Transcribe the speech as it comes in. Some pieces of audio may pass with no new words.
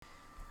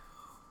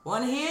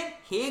One hit,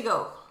 here you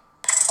go.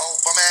 Oh,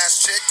 bum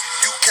ass chick,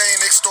 you can't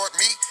extort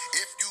me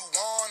if you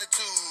wanted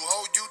to.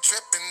 Oh, you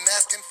tripping,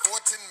 asking for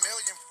 10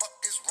 million. Fuck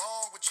is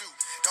wrong with you?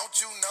 Don't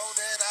you know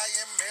that I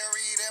am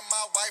married and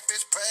my wife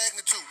is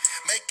pregnant too?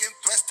 Making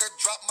threats to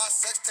drop my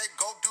sex tape,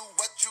 go do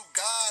what you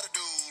gotta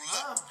do.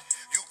 Look,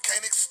 you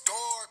can't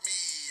extort me,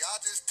 I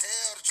just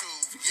tell the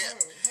truth.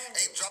 Yeah,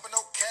 ain't dropping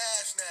no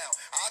cash now,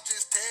 I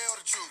just tell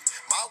the truth.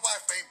 My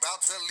wife ain't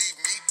about to leave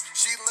me,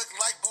 she look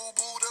like Boo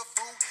Boo the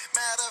Fool.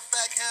 Matter of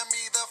fact, hand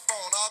me the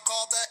phone, I'll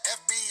call the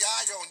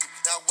FBI on you.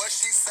 Now what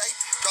she say?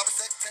 Drop a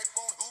sex tape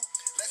on who?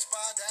 Let's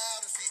find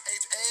out and see.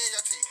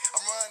 H-A-R-T.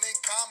 I'm running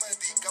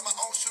comedy, got my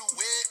own shoe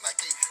with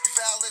Nike. You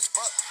foul as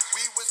fuck,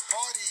 we was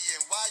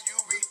partying while you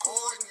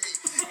recording me.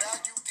 Now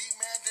you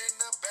demanding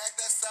the bag,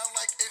 that sound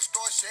like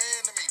extortion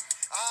to me.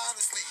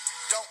 Honestly,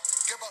 don't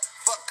give a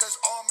fuck cause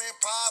all men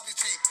probably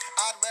cheap.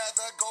 I'd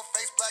rather go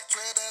face black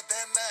Twitter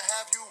than to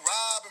have you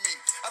robbing me.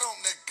 I don't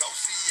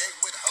negotiate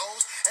with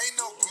hoes, ain't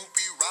no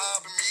groupie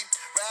robbing me.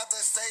 Rather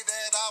say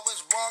that I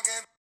was wrong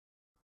and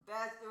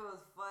That shit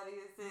was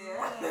funny as hell.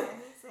 Man,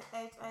 he said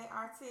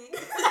H-A-R-T.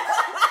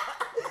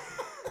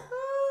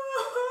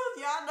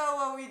 Y'all know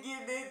what we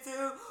getting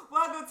into.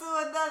 Welcome to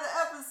another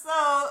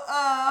episode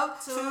of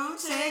Two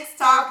Chicks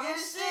Talking Talking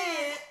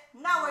Shit.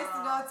 Not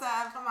wasting no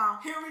time. Come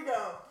on. Here we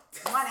go.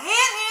 One hit,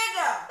 here you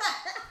go.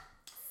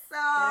 So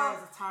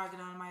There's a target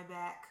on my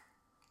back.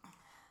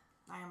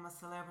 I am a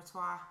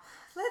celebratoire.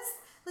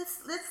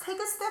 let's take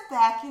a step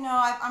back. You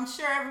know, I'm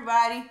sure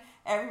everybody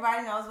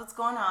knows what's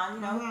going on.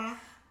 You know,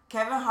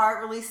 Kevin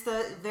Hart released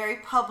a very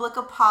public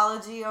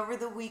apology over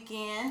the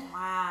weekend.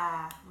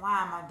 Why?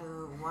 Why, my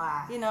dude?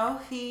 Why? You know,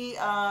 he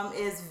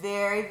is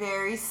very,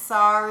 very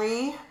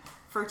sorry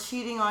for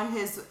cheating on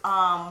his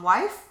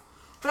wife.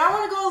 But I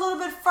want to go a little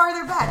bit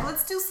further back.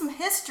 Let's do some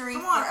history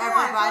Come for on,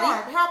 everybody.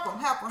 Help him.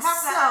 Help them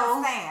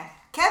understand.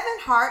 Kevin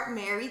Hart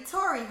married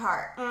Tori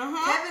Hart.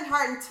 Mhm. Kevin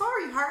Hart and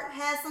Tori Hart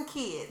had some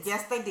kids.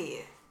 Yes, they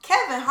did.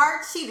 Kevin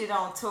Hart cheated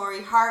on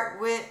Tori Hart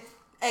with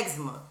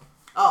eczema.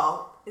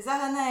 Oh, is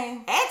that her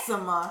name?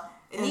 Eczema.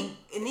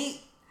 Anichi?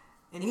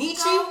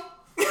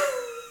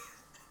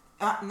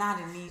 Not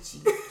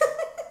Anichi.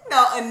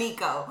 No,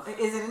 Aniko.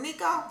 Is it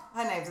Aniko?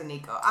 Her name's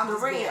Aniko. I'm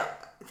just being. Rib.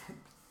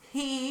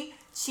 He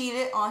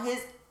cheated on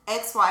his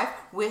ex-wife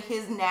with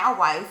his now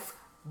wife,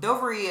 the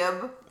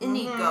Rib,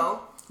 Aniko.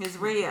 His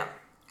rib.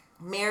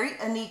 Married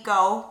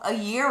Aniko a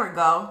year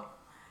ago,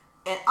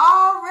 and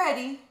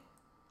already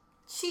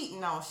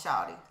cheating on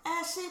Shawty.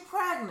 And she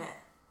pregnant.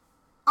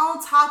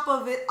 On top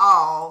of it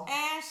all,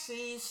 And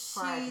she's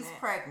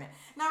pregnant.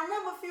 Now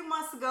remember a few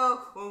months ago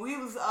when we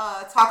was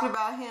talking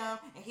about him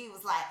and he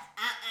was like,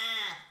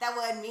 that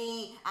wasn't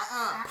me.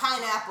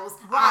 Pineapples.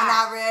 Right. I'm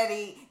not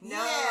ready. No.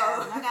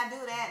 Yeah, I gotta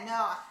do that.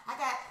 No,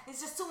 it's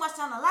just too much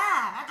on the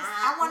line.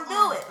 I want to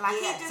do it. Like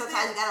yeah, he just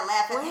sometimes did, you gotta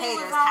laugh at when the he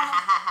haters. was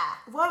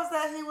on- What was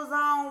that he was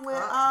on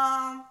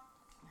with?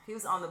 He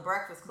was on the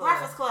Breakfast Club.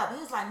 Breakfast Club. He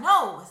was like,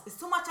 no, it's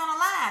too much on the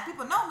line.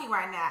 People know me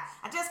right now.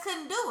 I just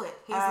couldn't do it.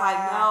 He's like,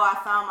 no, I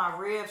found my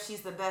rib. She's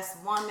the best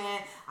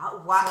woman. I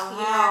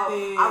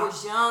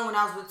was young when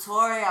I was with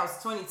Tori. I was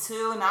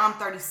 22. Now I'm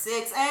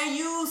 36. And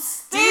you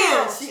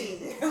still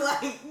cheated.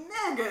 Like,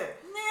 nigga.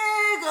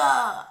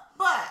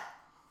 But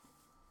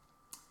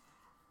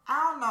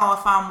I don't know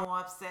if I'm more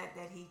upset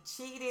that he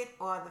cheated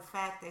or the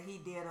fact that he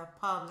did a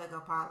public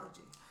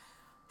apology.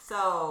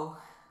 So,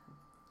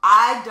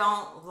 I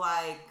don't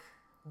like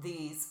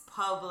these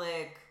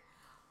public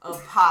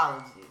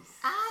apologies.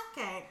 I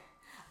can't.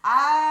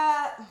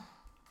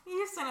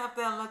 You sitting up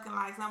there looking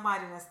like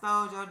somebody that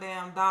stole your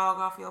damn dog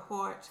off your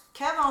porch.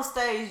 Kevin on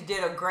Stage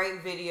did a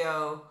great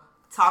video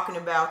talking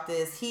about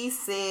this. He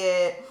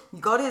said, you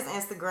go to his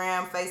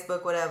Instagram,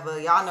 Facebook, whatever.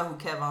 Y'all know who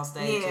Kevin on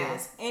Stage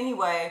is.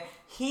 Anyway,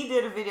 he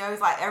did a video.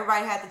 He's like,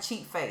 everybody had the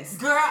cheat face.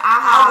 Girl,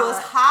 I was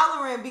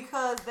hollering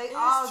because they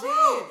all true.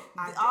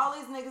 did. All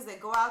these niggas that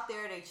go out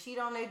there, they cheat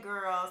on their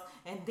girls,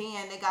 and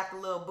then they got the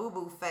little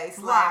boo-boo face.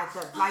 Right,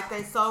 like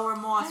they so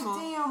remorseful.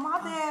 Damn, my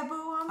bad,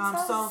 boo. I'm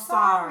so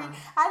sorry.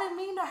 I didn't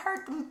mean to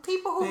hurt the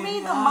people who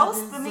mean the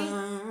most to me.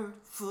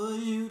 For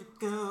you to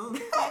go. They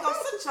gonna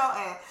sit your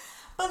ass.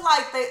 But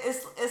like,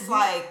 it's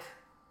like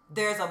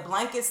there's a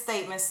blanket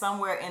statement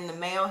somewhere in the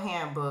male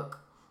handbook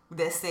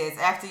that says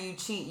after you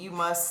cheat, you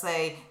must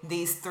say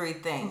these 3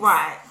 things.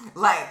 Right.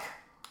 Like,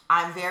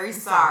 I'm very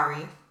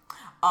sorry.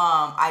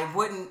 I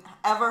wouldn't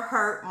ever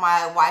hurt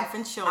my wife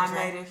and children. I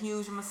made a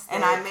huge mistake.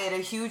 And I made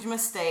a huge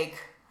mistake.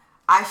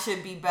 I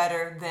should be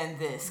better than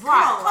this. Come on.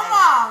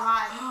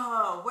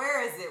 Oh,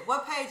 where is it?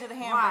 What page of the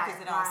handbook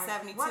is it on?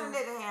 72? What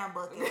nigga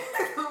handbook is it?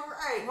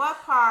 Right.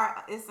 What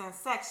part? It's in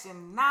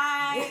section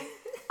 9,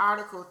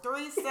 article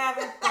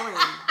 373.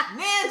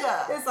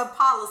 Nigga. It's a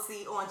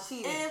policy on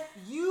cheating. If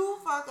you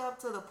fuck up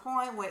to the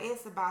point where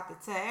it's about to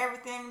tear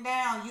everything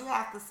down, you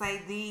have to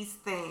say these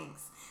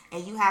things.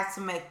 And you have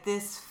to make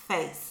this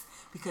face.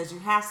 because you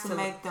have to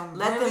make them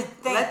let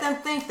them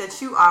think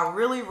that you are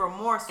really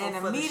remorseful. And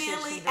for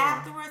immediately the shit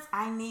afterwards,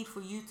 I need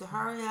for you to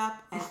hurry up,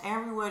 and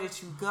everywhere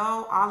that you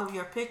go, all of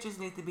your pictures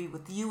need to be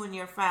with you and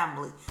your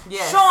family.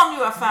 Yes. Show them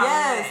you're a family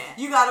man.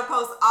 You gotta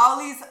post all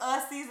these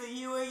ussies of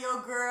you and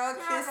your girl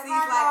kissies,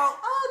 like,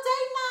 oh,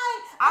 date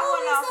night. I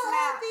went on so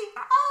Snap. happy.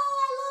 Oh,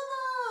 I love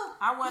him.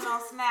 I went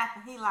on Snap,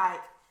 and he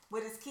like,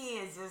 with his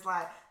kids, just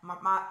like,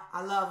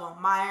 I love them,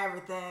 my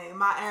everything.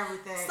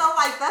 So,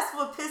 like, that's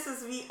what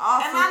pisses me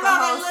off. And with I know the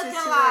they whole looking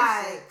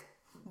situation.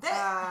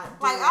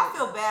 like I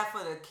feel bad for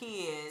the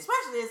kids,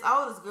 especially his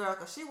oldest girl,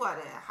 because she was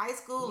in high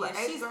school. Yeah,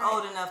 she's grade.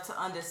 old enough to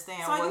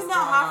understand. So what's you know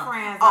going her on.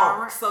 friends Oh,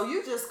 are right. so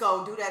you just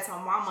go do that to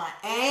mama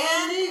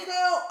and Nico?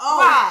 Oh,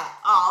 right.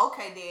 Oh,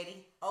 okay,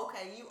 daddy.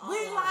 Okay, you.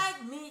 We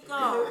like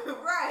Nico.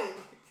 Right.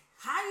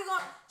 How you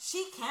gonna?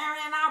 She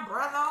carrying our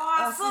brother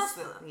or our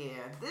sister?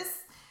 Yeah,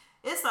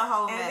 it's a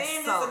whole and mess. And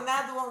then so. there's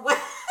another one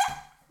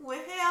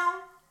with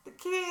him, the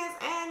kids,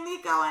 and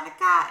Nico in the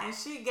car, and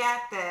she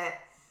got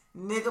that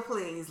nigga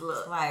please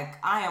look. Like,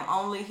 I am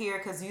only here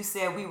because you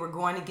said we were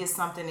going to get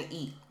something to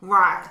eat.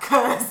 Right.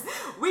 Because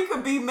we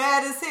could be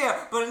mad as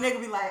hell, but a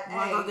nigga be like,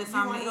 hey, you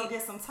want to go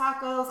get some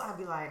tacos? I'd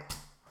be like,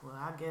 well,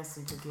 I guess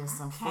we could get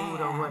some food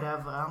or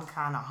whatever. I'm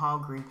kind of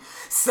hungry.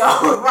 So,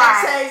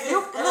 right.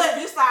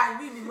 You started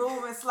be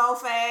moving slow,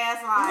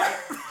 fast,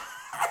 like.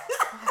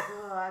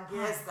 I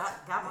guess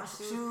got my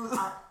shoes.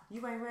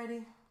 You ain't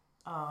ready?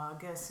 Oh, I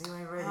guess you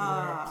ain't ready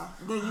yet.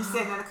 Then you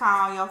sitting in the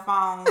car on your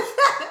phone.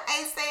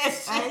 Ain't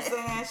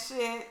saying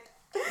shit.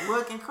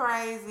 Looking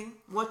crazy.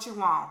 What you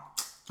want?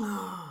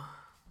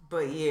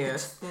 But yeah.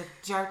 The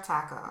jerk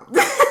taco.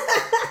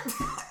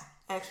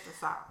 Extra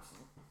sauce.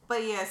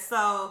 But yeah,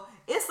 so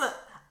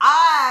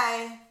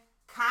I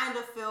kind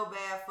of feel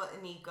bad for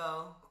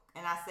Nico.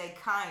 And I say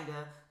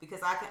kinda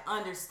because I can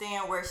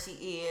understand where she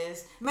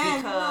is. Man,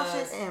 because,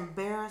 she's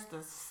embarrassed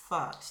as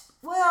fuck.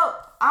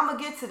 Well, I'm gonna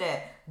get to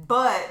that.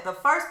 But the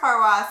first part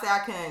where I say I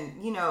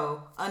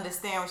can,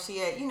 understand where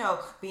she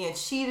at, being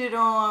cheated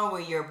on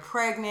when you're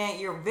pregnant.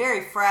 You're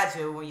very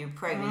fragile when you're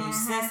pregnant. Mm-hmm.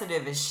 You're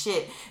sensitive as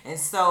shit. And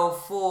so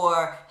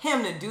for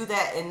him to do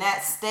that in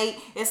that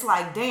state, it's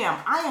like, damn,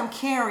 I am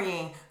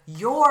carrying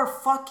your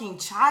fucking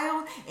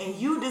child and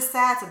you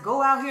decide to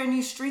go out here in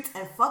these streets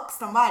and fuck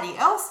somebody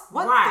else?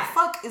 What the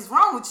fuck is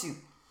wrong with you?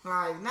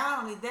 Like,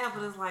 not only that,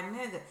 but it's like,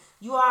 nigga,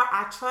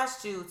 I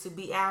trust you to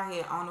be out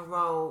here on the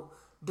road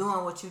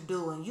doing what you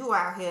do, and you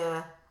out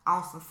here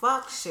on some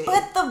fuck shit.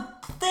 But the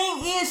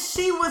thing is,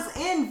 she was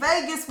in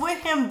Vegas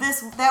with him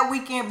that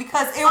weekend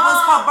because it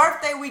was her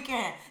birthday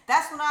weekend.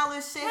 That's when all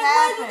this shit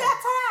happened. Why you got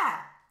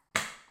time?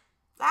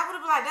 I would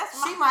have been like,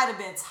 she might have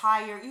been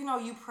tired.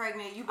 You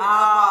pregnant. You've been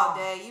up all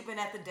day. You've been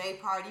at the day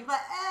party. You like,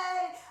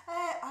 hey,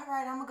 all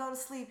right, I'm going to go to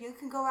sleep. You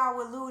can go out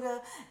with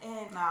Luda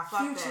and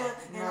Future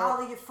and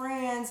all of your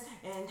friends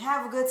and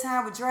have a good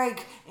time with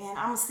Drake. And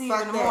I'm going to see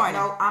you in the morning.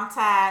 No, I'm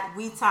tired.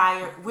 We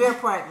tired. We're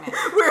pregnant.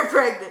 We're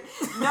pregnant.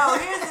 No,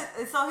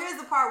 here's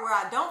the part where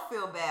I don't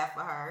feel bad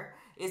for her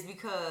is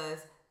because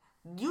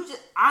you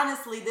just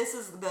honestly, this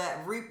is the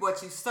reap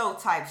what you sow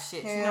type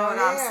shit. You know what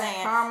I'm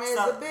saying? Karma is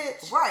a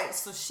bitch. Right.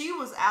 So she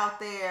was out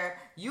there.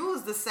 You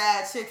was the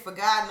sad chick for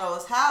God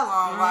knows how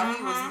long while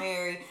he was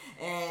married,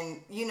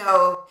 and he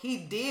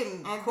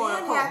didn't and quote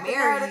then unquote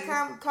marry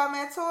you. Come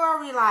at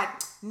Tori like,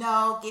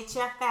 no, get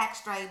your facts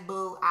straight,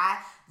 boo.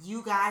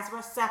 You guys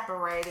were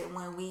separated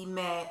when we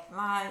met.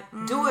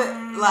 Like, do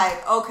it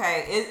like,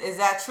 okay, is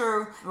that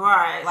true?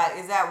 Right. Like,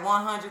 is that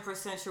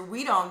 100% true?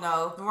 We don't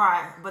know.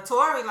 Right. But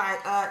Tori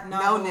like,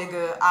 no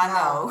nigga, I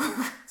know.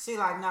 She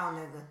like, no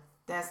nigga,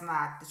 that's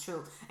not the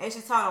truth. And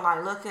she told her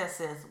like, look at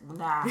sis,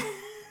 nah,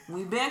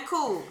 we been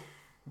cool.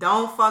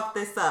 Don't fuck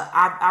this up.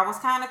 I was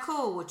kind of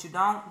cool with you.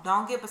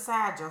 Don't get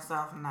beside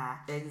yourself now.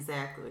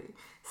 Exactly.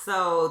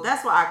 So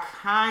that's why I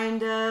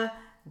kind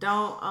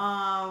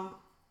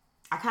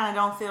of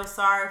don't feel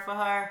sorry for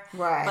her.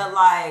 Right. But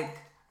like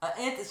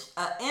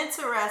an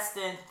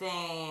interesting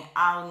thing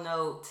I'll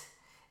note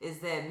is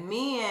that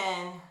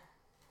men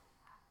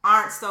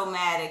aren't so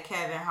mad at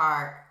Kevin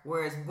Hart,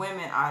 whereas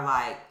women are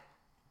like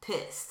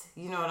pissed.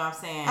 You know what I'm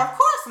saying? Of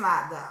course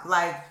not, though.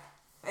 Like,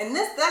 and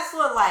that's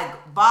what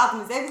like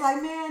bothers me. They be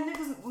like, man,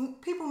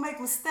 niggas, people make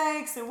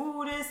mistakes and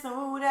woo this and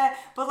woo that.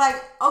 But like,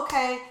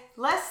 okay,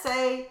 let's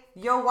say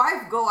your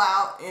wife go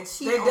out and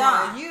cheat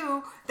on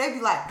you. They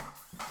be like,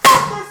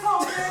 fuck this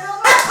whole man, I'm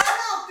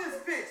out this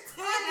bitch.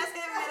 I just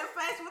hit me in the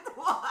face with the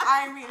water.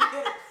 I ain't mean to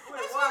hit it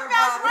with a water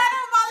bottle.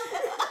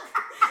 It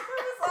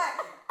was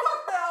like, fuck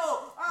that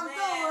hoe. I'm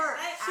done with her.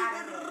 She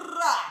did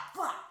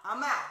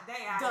I'm out.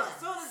 They are. Done. As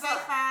soon as they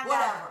find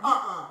whatever.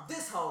 out.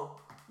 This hoe.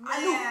 Man.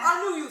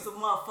 I knew you was a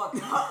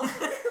motherfucking hoe.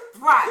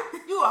 Right.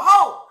 You a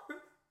hoe.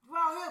 You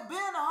out here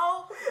being a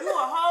hoe. You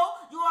a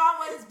hoe. You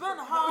always been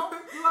a hoe.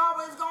 You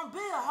always gonna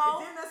be a hoe.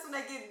 And then that's when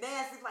they get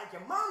nasty, like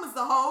your mama's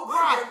a hoe.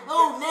 Right.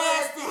 Little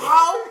nasty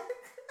hoe.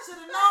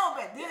 Should've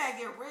known better. Then they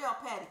get real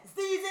petty.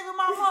 These even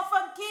my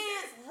motherfucking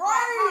kids.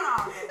 Right. Hold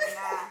on, baby,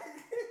 now.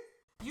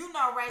 You You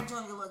know Ray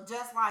Jr. look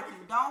just like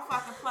you. Don't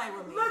fucking play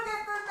with me. Look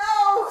at the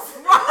nose.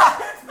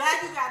 Now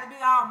you got to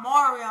be all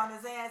Maury on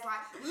his ass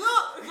like,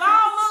 look,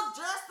 y'all look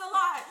just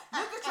alike.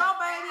 Look at your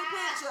baby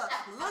picture.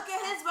 Look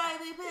at his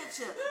baby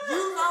picture.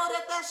 You know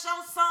that's your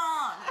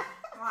son.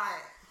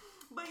 Like,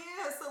 but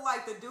yeah, so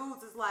like the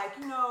dudes is like,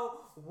 you know,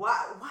 why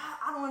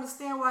I don't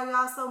understand why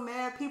y'all so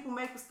mad. People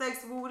make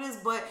mistakes with this,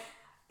 but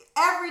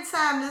every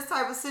time this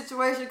type of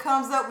situation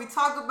comes up, we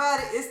talk about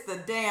it, it's the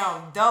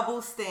damn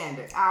double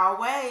standard.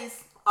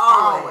 Always.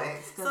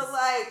 So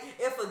like,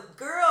 if a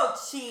girl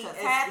cheats,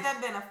 had that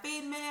been a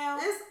female,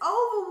 it's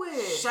over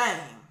with.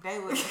 Shame. They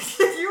would.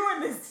 You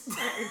in this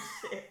same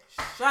shit.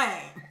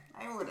 Shame.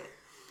 They would have.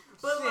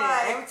 But shit,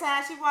 like, every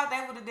time she walked,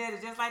 they would have did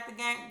it just like the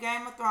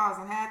Game of Thrones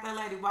and had that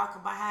lady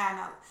walking behind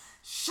her.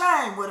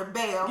 Shame with a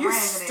bell ringing. You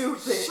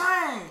stupid.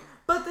 Shame.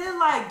 But then,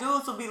 like,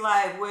 dudes will be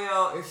like,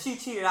 well, if she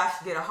cheated, I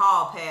should get a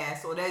hall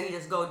pass, or they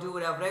just go do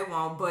whatever they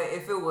want. But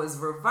if it was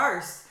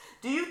reversed,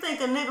 do you think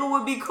a nigga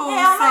would be cool saying,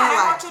 like,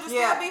 want you to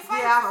still be faithful?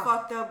 Yeah, I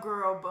fucked up,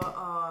 girl, but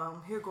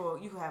here go,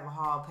 you have a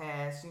hall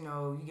pass, you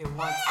know, you get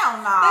one.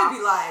 Hell no. They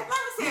be like, let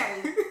me tell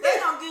you,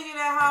 they gonna give you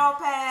that hall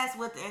pass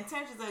with the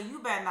intentions of you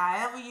better not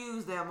ever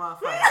use that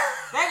motherfucker.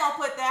 They gonna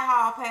put that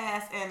hall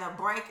pass in a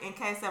break in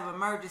case of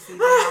emergency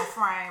down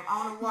frame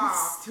on the wall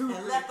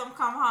and let them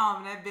come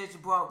home and that bitch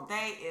broke.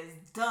 They is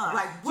done.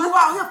 Like, you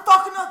out here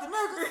fucking other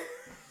niggas?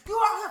 You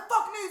out here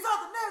fucking these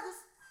other niggas?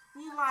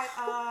 You like,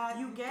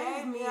 you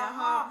gave me a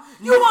hall.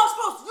 You weren't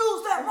supposed to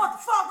use that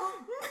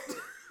motherfucker.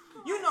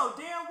 You know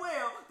damn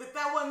well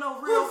that wasn't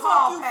no real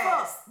hall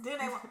pass.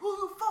 Then they went, who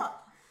you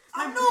fuck?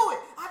 I knew it.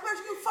 I bet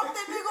you fucked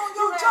that nigga on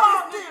your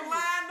job. Then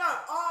lined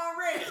up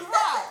already.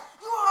 Right.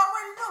 You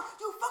already know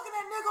you fucking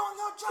that nigga on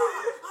your job.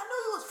 I knew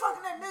you was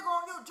fucking that nigga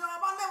on your job.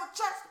 I never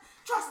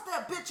trusted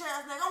that bitch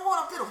ass nigga. I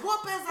want him to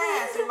whoop his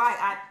ass. And like,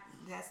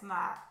 that's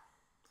not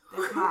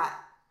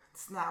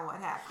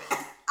what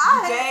happened.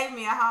 You gave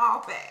me a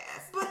hall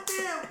pass. But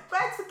then,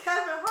 back to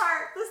Kevin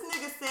Hart, this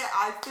nigga said,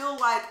 I feel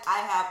like I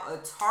have a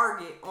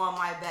target on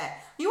my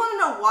back. You want to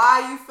know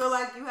why you feel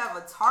like you have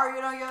a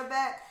target on your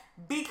back?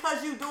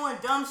 Because you doing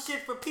dumb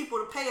shit for people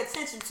to pay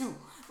attention to.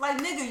 Like,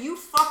 nigga, you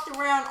fucked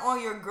around on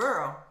your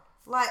girl.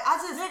 Like,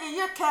 nigga,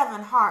 you're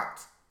Kevin Hart.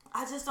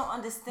 I just don't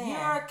understand.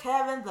 You're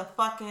Kevin the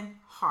fucking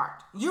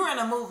Hart. You're in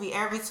a movie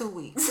every 2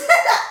 weeks.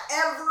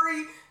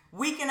 Every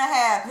week and a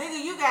half.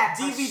 Nigga, you got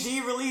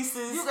DVD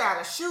releases. You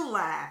got a shoe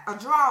line, a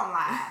draw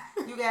line.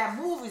 You got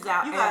movies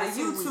out. You got a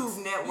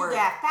YouTube network. You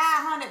got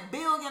 500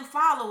 billion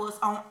followers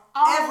on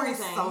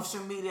everything.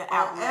 Social media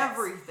outlets.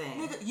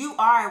 Everything. Nigga, you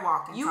are a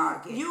walking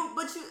target.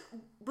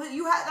 But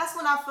you have. That's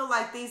when I feel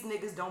like these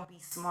niggas don't be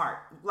smart.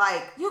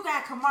 Like, you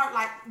got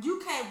like, you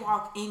can't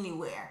walk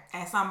anywhere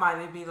and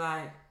somebody be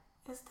like,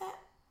 is that?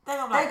 They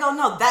go,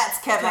 no, that's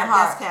Kevin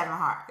Hart. That's Kevin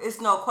Hart.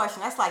 It's no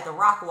question. That's like The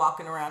Rock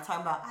walking around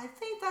talking about, I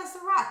think that's The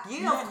Rock.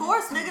 Yeah, of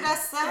course, nigga,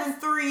 that's 7'3",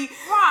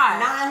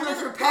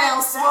 900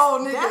 pounds swole,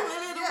 nigga.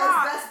 Definitely The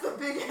Rock. That's the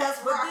big ass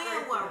But rock.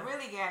 then what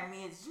really got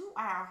me is you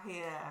out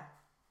here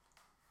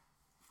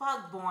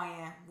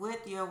fuckboying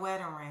with your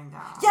wedding ring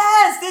on.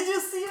 Yes, did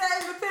you see that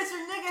in the picture?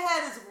 Nigga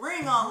had his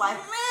ring on like,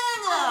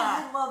 nigga,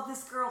 I love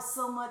this girl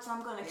so much,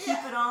 I'm gonna keep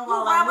it on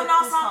while I'm with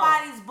this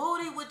somebody's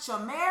booty with your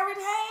married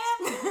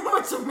hand?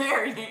 With your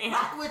married hand.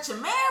 With your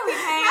married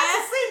hand.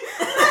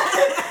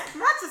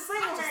 Not your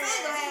single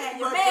hand.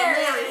 Your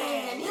married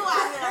hand. You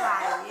out here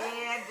like,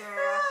 yeah,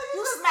 girl.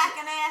 You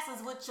smacking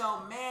asses with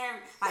your married.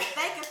 Like,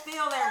 they can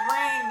feel that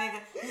ring, nigga.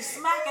 You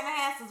smacking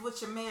asses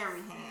with your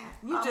married hand.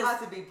 You I'm just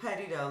about to be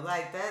petty though.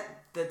 Like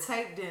that, the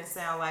tape didn't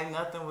sound like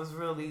nothing was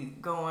really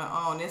going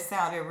on. It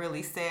sounded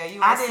really sad. You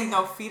didn't see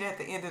no feet at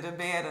the end of the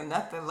bed or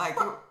nothing like.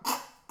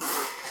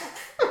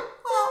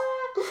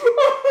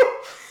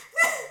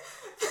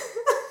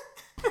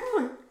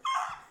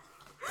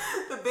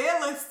 The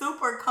bed looked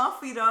super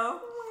comfy though,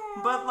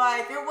 but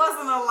like it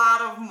wasn't a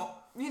lot of,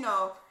 you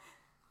know,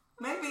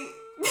 maybe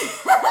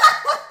his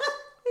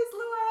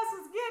little ass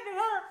was getting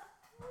her.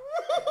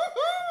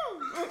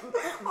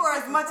 Or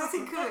as much as he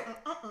could.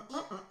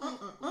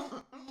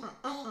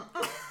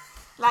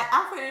 Like,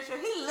 I'm pretty sure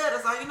he little,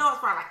 so you know it's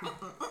probably like.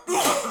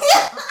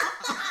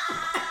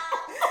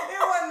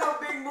 There wasn't no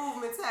big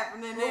movements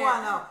happening there. There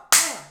wasn't no.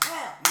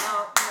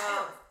 No.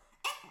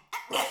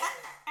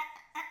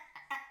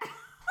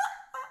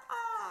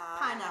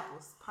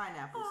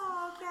 Pineapples.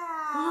 Oh,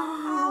 God.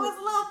 Oh, his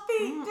little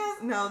feet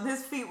just. No,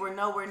 his feet were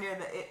nowhere near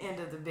the end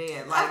of the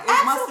bed. Like,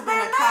 it must have been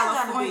a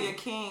California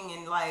king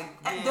and like.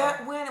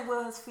 Yeah. When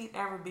will his feet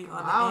ever be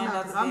on the end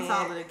of the bed? I'm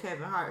taller than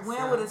Kevin Hart.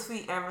 When would his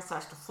feet ever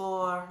touch the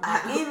floor?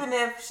 Like, even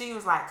if she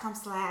was like, come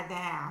slide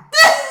down.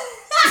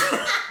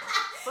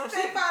 So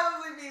they'd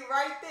probably be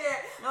right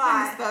there.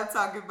 Like, stop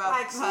talking about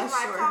like, she's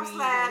like, come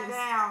slide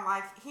down.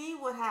 Like, he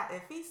would have,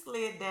 if he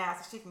slid down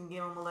so she can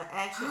give him a little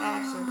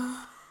action.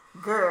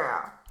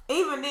 Girl.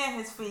 Even then,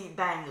 his feet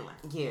dangling.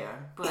 Yeah,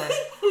 but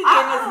he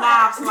getting his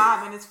knobs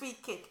slobbing and his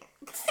feet kicking.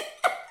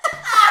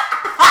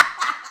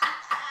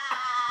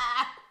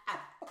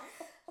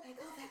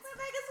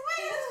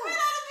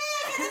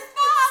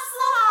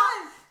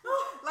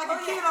 Like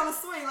a kid on a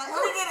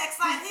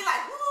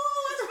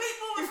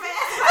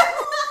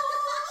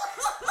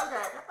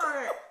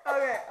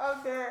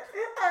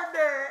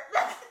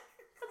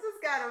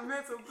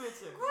mental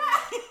picture.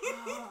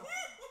 Right.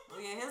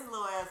 Yeah, his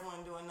little ass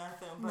wasn't doing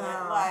nothing.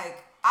 But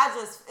like,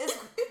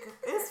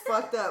 it's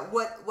fucked up.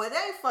 What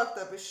ain't fucked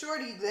up is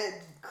Shorty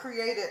that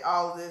created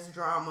all this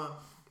drama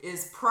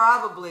is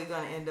probably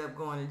gonna end up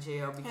going to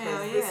jail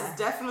because this is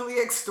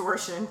definitely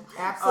extortion.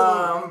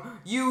 Absolutely.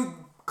 You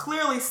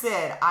clearly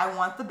said, I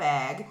want the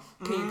bag.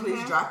 Can you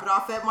please drop it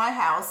off at my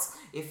house?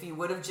 If you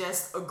would have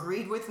just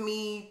agreed with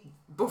me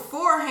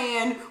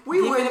beforehand,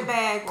 we would give me the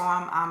bag or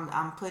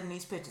I'm putting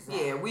these pictures out.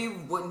 Yeah, we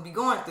wouldn't be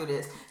going through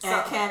this.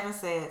 And Kevin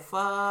said,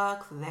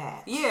 fuck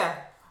that. Yeah.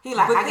 He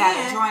like, I got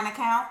a joint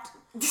account.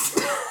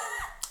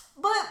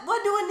 But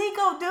what do a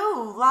Nico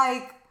do?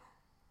 Like,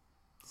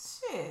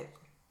 shit.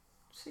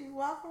 She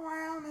walk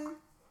around and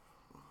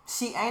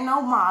she ain't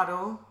no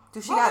model.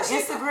 Do she got an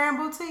Instagram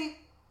boutique?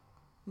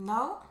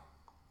 No.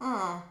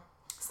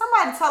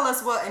 Somebody tell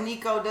us what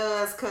Aniko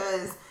does,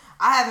 because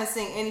I haven't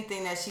seen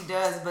anything that she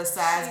does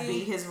besides be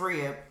his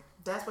rib.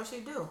 That's what she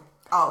do.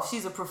 Oh,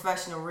 she's a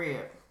professional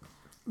rib.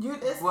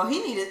 Well,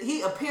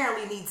 he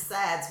apparently needs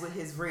sides with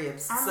his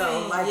ribs. That's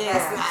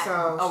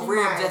not a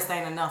rib just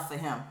ain't enough for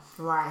him.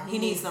 Right. He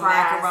needs some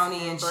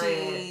macaroni and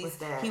cheese.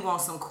 He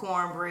wants some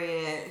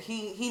cornbread.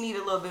 He need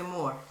a little bit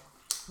more.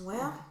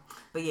 Well,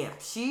 but yeah,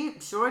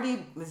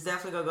 Shorty is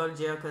definitely gonna go to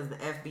jail because the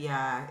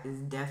FBI is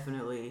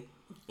definitely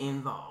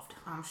involved.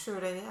 I'm sure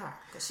they are,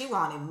 because she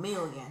wanted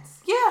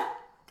millions. Yeah,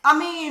 I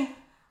mean,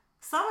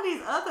 some of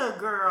these other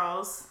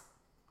girls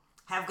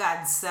have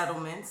gotten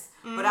settlements,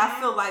 but I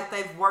feel like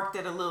they've worked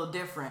it a little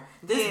different.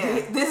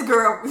 This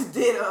girl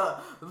did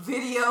a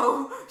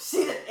video.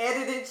 She done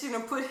edited. She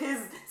done put his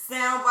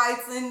sound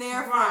bites in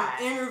there from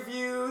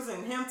interviews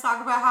and him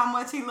talking about how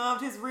much he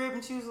loved his rib,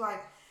 and she was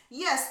like,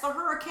 yes, the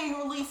hurricane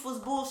relief was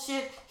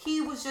bullshit.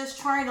 He was just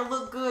trying to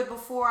look good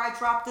before I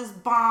dropped this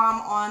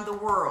bomb on the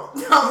world.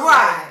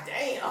 Right. Like,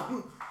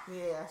 damn.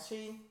 Yeah,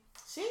 she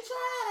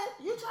tried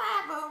it. You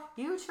tried,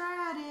 boo. You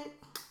tried it.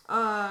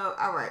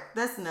 All right.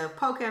 That's enough.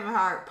 Po Kevin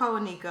Hart, Po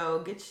and Nico,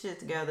 get your shit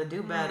together.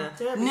 Do better.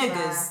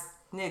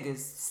 Niggas.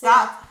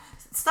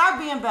 Stop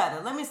being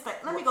better. Let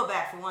me go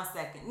back for 1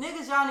 second.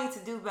 Niggas, y'all need to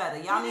do better.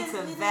 Y'all need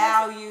to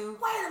value.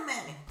 Wait a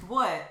minute.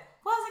 What?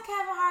 Wasn't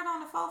Kevin Hart on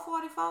the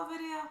 444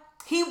 video?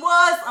 He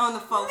was on the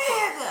 444.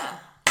 Nigga.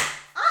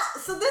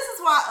 So this is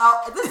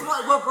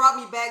what brought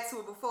me back to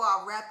it before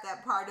I wrap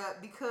that part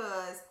up,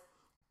 because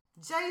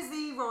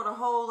Jay-Z wrote a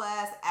whole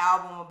ass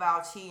album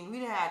about cheating. We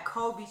done had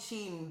Kobe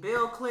cheating,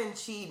 Bill Clinton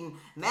cheating,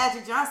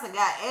 Magic Johnson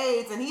got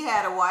AIDS and he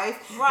had a wife.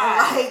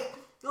 Right.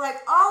 And like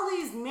all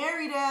these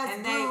married ass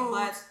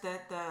dudes.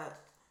 But the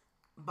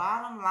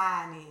bottom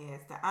line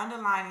is, the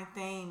underlining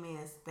theme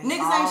is they niggas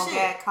all ain't shit.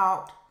 got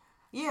caught.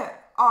 Yeah.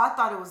 Oh, I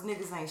thought it was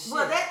niggas ain't shit.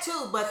 Well, that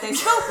too, but they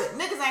stupid.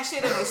 Niggas ain't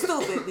shit and they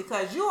stupid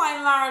because you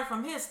ain't learned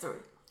from history.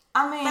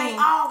 I mean, they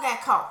all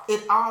got caught.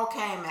 It all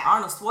came out.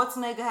 Arnold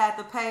Schwarzenegger had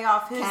to pay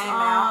off his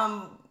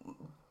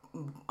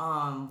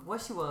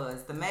what she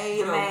was, the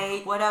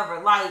maid,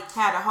 whatever. Like,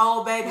 had a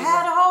whole baby.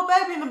 Had a whole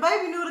baby, and the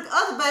baby knew the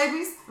other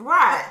babies.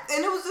 Right.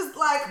 And it was just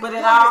like, but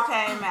it all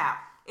came out.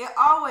 It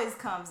always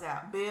comes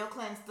out. Bill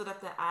Clinton stood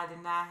up there. I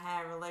did not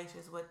have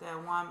relations with that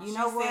woman. You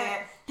know what?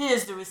 Said,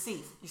 here's the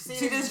receipt. You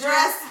see this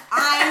dress?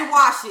 I ain't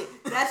wash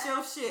it. That's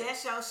your shit.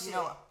 That's your shit. You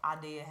know, I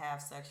did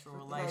have sexual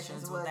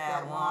relations with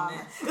that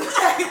woman.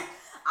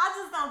 I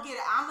just don't get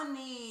it.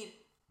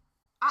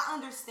 I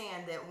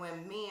understand that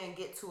when men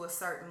get to a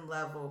certain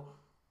level,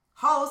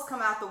 hoes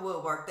come out the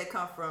woodwork. They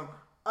come from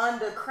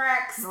under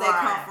cracks. They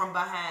come from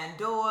behind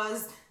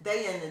doors.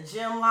 They in the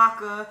gym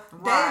locker.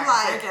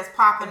 They just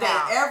popping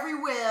out. They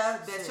everywhere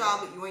that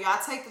y'all, when y'all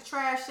take the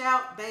trash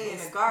out, they in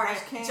the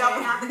garbage can.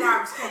 Jumping out the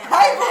garbage can.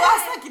 Hey, boy, I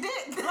think you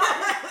did.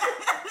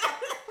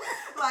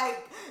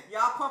 Like,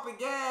 y'all pumping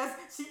gas.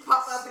 She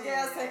pops out the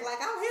gas tank like,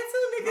 I'm here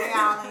too, nigga. They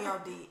all in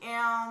your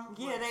DM.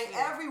 Yeah, they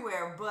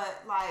everywhere.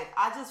 But, like,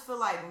 I just feel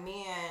like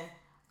men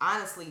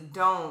honestly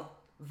don't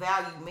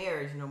value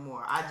marriage no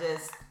more.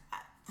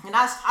 And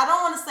I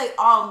don't want to say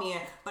all men,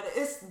 but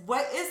it's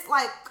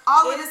like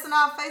all of this in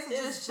our faces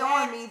just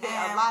showing me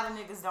that a lot of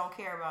niggas don't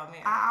care about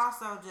marriage. I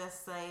also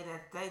just say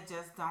that they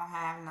just don't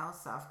have no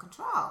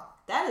self-control.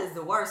 That is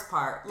the worst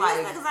part. These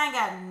niggas ain't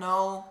got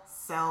no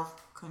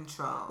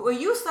self-control. When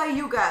you say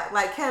you got,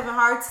 like Kevin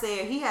Hart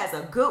said, he has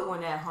a good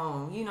one at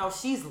home. You know,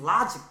 she's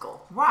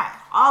logical. Right.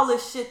 All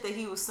this shit that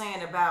he was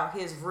saying about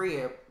his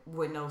rib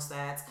with no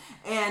sides.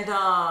 And,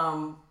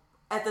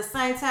 at the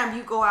same time,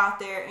 you go out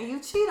there and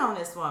you cheat on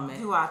this woman.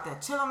 You out there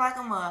chilling like a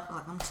motherfucker.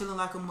 Like, I'm chilling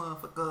like a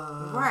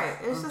motherfucker. Right.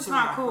 It's just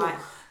not cool.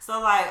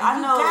 So, like,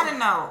 I know. You gotta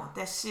know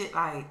that shit,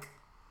 like.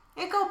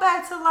 It go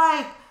back to,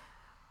 like,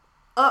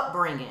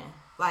 upbringing.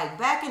 Like,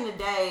 back in the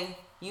day,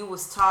 you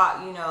was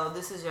taught, you know,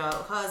 this is your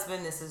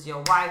husband, this is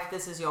your wife,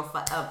 this is your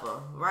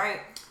forever. Right?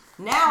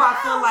 Now I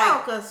feel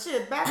like. Because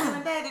shit, back in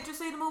the day, did you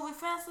see the movie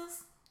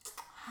Fences?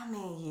 I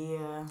mean,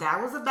 yeah.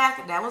 That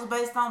was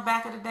based on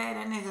back in the day.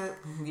 That nigga.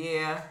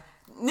 Yeah.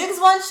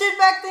 Niggas wasn't shit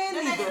back then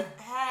either. Nigga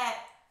had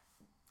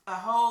a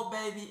whole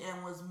baby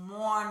and was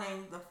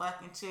mourning the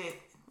fucking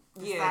chick.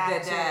 Yeah,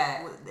 that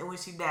died. When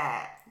she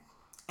died.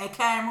 and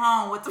came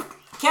home with the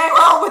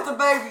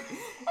baby.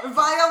 And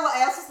Viola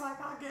ass was like,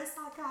 I guess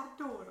I got a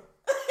daughter.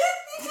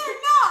 He said,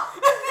 no. He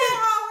came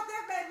home with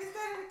that baby,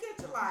 standing in the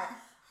kitchen like,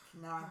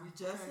 nah, we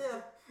just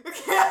here.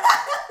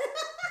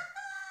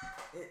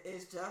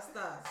 It's just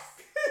us.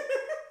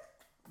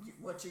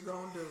 What you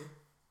gonna do?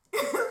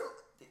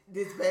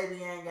 This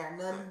baby ain't got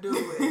nothing to do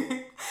with it.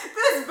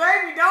 This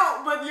baby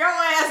don't, but your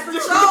ass do.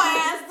 But your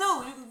ass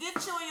do. You can get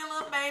you and your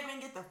little baby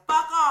and get the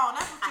fuck on.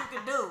 That's what you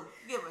can do.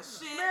 Give a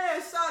shit. Man,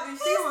 Shawty,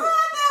 He was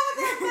there with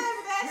that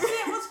baby. That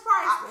shit was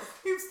priceless.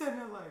 He was standing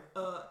there like,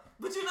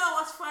 But you know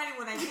what's funny?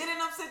 When they get in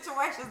them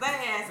situations, their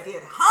ass get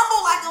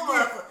humble like a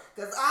motherfucker.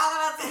 Because all of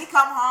that, he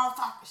come home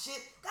talking shit.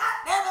 God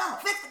damn it, I'm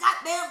gonna fix the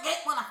goddamn gate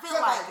when I feel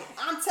like it.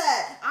 I'm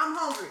tired. I'm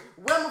hungry.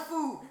 Where my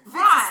food? Fix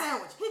Right. a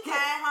sandwich. He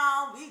came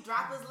home, he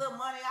dropped his little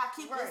money. I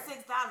keep his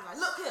 $6.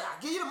 Like, look here, I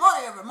give you the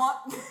money every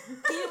month.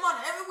 Give you the money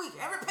every week,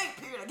 every pay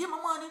period. I get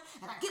my money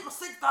and I get my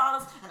 $6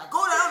 and I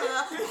go down there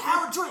and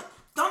have a drink.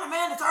 Don't the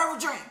man deserve a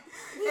drink?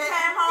 He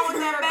came home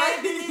with that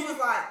baby. He was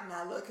like,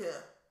 now look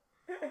here.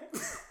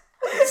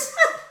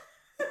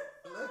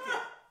 Look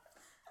here.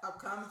 I'm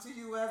coming to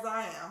you as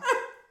I am.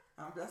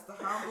 I'm just a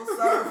humble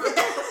servant.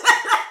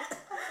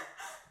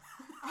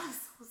 I'm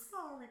so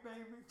sorry,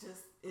 baby.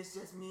 It's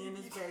just me and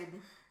this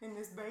baby. And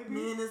this baby.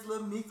 Me and this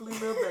little meekly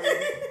little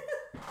baby.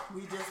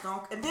 We just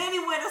don't. And then he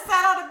went and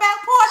sat on the back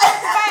porch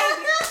with the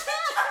baby.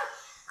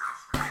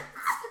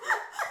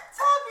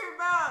 Talking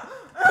about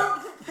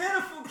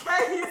pitiful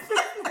case.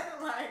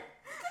 Like,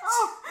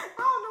 oh, I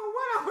don't know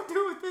what I'm gonna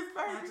do with this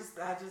baby.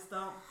 I just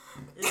don't.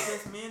 It's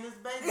just me and this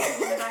baby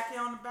sitting back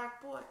here on the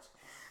back porch.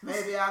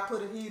 Maybe I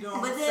put a heat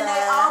on. But the then side.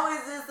 they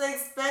always just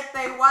expect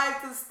their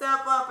wife to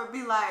step up and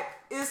be like,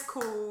 it's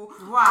cool.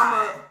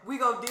 Right. We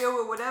gonna deal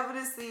with whatever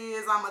this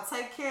is. I'm gonna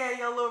take care of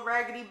your little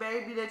raggedy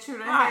baby that you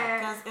done Right,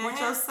 had 'cause with it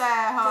your has-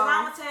 side Cause hoe.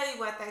 I'm gonna tell you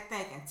what they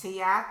thinking.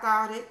 T.I.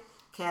 thought it.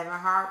 Kevin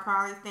Hart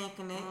probably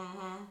thinking it.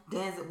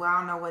 Denzel, well, I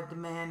don't know what the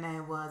man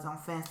name was on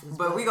Fences.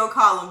 But we gonna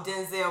call him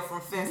Denzel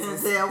from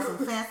Fences. Denzel from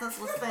Fences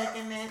was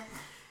thinking it.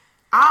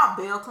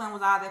 Bill Clinton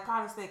was out there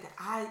probably thinking,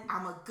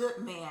 I'm a good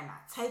man. I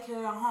take care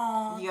of the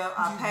home. Yep,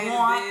 I pay the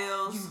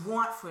bills. You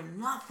want for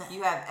nothing.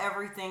 You have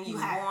everything you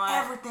have want.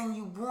 everything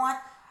you want.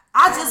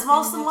 I just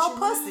want some everything more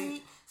that you pussy.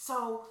 need.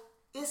 So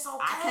it's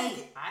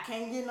okay. I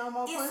can't get no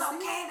more pussy. It's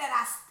okay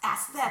that I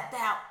stepped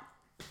out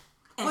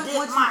and What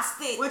dipped you- my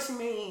stick. What you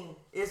mean?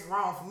 It's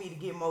wrong for me to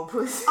get more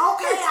pussy.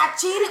 Okay, I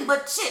cheated,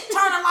 but shit,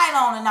 turn the light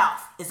on and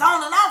off. It's on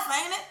and off,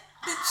 ain't it?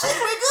 The shit,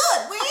 we good.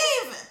 We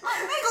even.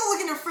 Go look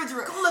in the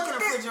refrigerator. Go look in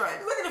the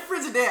refrigerator. Look in the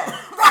refrigerator.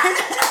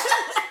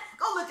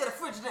 Go look at the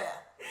refrigerator.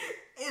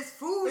 It's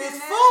food It's in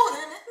there. food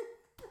in it.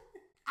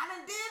 I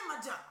done did my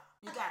job.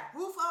 You got a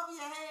roof over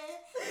your head.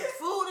 There's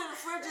food in the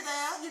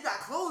refrigerator. You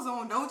got clothes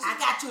on, don't you? I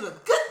got you the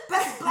good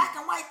best black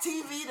and white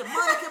TV the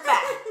money can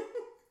buy.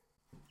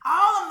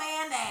 All a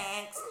man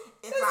asks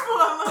is It's for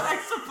a little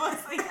extra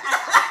pussy.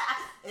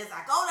 is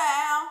I go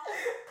down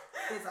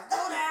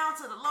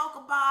to the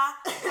local bar,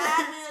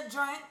 buy me a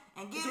drink,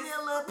 and give me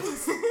a little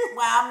piece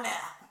while I'm there.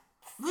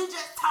 We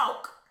just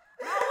talk.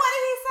 Now, what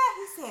did he say?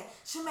 He said,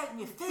 she make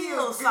me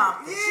feel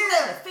something. She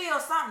make me feel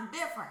something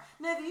different.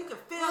 Nigga, you can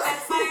feel that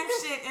same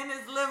shit in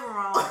his living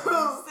room.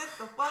 Sit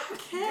the fuck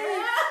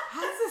down. I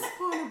just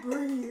want to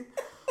breathe.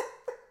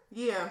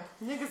 Yeah,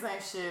 niggas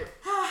ain't shit.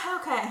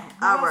 Okay.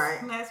 All right.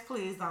 Next,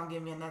 please don't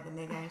give me another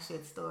nigga ain't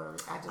shit story.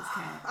 I just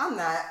can't. I'm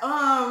not.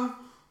 I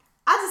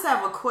just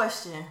have a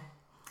question.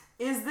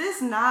 Is this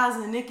Nas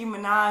and Nicki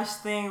Minaj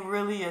thing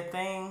really a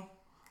thing?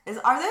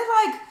 Are they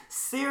like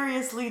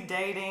seriously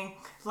dating?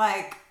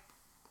 Like,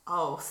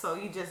 oh, so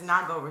you just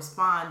not gonna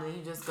respond and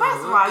you just go.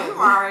 First of all, you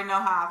already know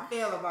how I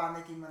feel about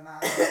Nicki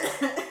Minaj.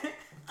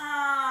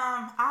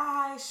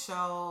 I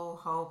sure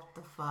hope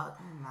the fuck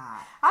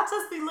not. I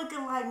just be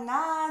looking like,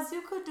 Nas,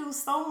 you could do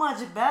so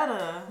much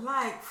better.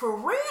 Like, for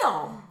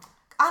real.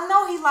 I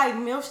know he like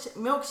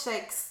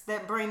milkshakes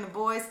that bring the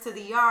boys to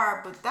the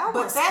yard, but that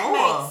But was that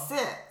spoiled. makes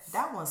sense.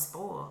 That one's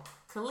spoiled.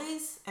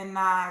 Khalees and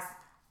Nas.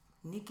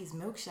 Nicki's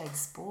milkshake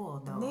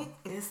spoiled though. Nick-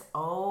 It's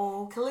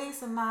old.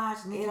 Khalees and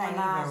Nas. Nicki It ain't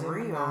Minaj even and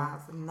real.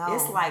 Nas. No.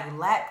 It's like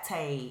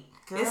lactate.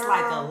 It's Girl.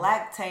 like a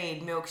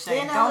lactate milkshake.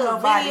 Then that Don't little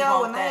nobody video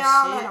want when they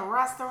that all shit. in a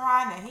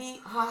restaurant and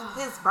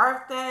his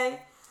birthday.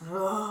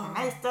 And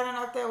they standing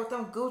up there with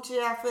them Gucci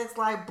outfits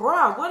like,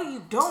 bro, what are you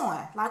doing?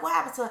 Like, what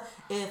happened to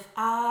if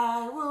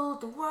I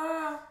ruled the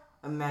world?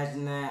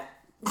 Imagine that.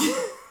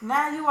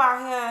 Now you out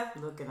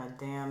here Looking a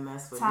damn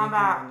mess with Talking Nicki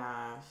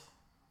about-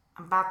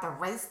 Minaj. about to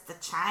race to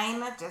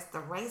China, just to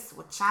race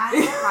with China.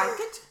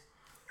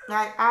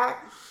 Like, I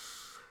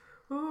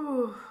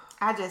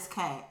just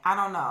can't. I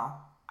don't know.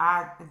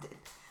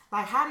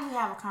 Like, how do you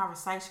have a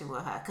conversation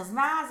with her? Because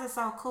Nas is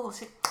so cool.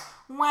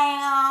 You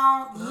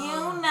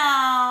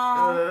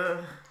know,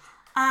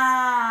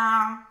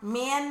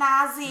 me and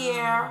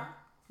Nasir,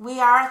 we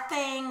are a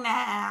thing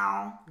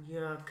now.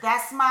 Yuck.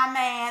 That's my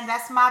man.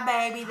 That's my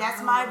baby.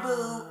 That's my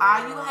boo.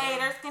 All you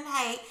haters can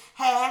hate.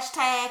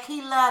 Hashtag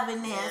he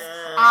loving this.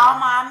 All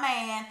my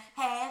man.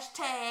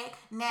 Hashtag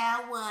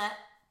now what?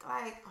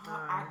 I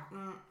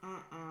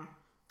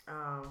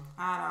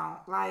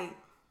don't like.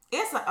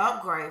 It's an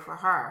upgrade for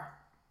her.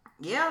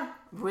 Yeah,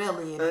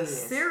 really, it a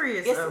is.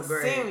 Serious it's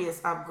upgrade. a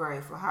serious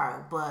upgrade for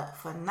her. But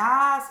for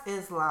Nas,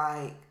 it's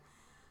like,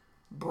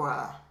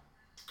 bruh.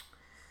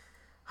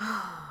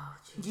 Oh,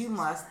 you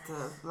must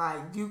have,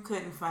 like, you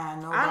couldn't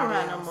find nobody I don't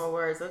have else. no more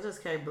words. I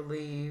just can't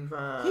believe.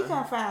 He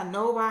can't find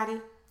nobody.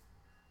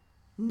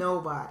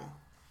 Nobody.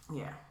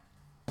 Yeah.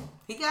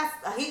 He got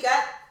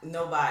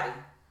nobody.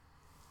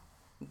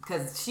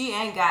 Because she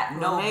ain't got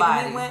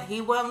nobody.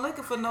 He wasn't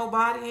looking for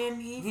nobody, and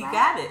he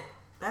got it.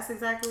 That's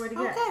exactly what he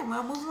got. Okay,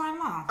 well, moving right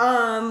along.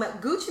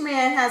 Gucci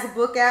Mane has a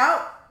book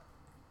out.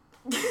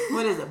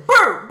 What is it?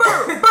 Burr.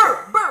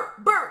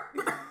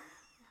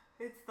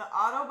 It's the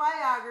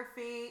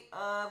autobiography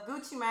of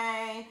Gucci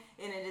Mane,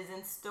 and it is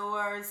in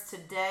stores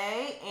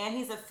today. And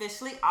he's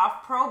officially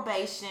off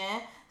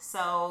probation.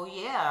 So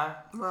yeah,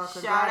 well,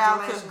 shout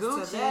out to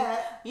Gucci. To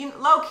that.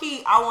 Low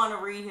key, I want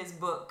to read his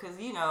book because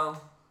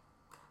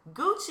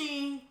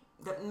Gucci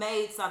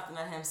made something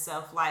of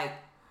himself. Like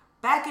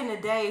back in the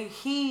day,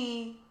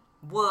 he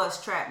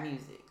was trap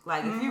music.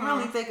 Like if you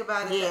really think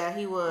about it, yeah,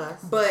 he was.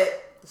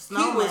 But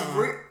Snowman. he was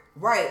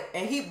right,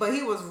 and he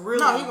was really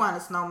no, he wasn't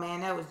a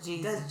Snowman. That was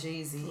Jeezy. That's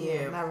Jeezy,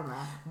 yeah. Never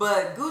mind.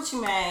 But Gucci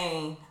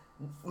Mane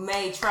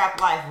made trap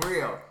life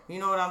real. You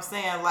know what I'm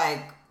saying?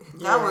 Like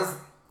honestly,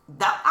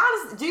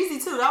 Jeezy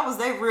too. That was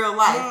their real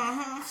life.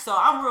 Mm-hmm. So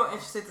I'm real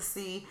interested to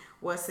see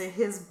what's in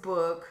his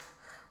book.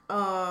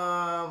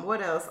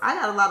 What else? I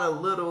got a lot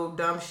of little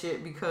dumb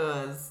shit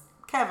because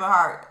Kevin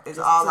Hart is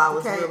all I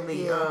was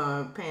really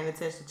paying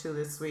attention to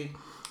this week.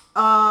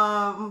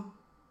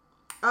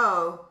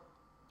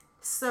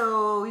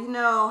 So you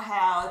know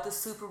how at the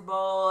Super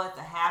Bowl, at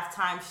the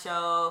halftime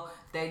show,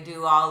 they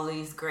do all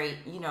these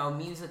great,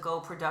 musical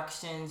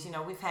productions.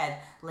 We've had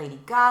Lady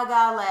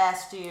Gaga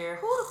last year.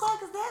 Who the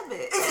fuck is that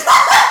bitch?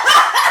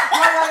 No.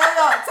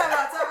 Time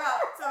out.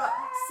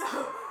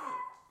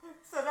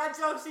 So that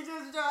joke she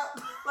just dropped,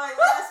 like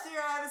last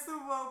year at a Super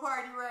Bowl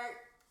party, right?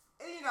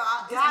 And,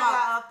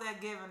 Gaga up there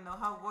giving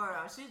her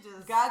world.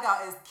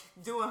 Gaga is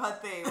doing her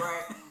thing,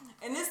 right?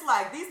 And it's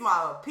like these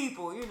my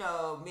people,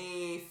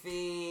 me,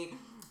 Fee,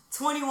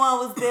 21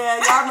 was there.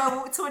 Y'all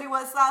remember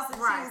 21 Sausage?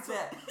 Right. She was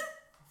there.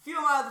 A few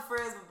of my other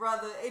friends, my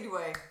brother.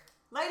 Anyway,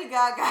 Lady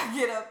Gaga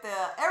get up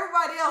there.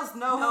 Everybody else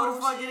know who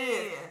the fuck it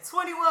is.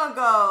 21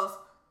 goes,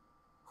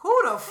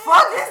 who the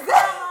fuck is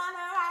that? On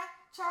the right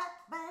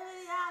track,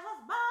 baby, I was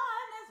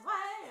born this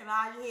way. And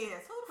all you hear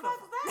is, who the fuck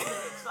is that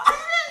bitch?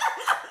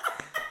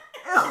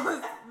 It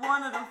was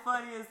one of the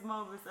funniest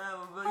moments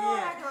ever. But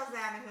that goes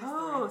down in history.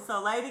 Oh,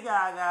 so Lady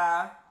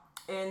Gaga,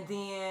 and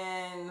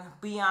then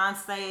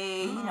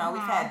Beyonce. Mm-hmm.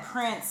 We've had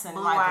Prince and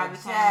Blue Michael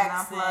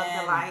Jackson.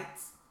 Unplug the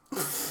lights.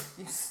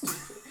 You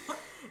stupid.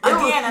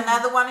 Again,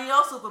 another one of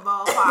your Super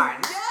Bowl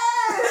parties.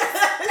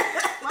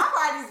 Yes. My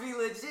parties be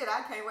legit.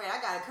 I can't wait.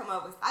 I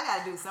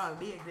gotta do something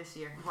big this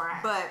year.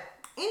 Right. But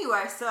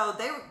anyway, so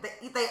they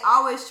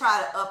always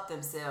try to up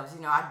themselves.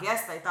 I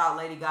guess they thought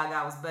Lady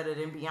Gaga was better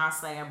than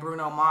Beyonce and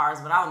Bruno Mars,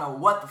 but I don't know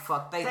what the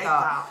fuck they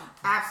thought.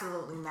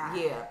 Absolutely not.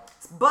 Yeah.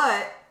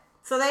 But,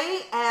 so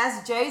they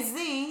asked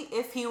Jay-Z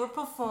if he would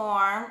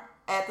perform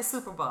at the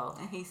Super Bowl.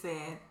 And he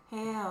said,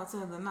 hell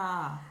to the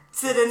no.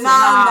 To the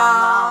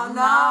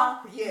no.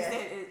 Yeah.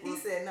 He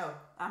said no.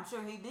 I'm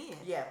sure he did.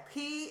 Yeah.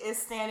 He is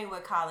standing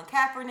with Colin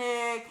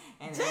Kaepernick.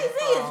 And Jay-Z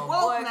is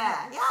woke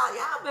now.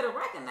 Y'all better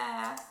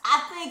recognize. I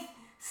think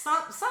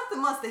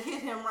something must have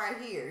hit him right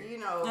here,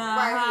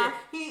 right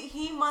here.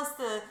 He must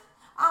have,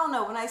 I don't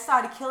know, when they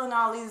started killing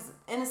all these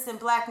innocent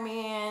black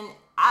men,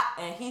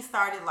 and he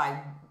started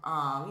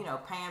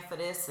paying for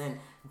this and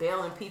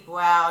bailing people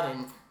out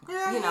and, he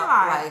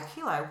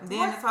like,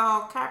 then this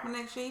whole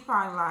Kaepernick shit, he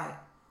probably like,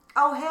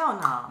 oh, hell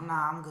no.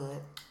 Nah, I'm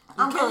good.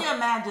 Can you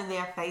imagine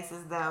their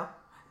faces though?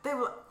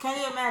 Can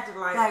you imagine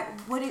what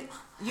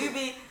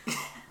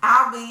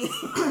I'll be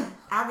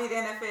the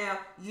NFL,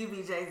 you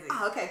be Jay-Z.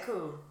 Oh, okay,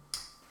 cool.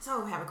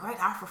 So we have a great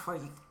offer for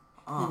you.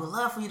 We would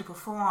love for you to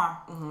perform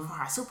for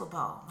our Super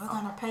Bowl. We're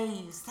gonna pay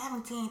you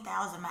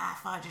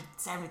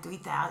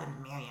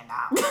 $17,573 million.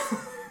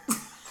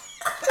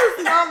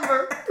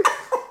 Number.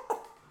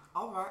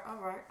 All right.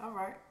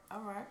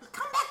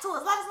 Come back to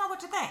us. Let us know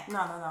what you think. No.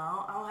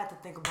 I don't have to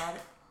think about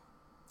it.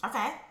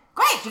 Okay.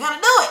 Great. You're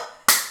gonna do it.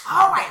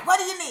 All right. What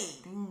do you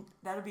need?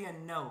 That'll be a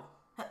no.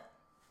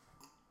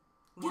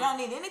 You don't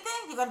need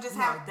anything? You're gonna just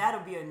have.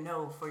 That'll be a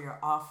no for your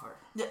offer.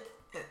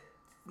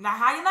 Not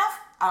high enough?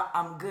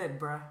 I'm good,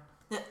 bruh.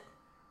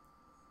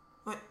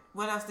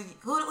 What else do you?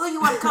 Who you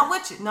want to come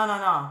with you?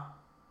 No.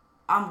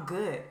 I'm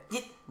good.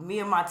 Me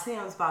and my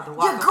team's about to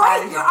walk. You're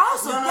great. You're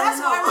awesome. That's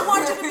why we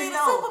want you to be in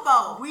the Super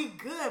Bowl. We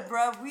good,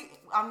 bruh.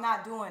 I'm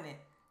not doing it.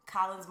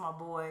 Colin's my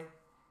boy.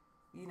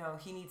 He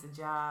needs a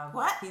job.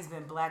 What? He's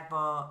been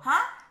blackballed.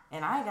 Huh?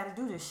 And I ain't got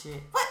to do this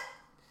shit. What?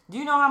 Do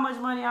you know how much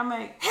money I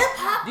make?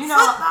 Hip-hop,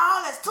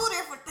 football, that's two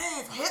different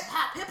things.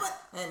 Hip-hop,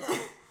 and 10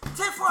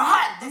 for a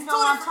hot. You know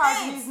I'm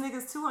charging these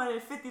niggas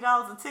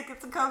 $250 a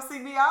ticket to come see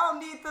me. I don't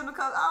need them to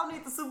come. I don't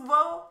need the Super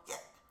Bowl. Yeah.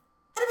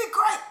 It It'll be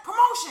great.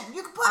 Promotion.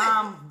 You can put it.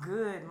 I'm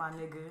good, my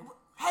nigga.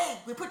 Hey,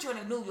 we put you in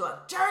a New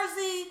York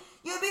jersey.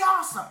 You'll be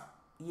awesome.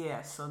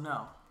 Yeah, so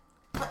no.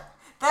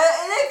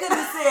 They couldn't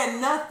have said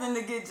nothing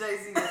to get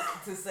Jay-Z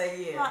to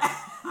say yeah.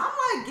 I'm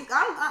like,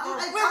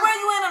 where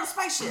you in on a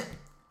spaceship?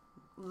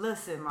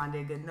 Listen, my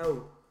nigga,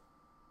 no.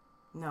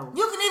 You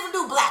can even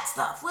do black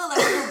stuff. We'll let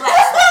you do black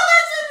stuff.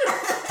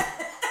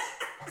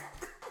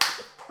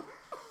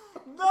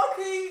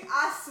 Loki,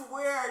 I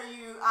swear to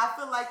you, I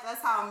feel like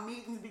that's how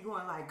meetings be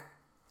going. Like,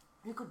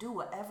 you could do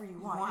whatever you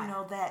want.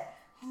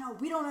 You know,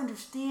 we don't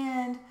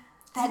understand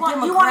that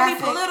demographic. You want to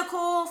be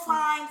political?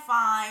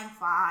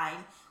 Fine.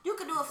 You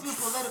can do a few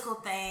political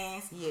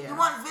things. Yeah. You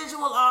want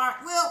visual art?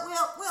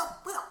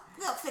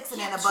 We'll fix it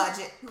in a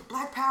budget.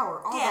 Black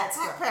power, all that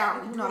stuff. Black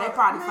power. You know,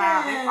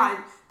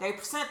 they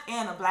sent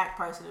in a black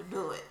person to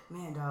do it.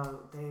 Man,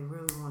 dog, they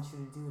really want you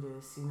to do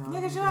this, you know.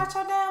 Niggas, you out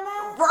your damn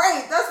mind?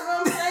 Right, that's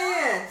what I'm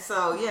saying.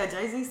 So, yeah,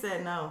 Jay-Z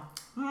said no.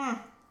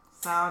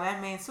 So that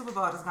means Super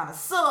Bowl is gonna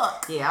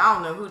suck. Yeah, I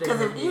don't know who they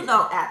Because if you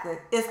know,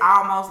 after it's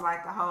almost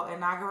like the whole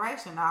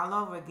inauguration all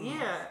over again.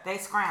 Yeah, they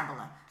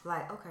scrambling.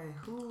 Like, okay,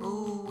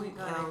 who we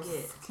gonna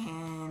get?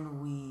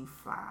 Can we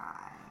find?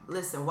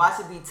 Listen,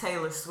 watch it be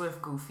Taylor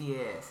Swift goofy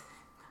ass.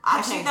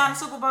 Has she done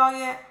Super Bowl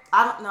yet?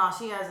 I don't know.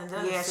 She hasn't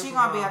done. Yeah, she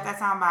gonna be up there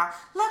talking about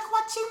 "Look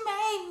what you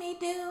made me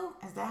do."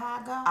 Is that how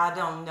it goes? I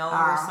don't know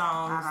her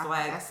songs.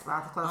 Like that's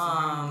about the closest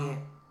I'm gonna get.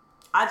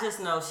 I just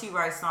know she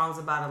writes songs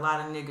about a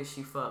lot of niggas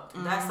she fucked.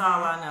 Mm-hmm. That's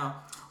all I know.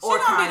 Or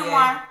she gonna Kanye. Be the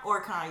one.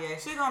 Or Kanye.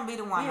 She gonna be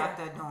the one up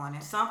there doing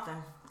it.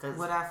 Something.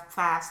 With our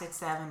 5, 6,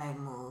 7, 8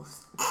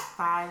 moves.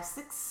 5,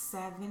 6,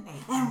 7,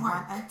 8. And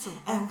 1 and 2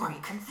 and 3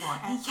 and 4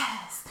 and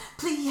yes,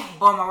 please.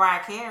 Or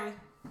Mariah Carey.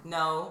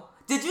 No.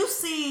 Did you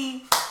see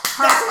her? That's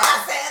what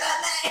I said her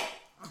name.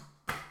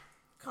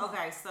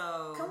 Okay,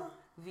 so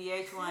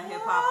VH1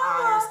 Hip Hop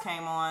Honors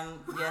came on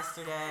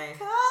yesterday.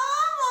 Come on.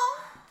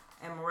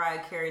 And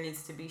Mariah Carey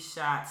needs to be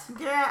shot.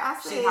 Girl, I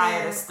said she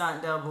hired a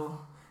stunt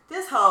double.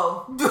 This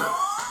hoe. What's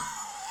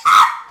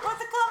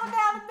it coming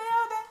down the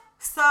building?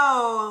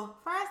 So,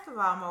 first of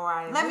all,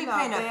 Mariah, let me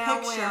paint a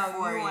picture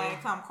for you. You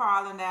ain't come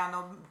crawling down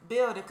no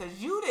building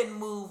because you didn't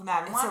move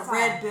not one time. It's a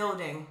red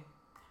building.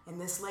 And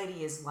this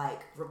lady is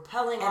like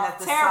rappelling off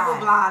the side. And a terrible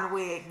blonde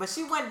wig. But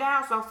she went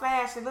down so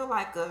fast, she looked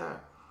like a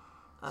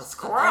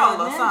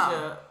squirrel or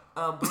something.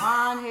 A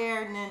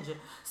blonde-haired ninja.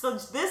 So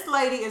this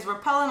lady is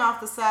rappelling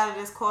off the side of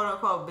this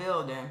quote-unquote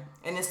building.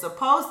 And it's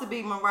supposed to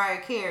be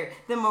Mariah Carey.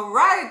 Then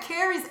Mariah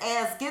Carey's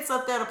ass gets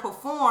up there to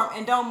perform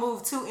and don't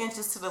move 2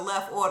 inches to the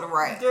left or the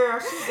right.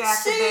 Girl, she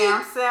got the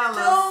damn sellers.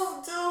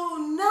 Don't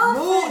do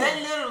nothing.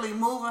 They literally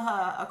moving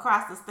her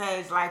across the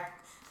stage like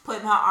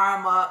putting her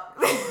arm up.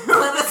 She was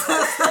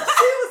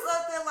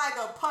up there like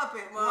a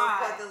puppet,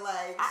 motherfucker. Right.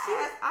 Like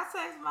I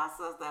texted my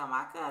sister and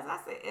my cousin. I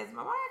said, "Is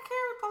Mariah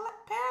Carey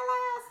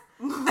paralyzed?"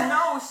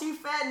 No, she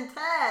fat and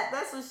tad.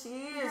 That's what she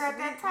is. Girl,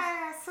 that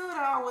tight ass suit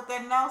on with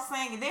that no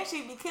singing. Then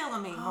she be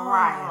killing me,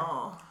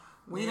 Mariah.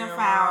 We done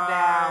found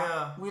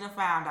out. We done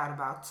found out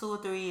about 2 or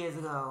 3 years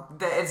ago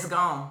that it's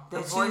gone. The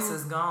voice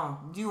is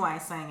gone. You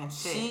ain't singing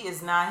shit. She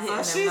is not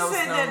hitting. So she's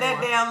sitting in that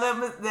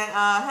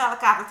damn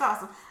helicopter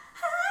tossing.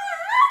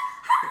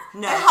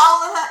 No. And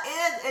holding her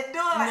in and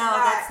doing like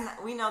that's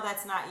not. We know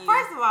that's not you.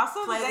 First of all,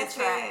 soon play as the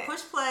track.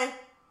 Push play.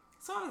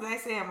 As soon as they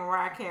said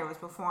Mariah Carey was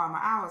performing,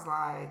 I was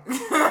like,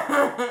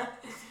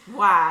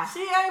 why?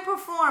 She ain't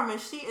performing.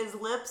 She is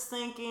lip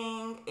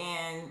syncing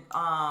and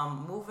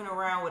moving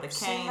around with a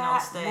cane on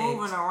stage.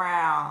 Moving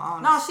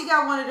around. No, she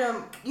got one of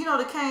them. You know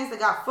the canes that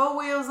got 4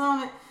 wheels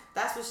on it.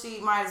 That's what she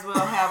might as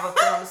well have up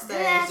there on the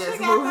stage. Yeah, just she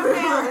got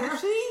moving. them.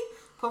 She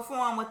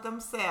performed with them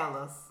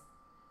sailors.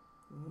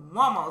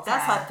 One more time.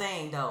 That's her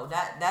thing, though.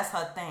 That's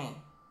her thing.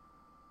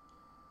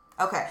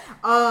 Okay.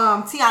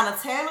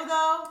 Tiana Taylor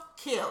though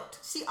killed.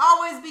 She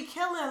always be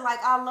killing. Like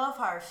I love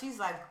her. She's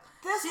like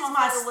she's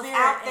my spirit was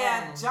out there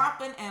animal.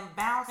 jumping and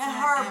bouncing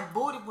and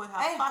booty with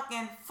her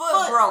fucking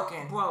foot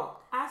broken.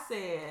 Broke. I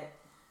said,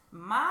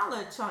 my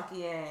little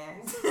chunky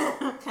ass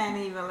can't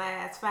even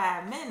last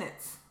 5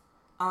 minutes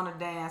on the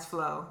dance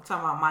floor.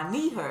 Talking about my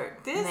knee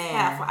hurt. This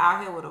heifer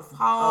out here with a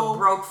whole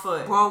broke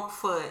foot,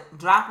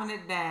 dropping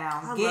it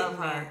down,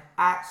 getting it.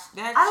 I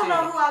don't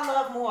know who I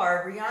love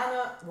more,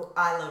 Rihanna. Well,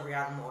 I love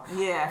Rihanna more.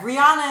 Yeah,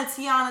 Rihanna and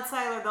Tiana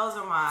Taylor. Those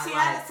are mine.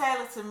 Tiana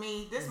Taylor to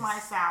me, this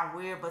might sound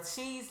weird, but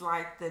she's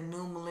like the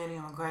new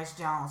millennium Grace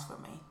Jones for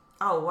me.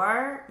 Oh,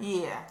 word?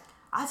 Yeah.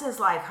 I just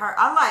like her.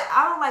 I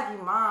don't like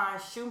Iman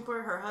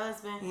Shumpert, her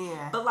husband.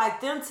 Yeah. But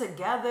like them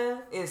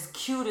together is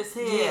cute as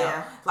hell.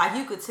 Yeah. Like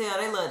you could tell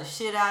they love the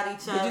shit out of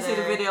each other. Did you see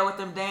the video with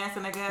them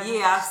dancing together?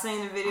 Yeah, I've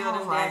seen the video of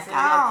them dancing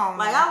together.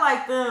 Like I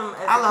like them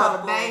as I a love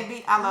couple. the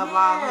baby. I love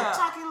all the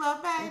chunky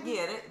little baby.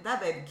 Yeah, that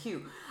baby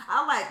cute.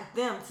 I like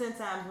them 10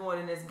 times more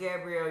than this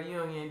Gabrielle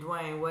Union,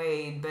 Dwayne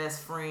Wade,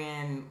 best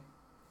friend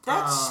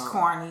That's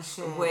corny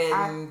shit.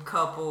 Wedding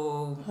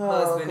couple,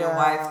 husband and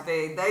wife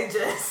thing. They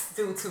just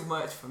do too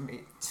much for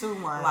me. Too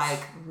much.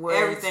 Like, Way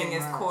everything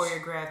is much.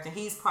 choreographed. And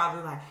he's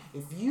probably like,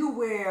 if you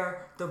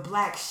wear the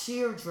black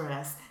sheer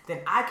dress,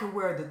 then I can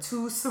wear the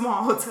too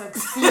small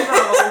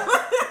tuxedo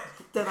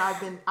that I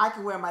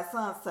can wear my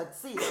son's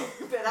tuxedo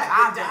that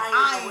I've been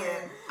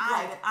eyeing.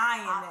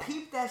 I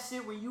peeped that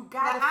shit when you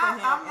got it for him,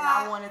 and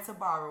I wanted to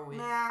borrow it.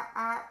 Now,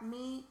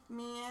 me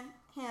and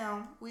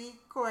him, we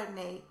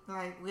coordinate.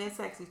 Like, we'll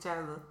text each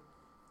other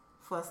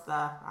for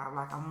stuff.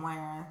 I'm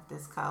wearing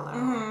this color.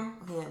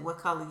 Mm-hmm. Yeah, what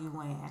color you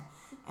wearing?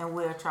 And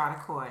we'll try to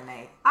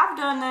coordinate. I've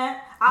done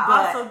that.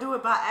 I also do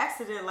it by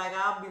accident. Like,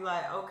 I'll be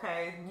like,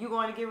 okay, you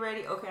going to get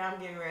ready? Okay, I'm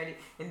getting ready.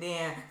 And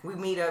then we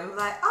meet up and be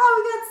like, oh,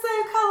 we got the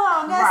same color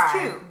on. That's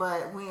cute.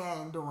 But we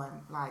ain't doing,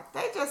 like,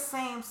 they just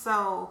seem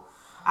so,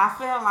 I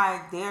feel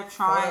like they're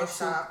trying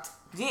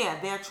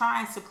they're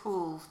trying to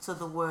prove to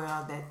the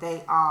world that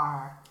they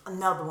are.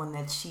 Another one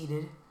that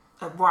cheated.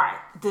 Right.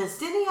 Didn't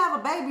he have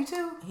a baby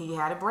too? He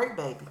had a break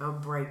baby. A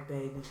break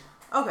baby.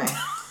 Okay.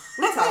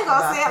 We ain't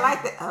gonna say it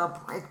like that. A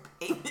break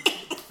baby.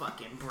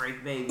 Fucking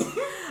break baby.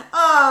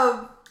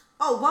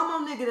 One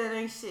more nigga that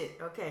ain't shit.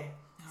 Okay.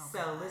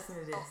 So listen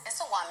to this. It's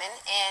a woman,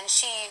 and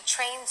she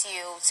trains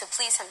you to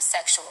please him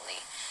sexually.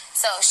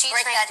 So she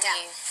trained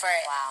me for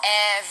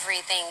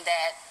everything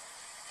that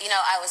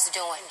I was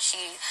doing.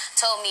 She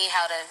told me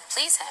how to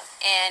please him,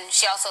 and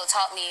she also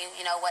taught me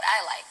what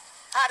I like.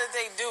 How did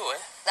they do it?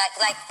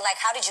 Like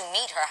how did you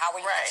meet her? How were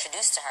you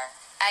introduced to her?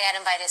 I got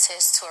invited to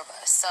his tour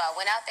bus. So I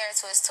went out there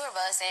to his tour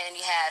bus, and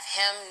you have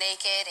him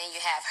naked and you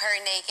have her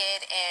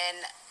naked,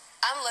 and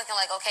I'm looking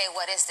like, okay,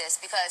 what is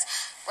this? Because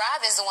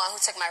Rob is the one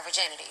who took my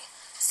virginity.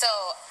 So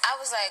I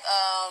was like,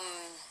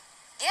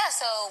 yeah,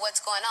 so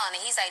what's going on? And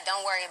he's like,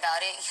 don't worry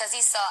about it. Because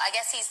I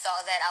guess he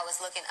saw that I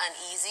was looking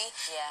uneasy.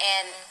 Yeah.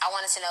 And I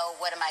wanted to know,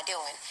 what am I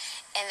doing?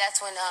 And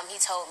that's when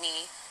he told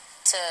me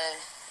to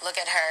look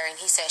at her, and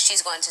he said,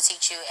 she's going to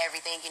teach you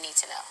everything you need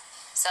to know.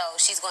 So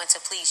she's going to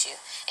please you.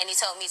 And he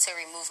told me to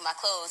remove my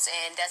clothes,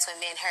 and that's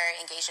when me and her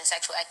engaged in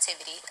sexual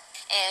activity.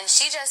 And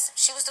she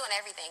was doing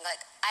everything.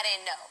 Like, I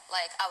didn't know.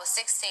 Like, I was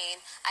 16.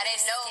 I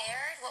didn't know.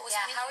 Scared? What was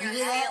how were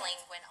you feeling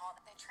when all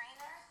the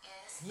trainer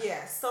is...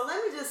 Yeah, so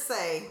let me just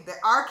say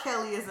that R.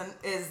 Kelly is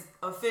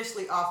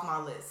officially off my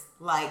list.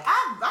 Like,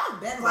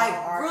 I've been like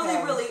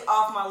really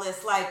off my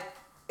list. Like,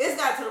 it's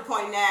got to the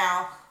point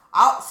now.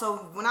 So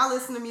when I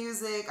listen to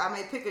music, I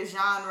may pick a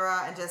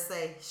genre and just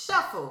say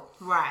shuffle.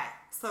 Right.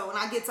 So when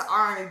I get to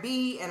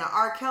R&B and an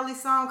R. Kelly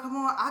song come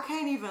on, I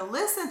can't even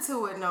listen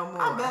to it no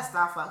more. I best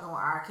stop fucking with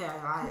R. Kelly.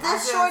 Like,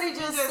 this shorty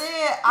just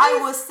said I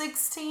was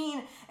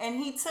 16 and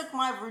he took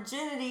my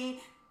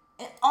virginity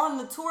on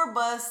the tour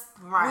bus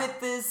with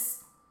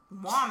this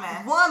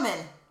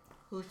woman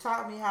who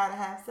taught me how to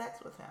have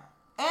sex with him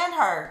and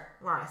her.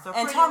 Right. So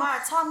and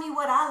taught me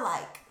what I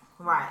like.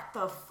 Right.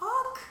 The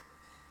fuck?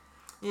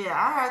 Yeah,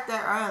 I heard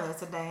that earlier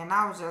today, and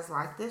I was just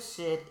like, this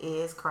shit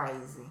is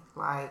crazy.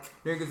 Like,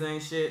 niggas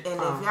ain't shit. And if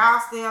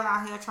y'all still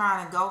out here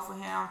trying to go for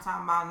him,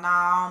 talking about, nah,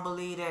 I don't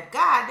believe that.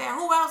 Goddamn,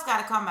 who else got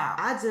to come out?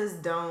 I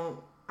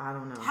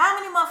don't know. How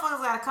many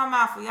motherfuckers got to come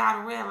out for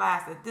y'all to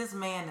realize that this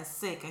man is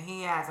sick and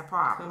he has a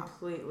problem?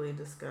 Completely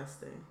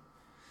disgusting.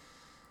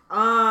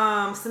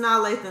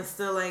 Sanaa Lathan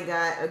still ain't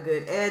got a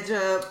good edge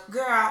up.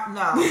 Girl,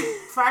 no.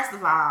 First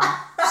of all,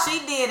 she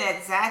did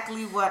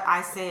exactly what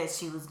I said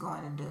she was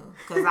going to do.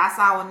 Because I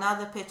saw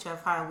another picture of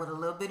her with a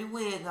little bitty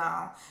wig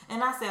on.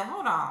 And I said,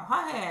 hold on,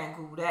 her hair ain't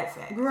grew that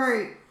fast.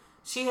 Right.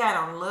 She had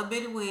on a little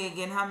bitty wig,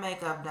 getting her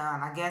makeup done.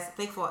 I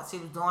think she was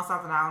doing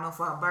something, I don't know,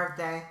 for her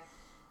birthday.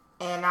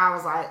 And I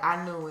was like,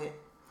 I knew it.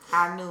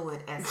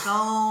 As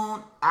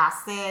soon I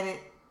said it,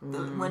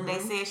 when they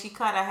said she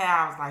cut her hair,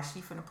 I was like,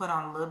 she finna put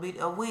on a little bit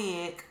of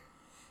wig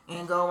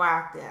and go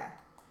out there.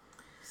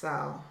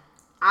 So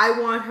I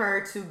want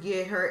her to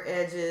get her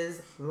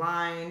edges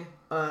lined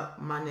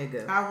up, my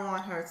nigga. I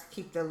want her to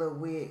keep the little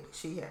wig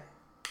she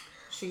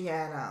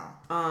had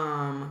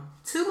on.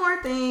 Two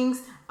more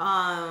things.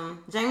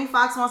 Jamie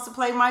Foxx wants to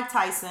play Mike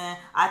Tyson.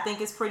 I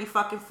think it's pretty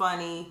fucking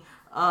funny.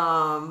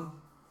 They're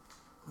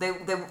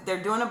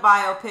doing a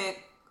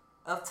biopic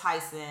of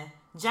Tyson.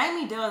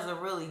 Jamie does a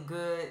really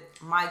good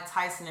Mike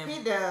Tyson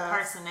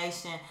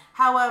impersonation.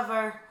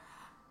 However,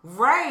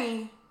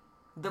 Ray,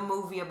 the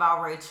movie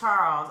about Ray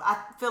Charles, I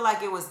feel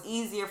like it was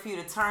easier for you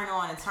to turn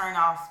on and turn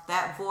off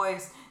that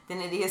voice than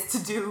it is to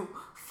do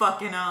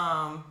fucking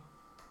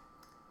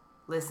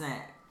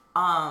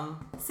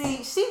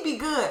see, she'd be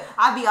good.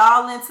 I'd be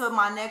all into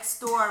my next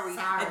story.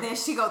 Sorry. And then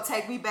she go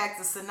take me back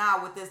to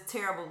Sanaa with this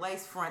terrible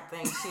lace front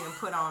thing she done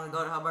put on to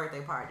go to her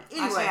birthday party.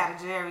 Anyway. Like she had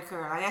a Jerry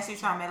curl. I guess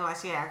she's trying to make it like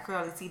she had a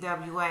curly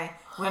TWA.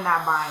 We're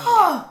not buying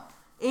it.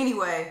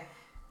 Anyway,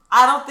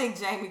 I don't think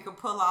Jamie could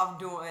pull off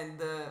doing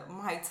the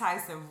Mike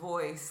Tyson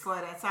voice for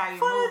the entire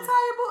movie.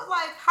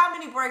 Like, how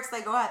many breaks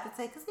they gonna have to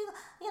take? Because,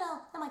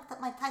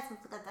 Mike Tyson's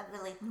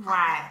really...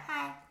 Right.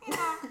 Hi.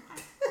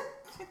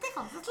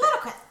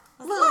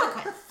 It's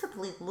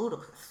ludicrous.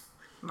 Ludicrous.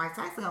 Mike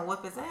Tyson gonna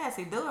whip his ass.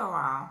 He do it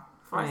wrong.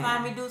 First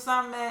time he do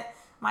something that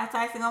Mike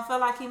Tyson gonna feel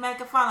like he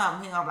making fun of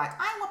him. He gonna be like,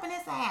 I ain't whooping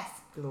his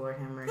ass. Lord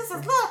have mercy. This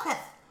is ludicrous.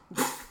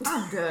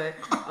 I'm good.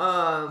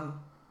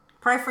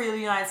 Pray for the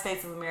United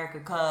States of America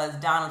because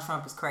Donald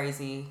Trump is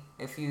crazy.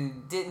 If you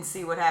didn't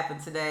see what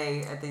happened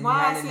today at the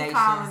United Nations. Why is he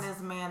calling this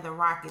man the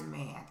Rocket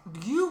Man?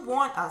 Do you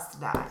want us to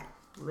die?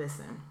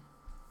 Listen.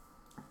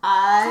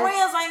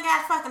 Koreans ain't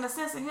got fucking a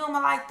sense of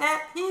humor like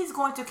that. He's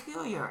going to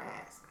kill your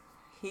ass.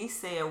 He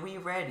said, we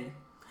ready.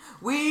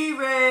 We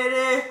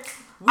ready.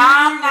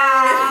 I'm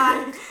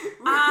not in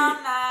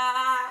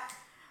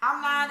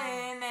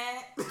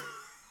it.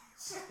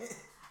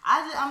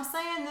 I'm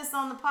saying this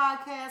on the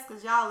podcast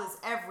because y'all is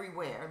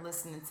everywhere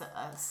listening to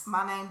us.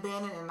 My name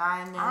Bennett and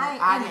I ain't in it.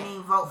 I didn't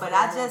even vote for but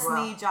that. I just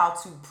need y'all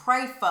to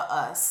pray for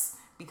us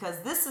because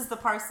this is the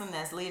person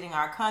that's leading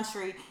our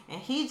country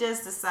and he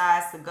just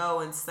decides to go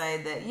and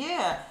say that,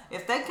 yeah,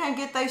 if they can't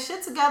get their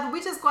shit together,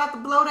 we just go out to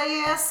blow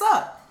their ass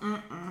up.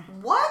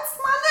 What,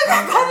 my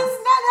nigga? That is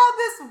not how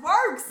this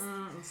works.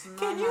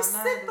 Can you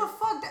sit the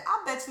fuck down?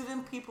 I bet you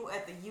them people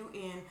at the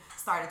UN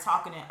started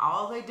talking in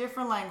all their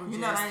different languages.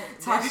 You know,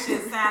 that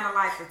shit sounded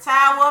like the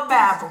Tower of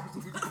Babel.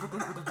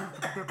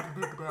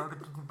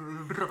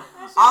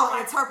 All the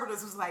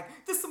interpreters was like,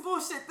 this is some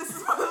bullshit. This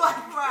is like,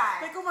 right.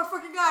 Like, oh my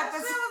fucking God. That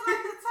shit was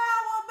like the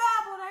Tower of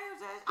Babel. They was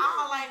just,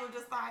 all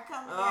languages started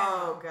coming together.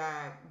 Oh,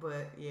 God.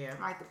 But, yeah.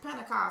 Like the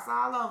Pentecost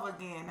all over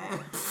again.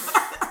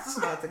 It's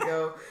about to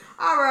go.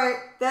 All right.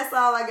 That's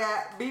all I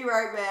got. Be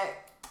right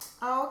back.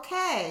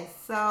 Okay,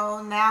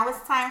 so now it's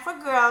time for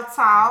Girl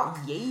Talk.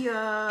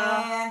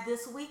 Yeah. And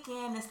this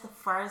weekend is the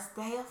first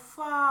day of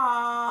fall.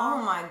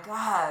 Oh my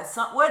God.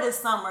 Where does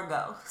summer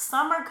go?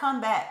 Summer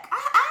come back.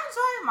 I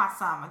enjoyed my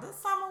summer. This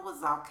summer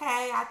was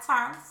okay. I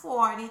turned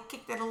 40,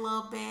 kicked it a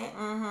little bit.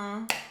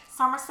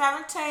 Summer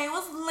 17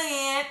 was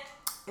lit.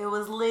 It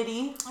was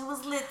litty. It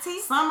was litty.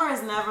 Summer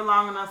is never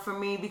long enough for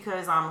me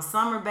because I'm a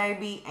summer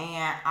baby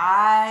and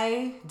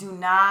I do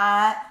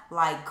not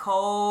like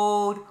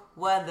cold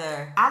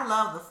weather. I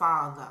love the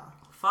fall though.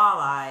 Fall,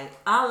 I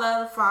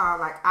love the fall.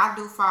 Like I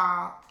do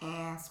fall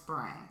and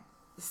spring.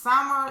 The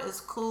summer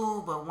is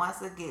cool, but once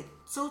it get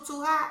too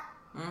hot,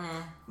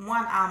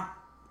 one, I'm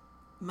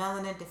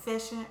melanin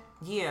deficient.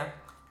 Yeah,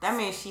 that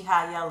means she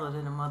hot yellow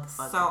than a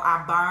motherfucker. So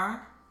I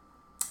burn.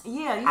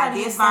 Yeah, you gotta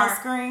use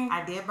sunscreen.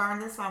 I did burn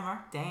this summer.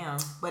 Damn.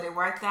 But it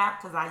worked out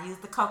because I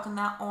used the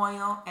coconut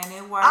oil and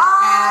it worked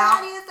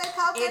I out. used the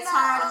coconut It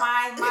turned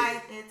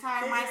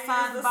my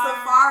sunburn. The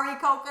safari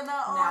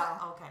coconut oil?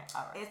 No. Okay,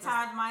 all right. It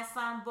turned my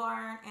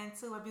sunburn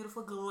into a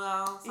beautiful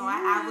glow. So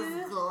I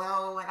was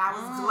glowing. I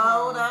was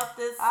glowed up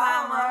this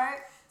summer. Right.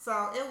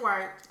 So it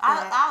worked.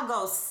 I'll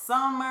go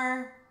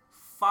summer,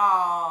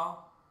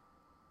 fall,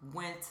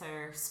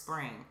 winter,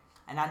 spring.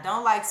 And I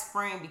don't like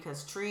spring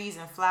because trees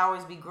and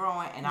flowers be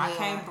growing and I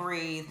can't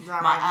breathe.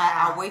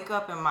 I wake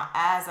up and my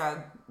eyes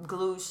are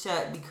glued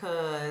shut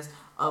because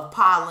of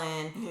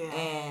pollen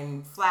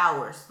and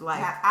flowers.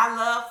 Like I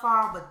love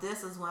fall, but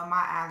this is when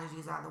my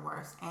allergies are the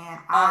worst. And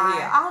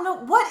I don't know.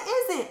 What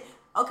is it?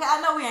 Okay, I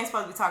know we ain't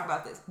supposed to be talking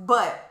about this,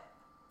 but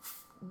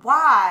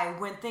why,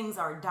 when things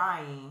are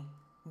dying,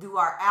 do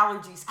our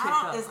allergies kick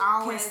up?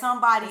 Can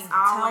somebody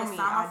tell me?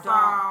 I don't.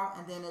 Fall,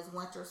 and then it's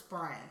winter,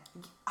 spring.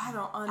 I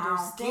don't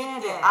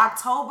understand it.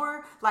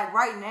 October, like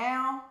right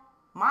now,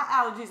 my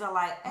allergies are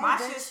like, hey, my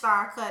shit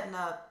start cutting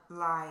up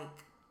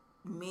like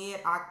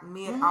mid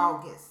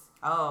August.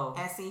 Oh,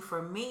 and see,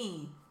 for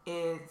me,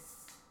 it's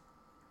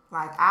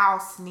like I'll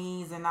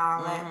sneeze and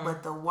all that,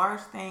 but the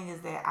worst thing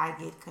is that I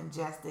get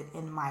congested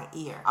in my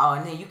ear. Oh,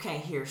 and then you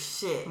can't hear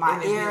shit.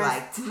 My ear,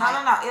 like no,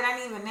 it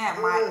ain't even that.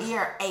 My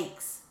ear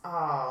aches.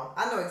 Oh,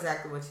 I know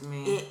exactly what you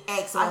mean. It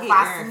aches. So I if get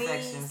I ear sneeze,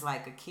 infections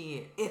like a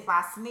kid. If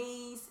I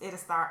sneeze, it'll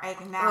start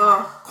aching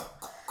now.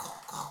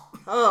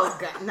 Oh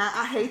God! Now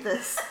I hate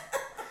this.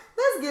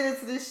 Let's get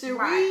into this shit.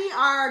 Right. We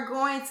are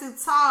going to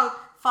talk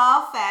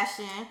fall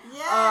fashion.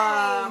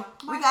 Yay!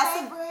 We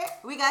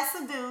got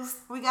some do's.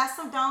 We got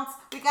some don'ts.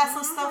 We got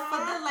some stuff for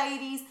the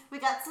ladies. We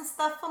got some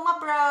stuff for my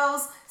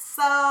bros.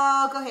 So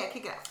go ahead,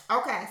 kick it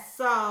out. Okay,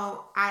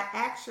 so I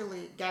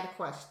actually got a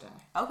question.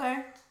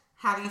 Okay.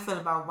 How do you feel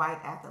about white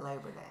after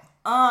Labor Day?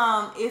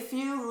 If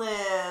you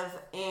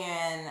live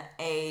in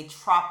a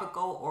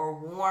tropical or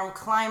warm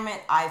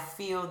climate, I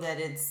feel that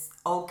it's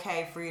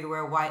okay for you to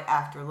wear white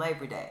after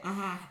Labor Day.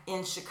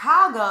 In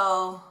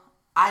Chicago,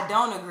 I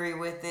don't agree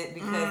with it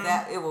because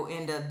that it will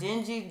end up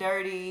dingy,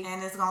 dirty,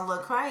 and it's gonna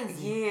look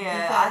crazy.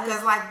 Yeah,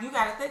 because like you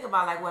got to think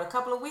about like what a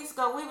couple of weeks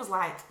ago we was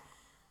like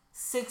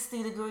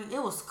 60 degrees.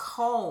 It was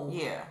cold.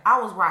 Yeah,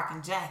 I was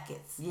rocking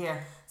jackets. Yeah.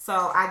 So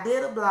I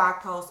did a blog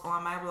post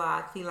on my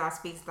blog,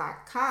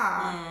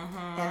 FeliSpeaks.com,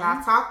 and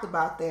I talked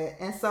about that.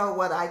 And so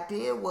what I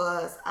did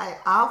was I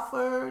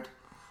offered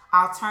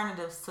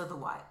alternatives to the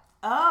white.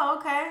 Oh,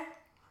 okay.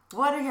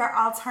 What are your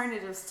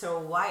alternatives to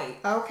white?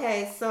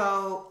 Okay,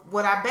 so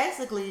what I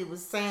basically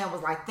was saying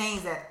was like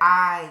things that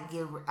I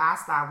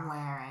stopped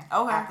wearing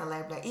after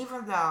Labor Day,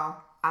 even though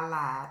I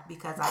lied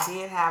because I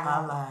did have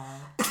I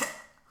lied.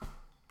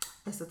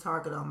 It's a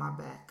target on my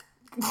back.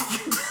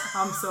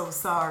 I'm so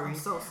sorry. I'm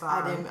so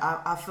sorry.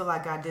 I feel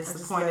like I let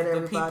disappointed the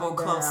everybody people down.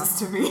 closest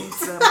to me.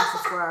 Set my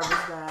subscribers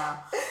down.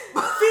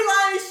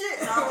 Feline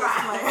shit. No, I'm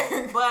just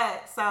playing.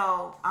 But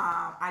so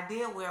I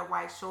did wear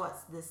white shorts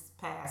this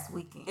past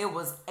weekend. It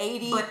was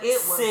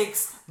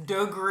 86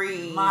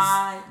 degrees.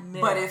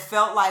 But it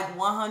felt like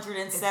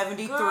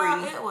 173.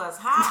 Girl, it was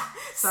hot.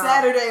 So,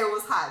 Saturday it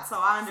was hot, so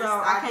I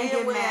understand. So I can't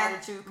get mad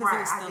at you because it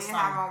was still I did summer.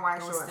 have on white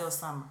it shorts. was still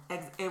summer.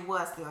 It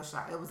was still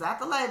summer. It was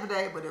after Labor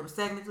Day, but it was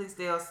technically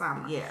still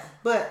summer. Yeah.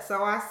 But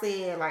so I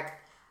said like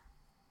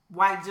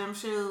white gym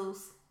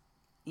shoes.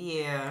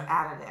 Yeah.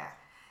 Out of there.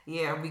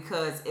 Yeah,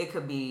 because it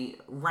could be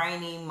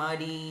rainy,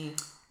 muddy,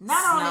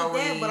 Not snowy.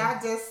 only that, but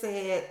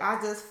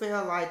I just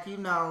feel like,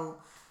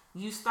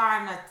 you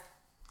starting to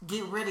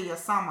get rid of your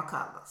summer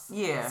colors.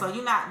 Yeah. So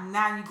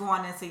now you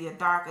going into your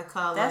darker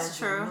colors. That's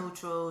true. Your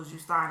neutrals. You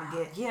starting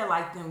to get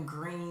like them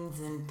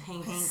greens and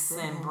pinks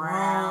and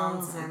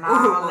browns and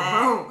all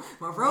that.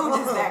 Maroon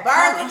is that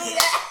burgundy.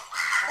 color.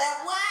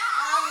 That wine.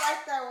 I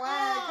like that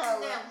wine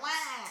color. That wine.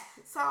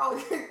 So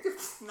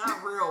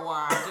not real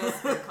wine,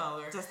 just the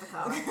color. Just the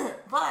color.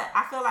 But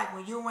I feel like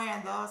when you're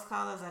wearing those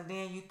colors and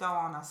then you throw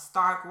on a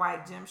stark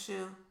white gym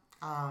shoe.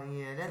 Oh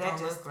yeah, that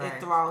just don't look right. It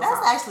throws That's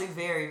off. actually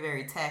very,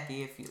 very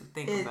tacky if you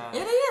think about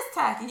it. It is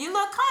tacky. You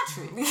look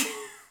country. you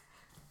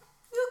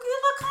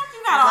look country.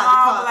 You got on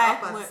all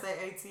black. I'm about to say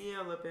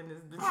ATL up in this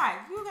bitch. Right.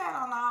 You got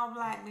on all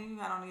black, then you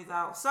got on these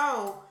out.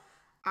 So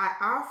I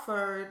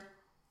offered.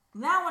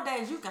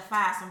 Nowadays, you can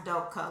find some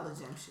dope color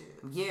gym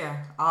shoes.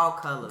 Yeah, all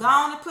colors. Go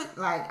on and put,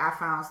 I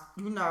found,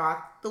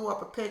 I threw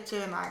up a picture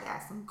and I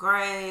got some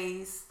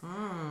grays,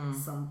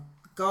 some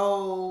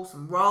gold,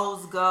 some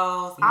rose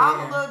golds, all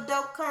the little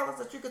dope colors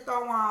that you could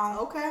throw on.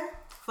 Okay.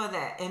 For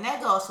that. And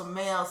that goes for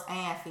males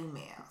and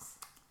females.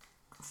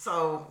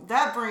 So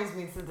that brings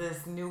me to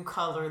this new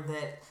color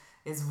that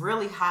is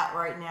really hot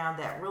right now,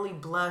 that really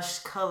blush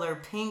color,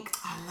 pink.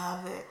 I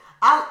love it.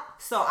 I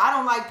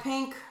don't like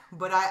pink,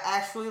 but I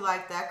actually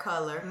like that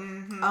color.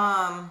 Mm-hmm.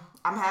 I'm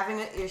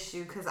having an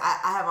issue because I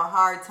have a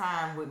hard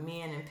time with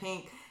men in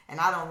pink, and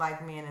I don't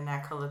like men in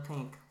that color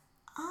pink.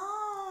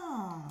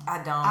 Oh. I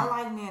don't. I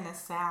like men in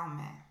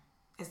salmon.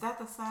 Is that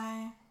the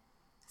same?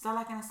 Is that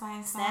like in the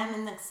same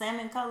salmon? The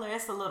salmon color,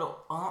 it's a little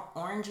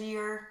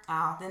orangier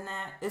than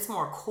that. It's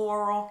more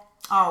coral.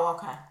 Oh,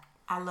 okay.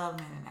 I love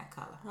men in that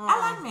color.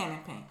 I like men in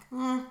pink.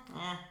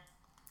 Yeah.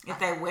 If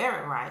they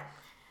wear it right.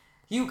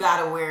 You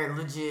gotta wear it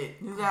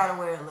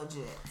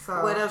legit.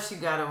 So what else you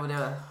got over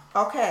there?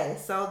 Okay,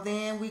 so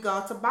then we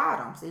go to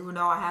bottoms. Even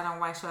though I had on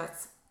white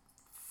shirts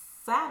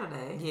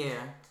Saturday.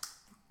 Yeah.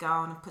 Go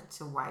on and put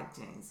your white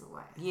jeans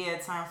away. Yeah,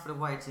 time for the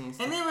white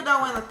jeans. And even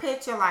though in the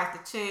picture, like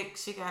the chick,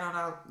 she got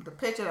on the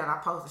picture that I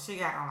posted, she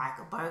got on like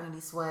a burgundy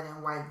sweater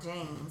and white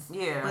jeans.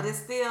 Yeah. But it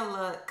still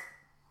look.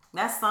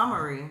 That's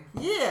summery.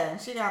 Yeah,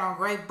 she got on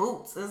gray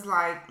boots. It's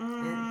like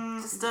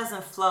it just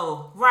doesn't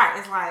flow. Right.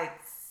 It's like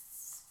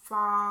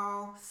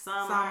fall,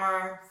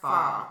 summer,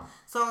 fall.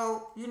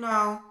 So, you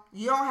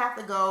don't have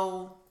to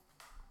go.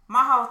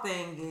 My whole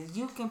thing is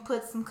you can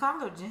put some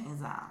colored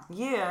jeans on.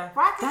 Yeah.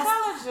 Rock the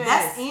color jeans.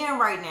 That's in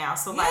right now.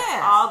 So like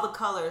all the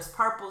colors,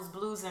 purples,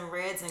 blues, and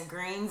reds and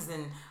greens,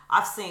 and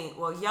I've seen,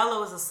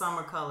 yellow is a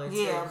summer color too.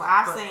 Yeah, but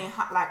I've seen,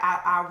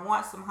 I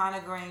want some hunter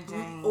green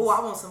jeans. Oh,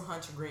 I want some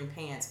hunter green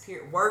pants.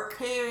 Work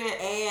period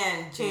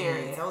and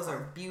jeans. Those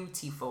are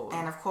beautiful.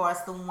 And of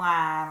course the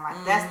wine,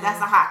 like that's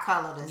a hot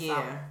color this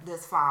summer,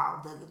 this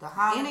fall. The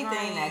hunter anything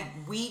green, that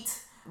wheat,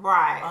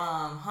 right?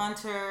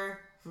 Hunter.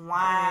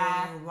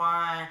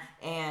 Wine,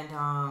 and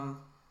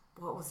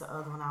what was the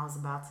other one I was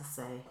about to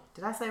say?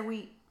 Did I say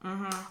wheat?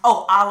 Mm-hmm.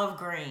 Oh, olive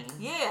green.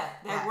 Yeah,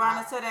 they run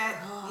into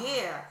that.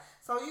 Yeah,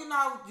 so you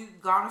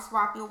gonna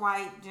swap your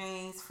white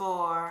jeans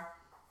for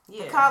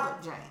the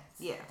colored jeans.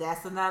 Yeah,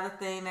 that's another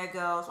thing that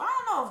goes.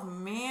 I don't know if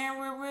men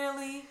would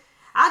really.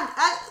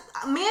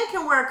 Men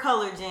can wear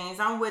colored jeans.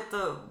 I'm with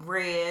the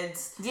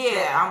reds.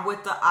 Yeah, I'm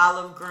with the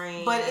olive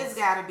green. But it's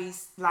gotta be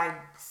like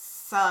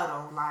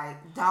subtle.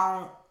 Like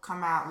don't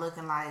come out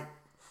looking like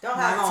don't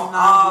have on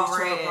all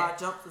red.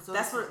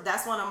 That's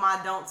that's one of my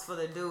don'ts for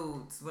the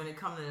dudes when it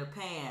comes to the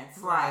pants.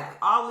 Right. Like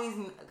all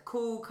these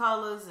cool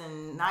colors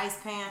and nice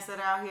pants that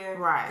are out here.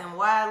 Right. Them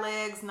wide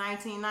legs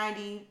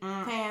 1990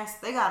 pants,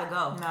 they gotta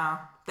go. No.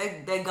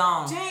 They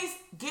gone. Jeans,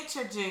 get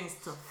your jeans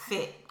to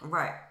fit.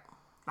 Right.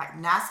 Like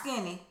not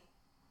skinny.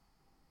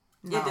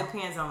 No. It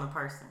depends on the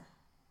person.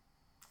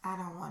 I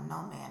don't want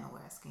no man to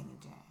wear a skinny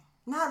jean.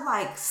 Not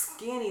like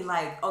skinny,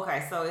 like,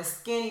 okay, so it's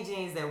skinny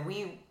jeans that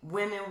we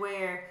women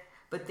wear,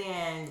 but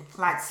then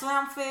like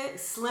slim fit.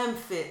 Slim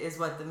fit is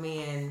what the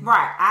men.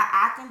 Right.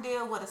 I can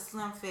deal with a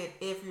slim fit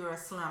if you're a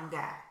slim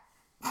guy.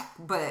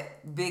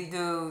 But big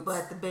dudes.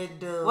 But the big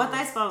dudes. What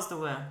they supposed to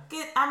wear?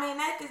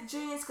 Naked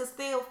jeans could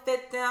still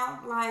fit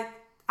them. Like,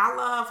 I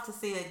love to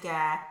see a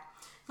guy.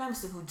 Let me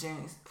see who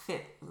jeans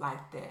fit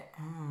like that.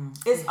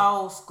 It's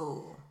old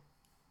school.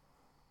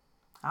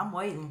 I'm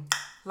waiting.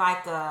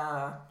 Like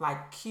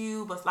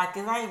Cubas, like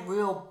it ain't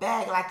real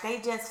bag. Like they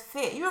just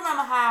fit. You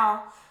remember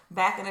how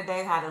back in the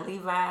day how the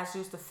Levi's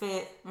used to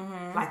fit,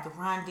 like the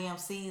Run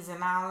DMCs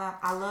and all that.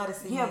 I love to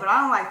see. Yeah, but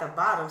I don't like the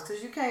bottoms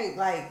because you can't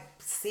like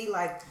see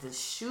like the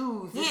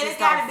shoes. Yeah, they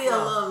gotta be a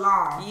little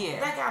long. Yeah,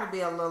 they gotta be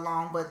a little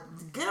long, but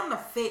get them to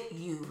fit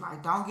you.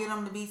 Like, don't get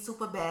them to be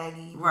super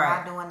baggy. We're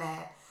Right. not doing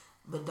that.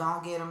 But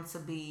don't get them to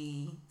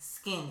be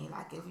skinny.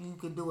 Like, if you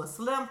could do a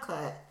slim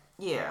cut,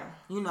 yeah,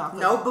 you know,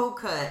 no boot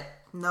cut.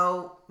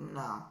 No,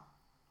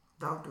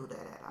 don't do that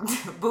at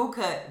all. Boot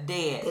cut,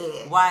 dead.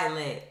 Dead. Wide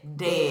leg,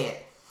 dead.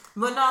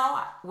 But no,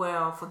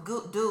 well, for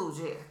good dudes,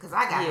 yeah, because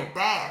I got a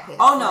bad pair.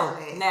 Oh of no,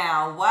 flare legs.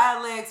 now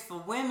wide legs for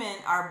women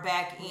are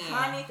back in.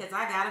 Honey, because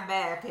I got a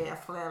bad pair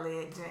of flare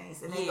leg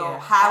jeans, and they go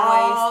high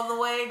waist all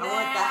the way down. I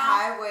want the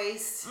high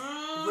waist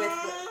with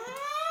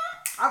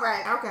the. All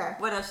right, okay.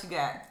 What else you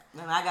got?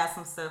 And I got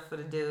some stuff for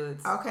the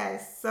dudes. Okay,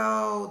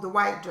 so the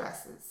white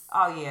dresses.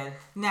 Oh yeah.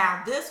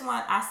 Now this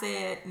one, I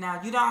said,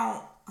 now you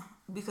don't,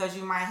 because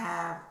you might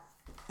have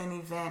an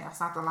event or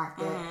something like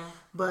that.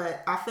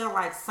 But I feel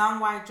like some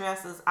white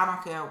dresses, I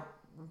don't care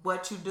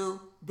what you do,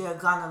 they're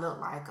gonna look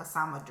like a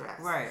summer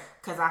dress. Right.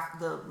 Because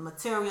the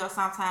material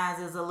sometimes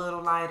is a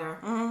little lighter.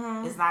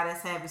 It's not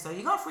as heavy. So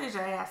you're gonna freeze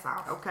your ass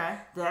off. Okay.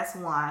 That's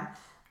one.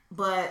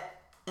 But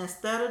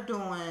instead of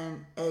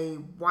doing a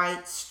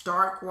white,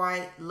 stark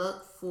white,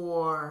 look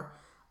for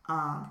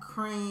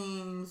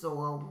creams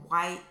or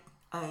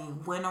a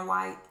winter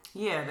white.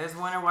 Yeah, there's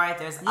winter white,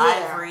 there's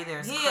ivory,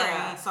 there's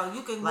cream. So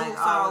you can like move,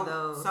 all of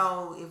those.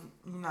 So if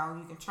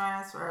you can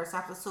transfer,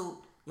 substitute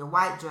your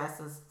white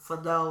dresses for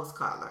those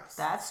colors.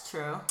 That's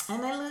true.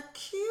 And they look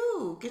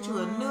cute. Get you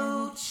a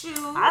nude shoe.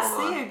 I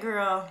see it,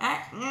 girl.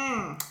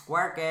 And,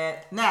 Work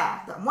it.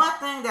 Now, the one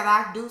thing that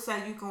I do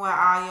say you can wear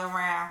all year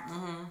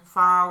round,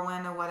 fall,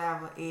 winter,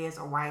 whatever, is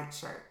a white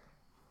shirt.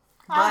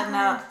 Button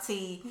up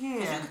tee. Yeah.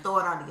 You can throw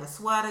it under your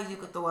sweater. You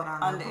can throw it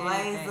under a blazer.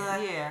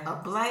 Anything. Yeah. A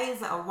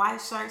blazer, a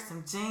white shirt,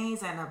 some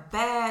jeans, and a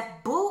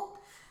bad boot.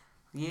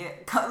 Yeah.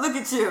 Look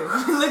at you.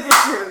 Look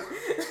at you.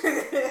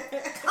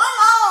 Come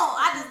on.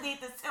 I just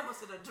need this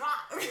temperature to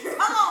drop.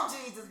 Come on,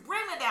 Jesus.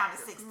 Bring me down to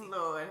 60.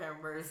 Lord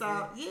have mercy.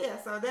 So,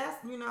 yeah. So that's,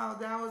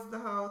 that was the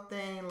whole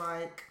thing.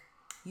 Like,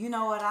 you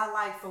know what I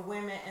like for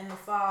women in the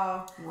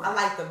fall? What? I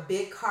like the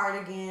big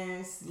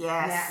cardigans.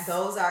 Yes. Now,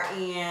 those are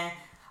in.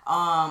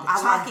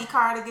 Chunky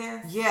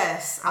cardigans.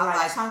 Yes. I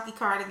like chunky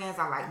cardigans.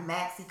 I like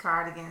maxi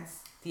cardigans.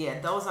 Yeah,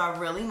 those are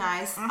really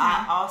nice.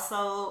 I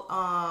also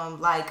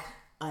like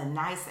a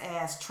nice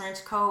ass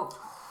trench coat,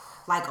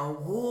 like a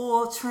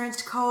wool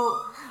trench coat.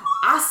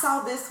 I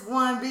saw this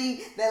one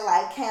that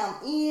like came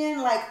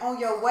in like on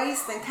your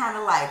waist and kind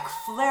of like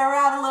flare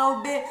out a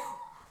little bit.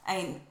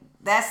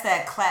 That's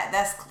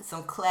that's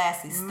some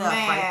classy stuff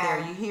right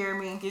there. You hear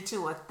me? Get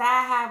you a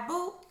thigh high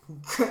boot.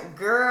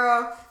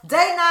 Girl,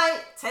 date night.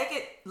 Take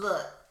it.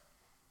 Look.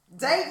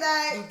 Date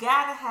night. You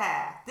gotta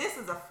have. This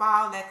is a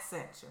fall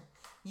extension.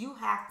 You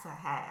have to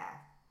have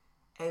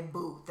a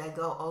boot that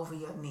go over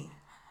your knee.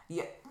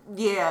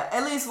 Yeah,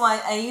 at least one.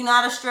 And you're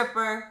not a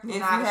stripper. If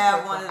you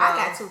have one of those. I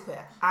got two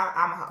pair.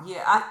 I'm a hoe.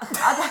 Yeah,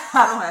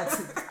 I don't have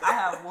two. I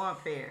have one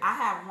pair. I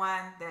have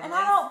one that. And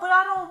I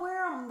don't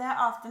wear them that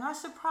often. I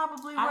should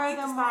probably wear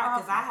them more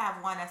because often. I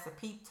have one that's a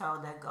peep toe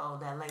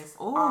that lace.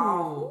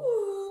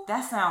 Ooh,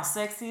 that sounds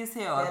sexy as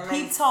hell. That A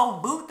peep toe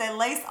boot that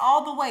lace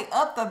all the way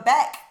up the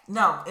back.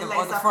 No, it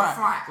lace the up front. the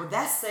front. Well,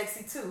 that's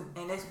sexy too.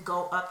 And it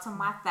go up to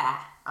my thigh.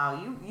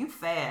 Oh, you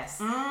fast.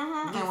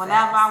 Mm-hmm. You And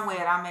whenever fast. I wear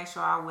it, I make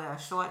sure I wear a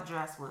short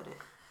dress with it.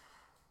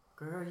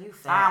 Girl, you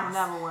fast. I'll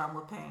never wear them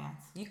with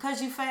pants.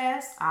 Cause you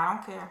fast. I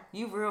don't care.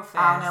 You real fast.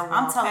 I'll never wear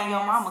I'm telling your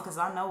pants. mama because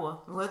I know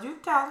her. What you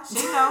tell her?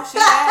 She know. She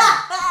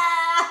had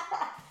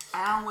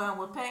I don't wear them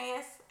with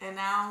pants, and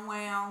I don't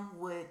wear them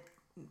with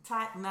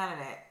tight. None of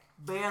that.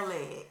 Bare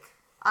leg.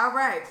 All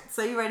right.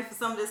 So you ready for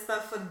some of this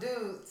stuff for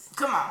dudes?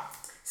 Come on.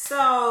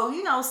 So,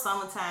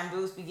 summertime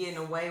dudes be getting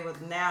away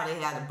with now. They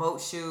got the boat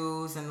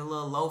shoes and the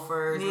little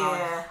loafers. And all Yeah.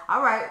 that.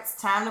 All right. It's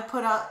time to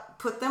put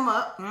them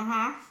up.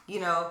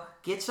 Mm-hmm.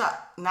 Get your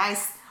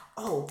nice,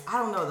 I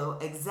don't know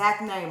the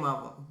exact name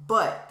of them,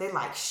 but they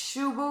like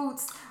shoe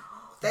boots.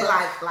 They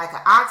like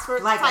an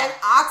Oxford Like type. an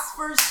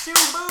Oxford shoe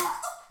boot.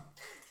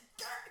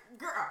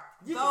 Girl,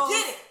 You those-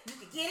 can get it. You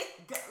can get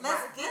it.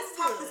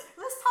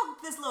 Let's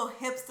talk this little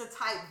hipster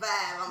type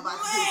vibe I'm about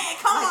to do. Man,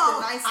 come like on. The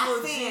nice I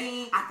little see it.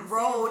 jean I can see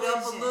rolled the up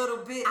a vision. little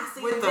bit. I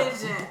see with the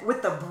vision.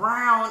 With the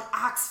brown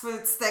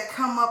Oxfords that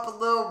come up a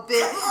little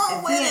bit. Come on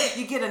and with then it.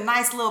 you get a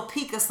nice little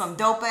peek of some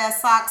dope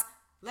ass socks.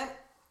 Let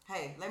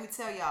me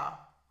tell y'all.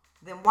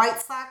 Them white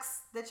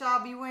socks that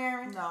y'all be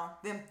wearing, No.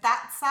 them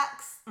thought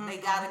socks, they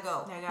gotta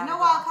go. They You gotta know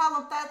go. why I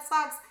call them thought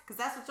socks? Because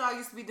that's what y'all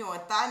used to be doing.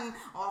 Thotting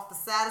off the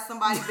side of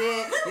somebody's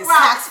bed, your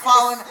Right. socks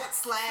falling,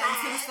 sliding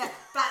to the side.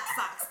 Thought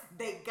socks,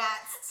 they got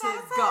to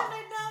go.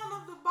 They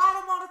down at the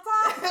bottom on the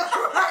top.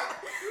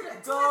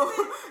 Right.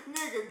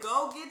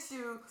 Go get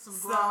you some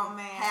grown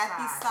man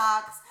happy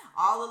socks.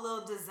 All the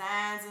little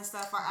designs and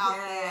stuff are out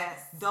Yes.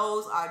 there.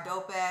 Those are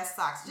dope ass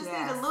socks. Just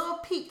Yes. need a little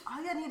peek.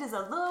 All you need is a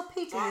little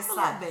peek in your Just a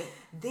sock. little bit.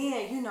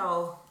 Then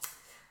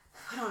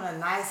put on a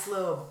nice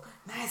little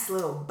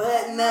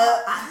button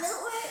up. I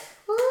knew it.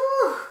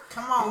 Woo.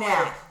 Come on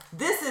Now, with it.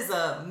 this is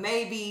a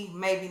maybe,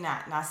 maybe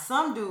not. Now,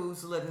 some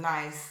dudes look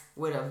nice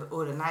with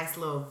a nice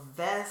little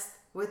vest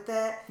with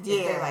that. Yeah.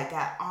 If they like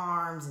got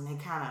arms and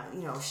they kind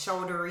of,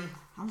 shouldery.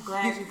 I'm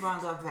glad you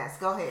brought up vest.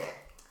 Go ahead.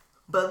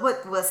 But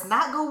what's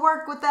not gonna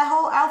work with that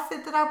whole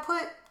outfit that I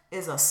put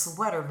is a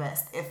sweater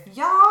vest. If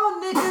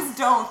y'all niggas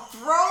don't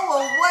throw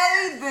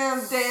away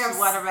them damn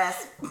Sweater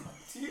vest.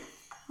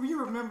 you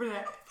remember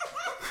that?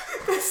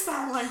 That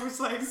sign language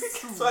lady.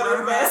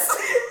 Sweater vest.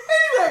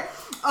 Anyway,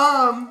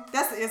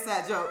 that's an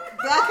inside joke.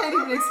 I can't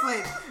even explain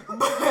it.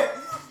 But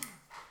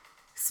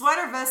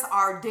sweater vests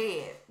are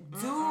dead.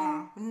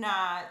 Do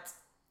not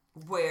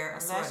wear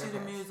a sweater Unless you're the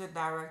vest. music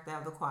director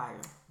of the choir.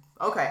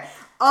 Okay.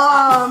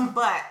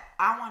 But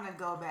I want to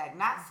go back.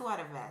 Not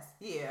sweater vest,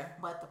 Yeah.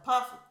 but the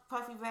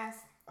puffy vest.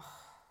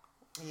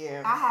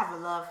 Yeah. I have a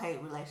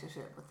love-hate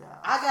relationship with those.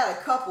 I got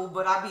a couple,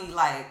 but I be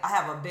like, I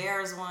have a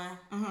Bears one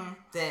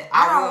that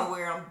I I don't- will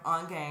wear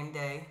on game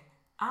day.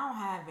 I don't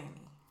have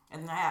any.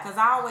 And then I have, Because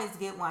I always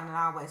get one and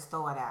I always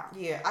throw it out.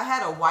 yeah, I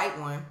had a white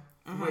one,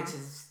 which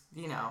is,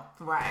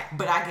 Right.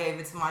 but I gave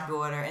it to my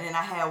daughter. And then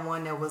I had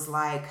one that was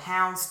like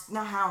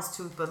not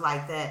houndstooth, but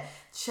like that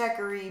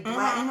checkery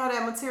black, you know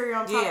that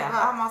material I'm talking Yeah,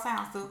 about? almost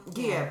sounds too.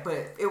 Yeah,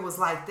 but it was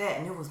like that,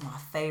 and it was my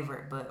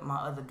favorite. But my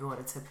other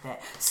daughter took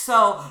that,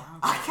 so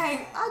I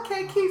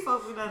can't keep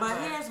up with that. But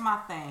here's my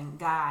thing,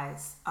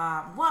 guys.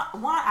 One,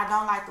 I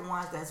don't like the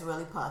ones that's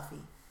really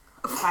puffy.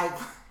 Like,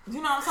 you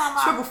know what I'm talking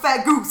about? triple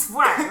fat goose,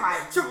 Right,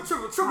 like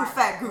triple like,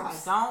 fat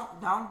goose.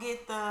 Like, don't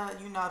get the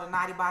the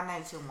Naughty by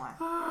Nature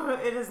one.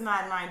 It is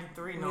not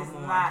 93 no It's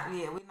more. not.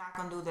 Yeah, we're not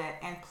gonna do that.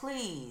 And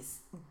please,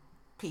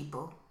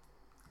 people,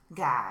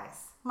 guys,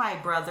 My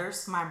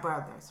brothers. my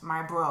brothers,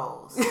 my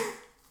bros,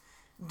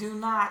 do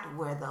not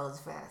wear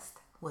those vests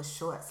with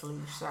short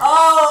sleeve shirts.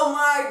 Oh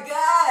my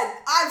God!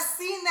 I've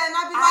seen that, and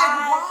I be I like,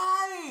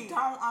 why?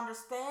 don't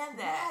understand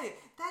that. Right.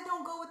 That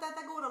don't go with that.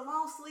 That go with a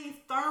long sleeve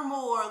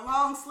thermal or a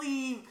long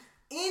sleeve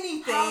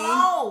anything.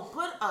 Hello,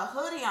 put a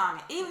hoodie on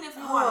it. Even if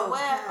you want Oh, to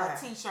wear God. a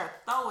t-shirt,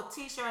 throw a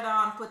t-shirt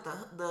on, put the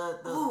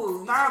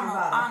Ooh, you talking thermal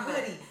about on a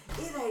hoodie?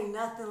 It ain't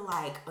nothing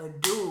like a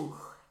dude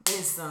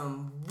in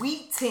some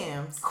wheat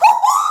Timbs,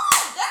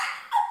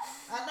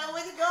 I know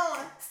where you're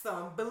going.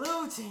 some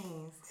blue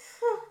jeans,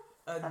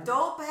 a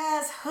dope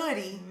ass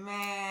hoodie,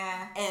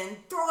 Man. and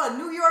throw a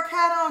New York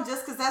hat on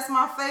just because that's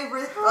my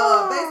favorite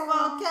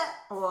baseball cap.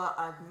 Or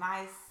a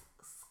nice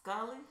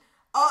Scully.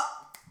 Oh,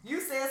 you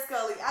said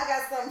Scully. I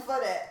got something for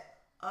that.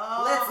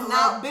 Oh, Let's a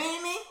not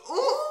beanie.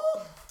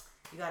 Ooh.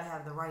 You gotta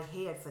have the right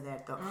head for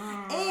that though.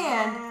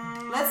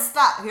 And let's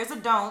stop. Here's a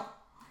don't.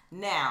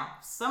 Now,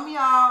 some of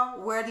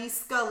y'all wear these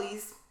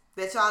Scullies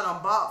that y'all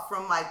done bought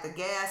from like the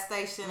gas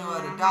station or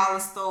the dollar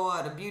store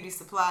or the beauty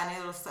supply, and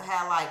it'll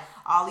have like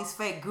all these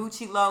fake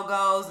Gucci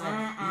logos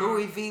and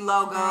Louis V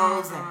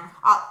logos and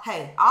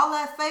hey, all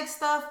that fake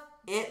stuff.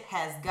 It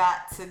has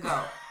got to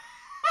go.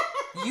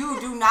 You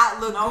do not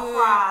look No good,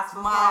 fries for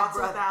my fall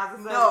brother.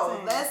 2017.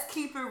 No, let's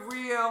keep it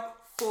real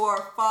for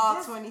fall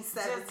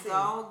 2017. Just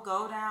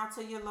go down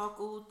to your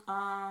local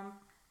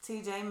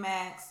TJ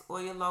Maxx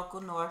or your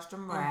local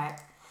Nordstrom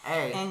Rack.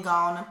 Hey. And go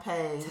on and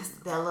pay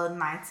that little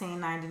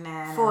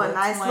 $19.99 For a or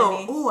nice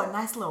 $20. a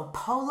nice little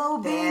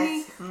polo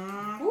beanie.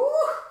 Woo.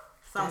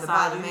 Something That's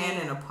about all a you man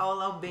need. in a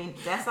polo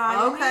beanie. That's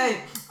all you Okay.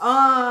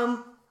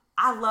 need.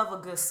 I love a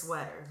good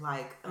sweater,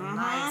 like a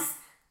nice,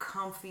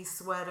 comfy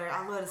sweater.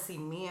 I love to see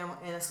men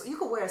in a. You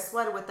could wear a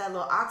sweater with that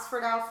little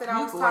Oxford outfit I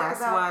You was could wear a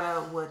talking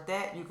about. sweater with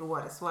that. You could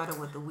wear the sweater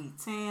with the wheat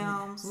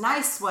Timbs.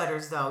 Nice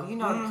sweaters though,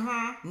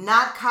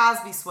 not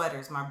Cosby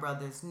sweaters, my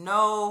brothers.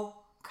 No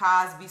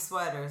Cosby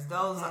sweaters.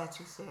 Those are. Glad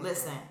you said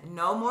Listen,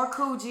 no more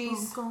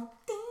Coogies.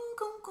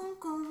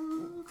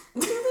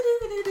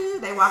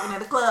 They walking in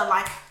the club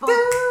like.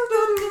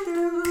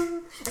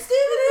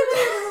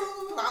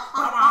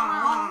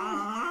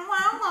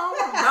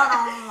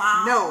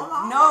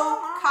 No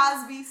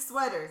Cosby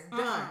sweaters.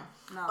 Done.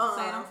 No,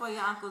 say them for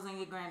your uncles and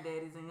your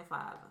granddaddies and your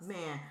fathers.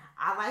 Man,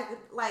 I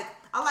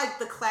like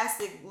the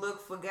classic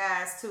look for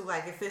guys too.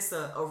 Like if it's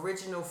a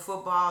original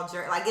football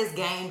jersey, like it's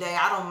game day.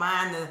 I don't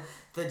mind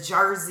the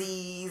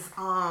jerseys.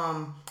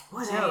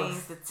 What Jeans,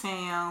 else? the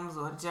Timbs,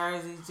 or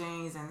jersey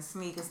jeans and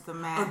sneakers to A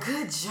match.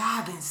 good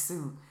jogging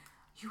suit.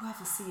 You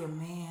ever see a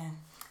man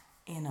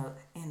in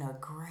a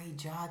gray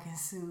jogging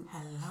suit?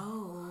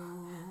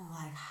 Hello,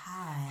 like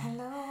hi.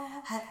 Hello.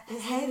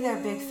 Hey there,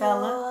 big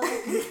fella.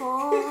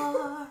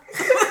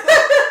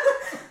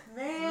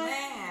 Man,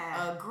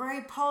 a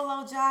gray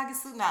polo jogging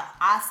suit. Now,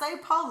 I say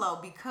polo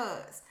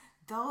because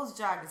those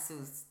jogging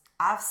suits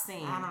I've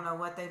seen. I don't know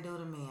what they do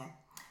to men.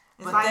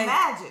 It's But like they-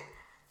 magic.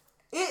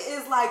 It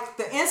is like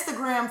the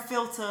Instagram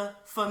filter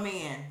for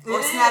men or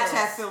It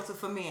Snapchat is. filter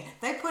for men.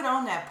 They put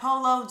on that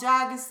polo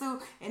jogging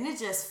suit and it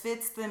just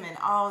fits them in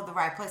all the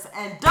right places.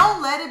 And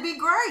don't let it be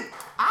great.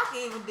 I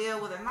can even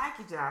deal with a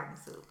Nike jogging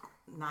suit.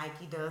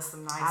 Nike does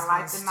some nice I like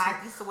ones the too.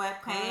 Nike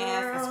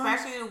sweatpants, Girl.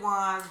 especially the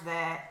ones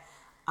that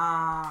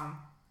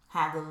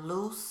have the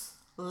loose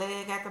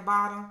leg at the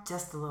bottom.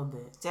 Just a little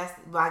bit. Just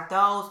like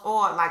those,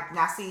 or like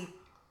now see,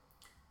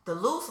 The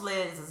loose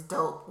legs is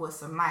dope with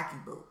some Nike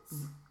boots.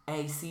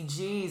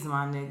 ACGs,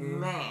 my nigga.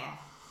 Man.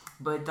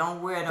 But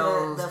don't wear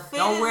those. The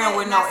don't wear them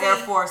with no Air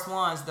Force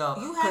Ones, though.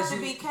 You have to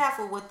be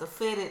careful with the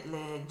fitted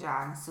leg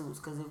jogging suits,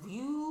 because if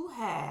you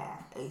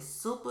have a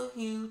super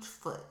huge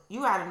foot, you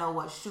gotta know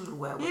what shoe to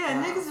wear with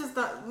yeah, those. niggas just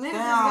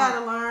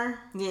gotta learn.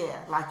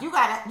 Yeah, like you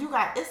got.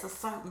 It's a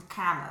certain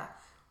kind of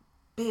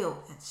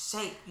build and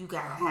shape you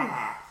gotta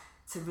have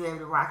to be able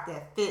to rock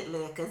that fit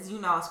leg, because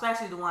you know,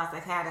 especially the ones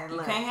that have that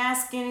leg. You can't have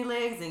skinny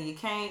legs, and you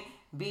can't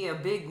be a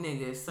big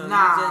nigga. So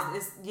nah,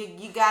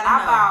 you gotta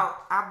know.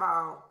 I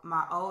bought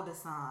my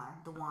oldest son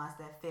the ones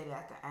that fit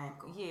at the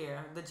ankle.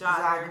 Yeah, the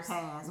jogging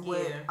pants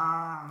with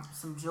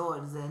some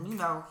Jordans, and you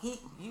know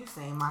you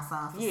seen my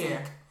son physique.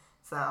 Yeah.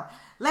 So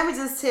let me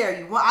just tell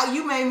you,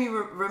 you made me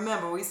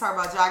remember we talk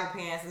about jogging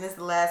pants, and this is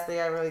the last thing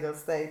I really gonna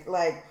say.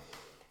 Like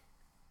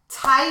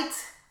tight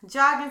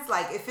joggings,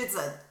 like if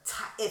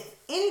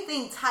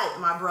anything tight,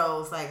 my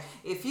bros, like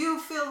if you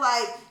feel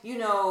like you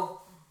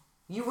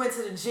went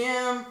to the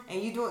gym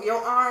and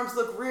your arms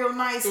look real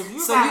nice,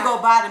 you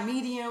go buy the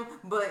medium,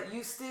 but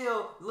you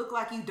still look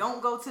like you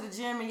don't go to the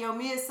gym in your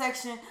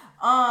midsection.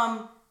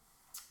 Don't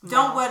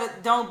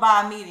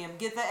buy a medium.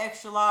 Get the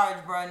extra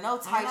large, bro. No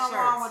tight shirts.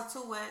 Wrong with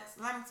 2X.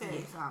 Let me tell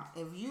you something.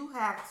 If you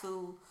have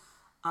to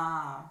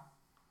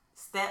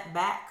step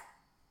back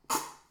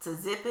to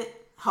zip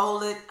it,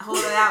 hold it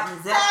out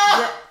and zip.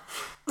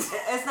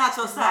 It's not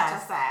your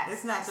size.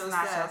 It's not your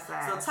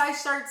size. So tight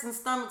shirts and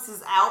stomachs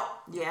is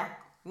out. Yeah.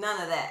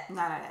 None of that.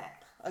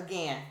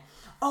 Again.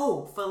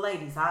 Oh, for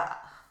ladies,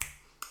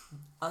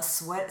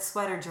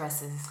 sweater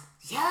dresses.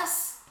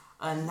 Yes.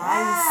 A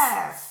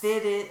nice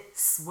fitted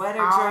sweater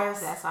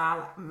dress. That's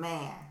all.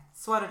 Man,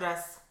 sweater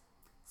dress.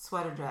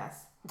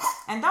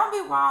 And don't be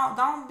wrong.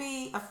 Don't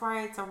be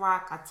afraid to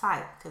rock a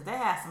tight, because they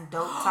have some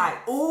dope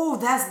tights. Oh,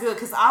 that's good,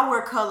 because I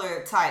wear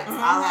colored tights. Mm-hmm.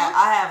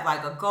 I have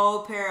like a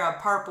gold pair, a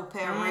purple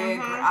pair, red.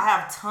 I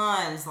have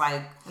tons.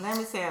 Like, let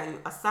me tell you,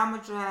 a summer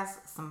dress,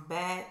 some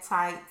bad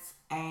tights,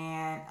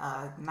 and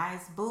a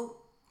nice boot.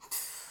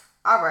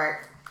 All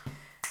right,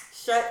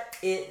 shut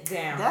it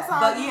down. That's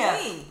all you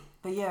need.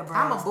 But yeah, bro,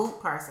 I'm a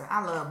boot person.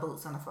 I love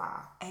boots in the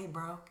fall. Hey,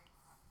 bro,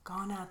 go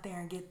on out there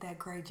and get that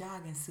gray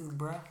jogging suit,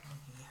 bro.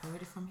 You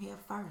heard it from here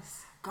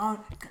first. Go on,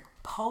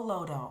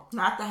 polo though,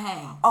 not the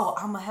hang. Oh,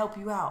 I'm gonna help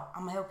you out.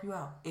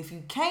 If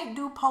you can't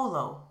do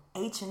polo,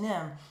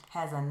 H&M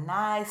has a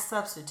nice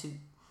substitute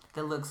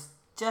that looks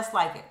just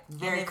like it.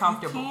 Very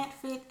comfortable. You can't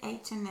fit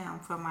H&M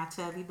for my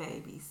chubby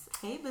babies.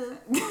 Hey, boo.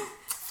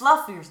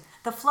 Fluffiers.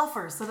 The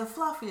fluffers. To the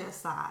fluffier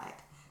side.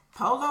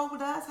 Polo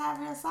does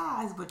have your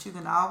size, but you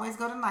can always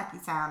go to Nike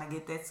Town and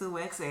get that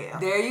 2XL.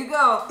 There you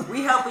go.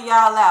 We helping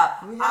y'all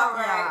out. All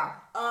right.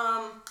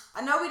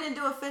 I know we didn't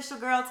do official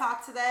girl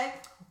talk today,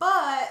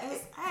 but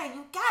hey,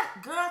 you got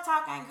it. Girl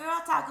talk ain't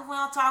girl talk if we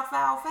don't talk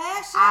foul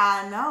fashion.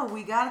 I know.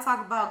 We gotta talk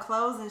about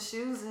clothes and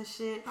shoes and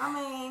shit. I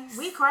mean,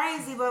 we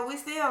crazy, but we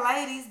still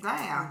ladies.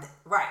 Damn.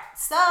 Right.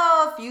 So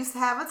if you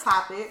have a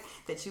topic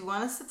that you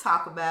want us to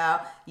talk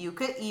about, you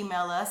could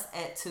email us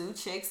at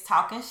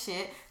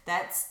 2chickstalkingshit.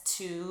 That's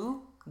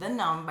 2 the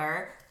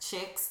number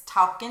chicks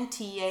talking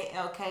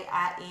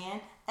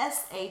TALKINSHYT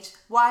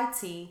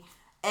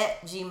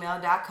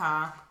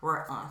 @gmail.com.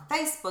 We're on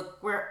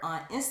Facebook, we're on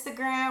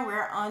Instagram,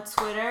 we're on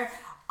Twitter.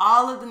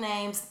 All of the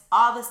names,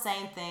 all the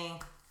same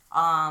thing.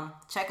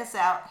 Check us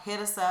out, hit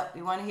us up.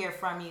 We want to hear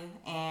from you,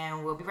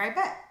 and we'll be right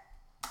back.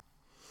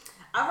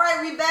 All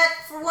right, we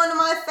back for one of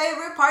my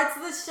favorite parts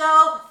of the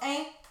show.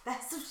 Ain't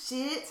that some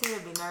shit? Tia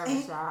be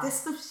nervous, y'all. That's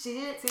some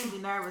shit. Tia be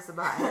nervous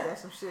about it.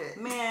 That's some shit.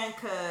 Man,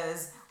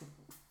 cause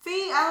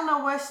Fee, I don't know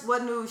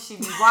what news she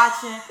be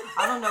watching.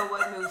 I don't know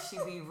what news she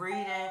be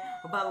reading.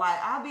 But like,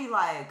 I be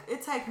like,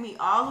 it take me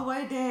all the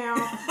way down,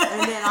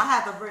 and then I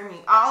have to bring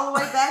me all the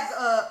way back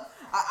up.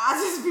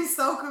 I just be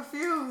so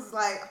confused.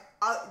 Like,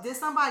 did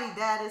somebody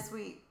die this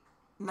week?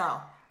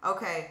 No.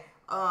 Okay.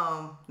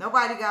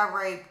 Nobody got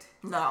raped.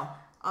 No.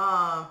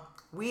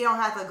 We don't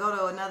have to go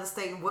to another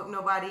state and whoop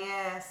nobody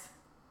ass.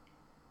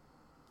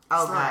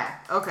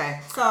 Okay.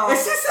 So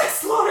it's just that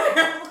slow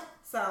down.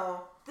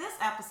 So this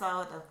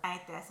episode of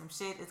Ain't That Some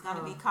Shit is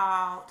gonna be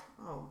called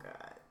Oh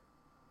God.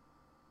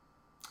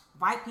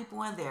 White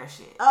People and Their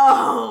Shit.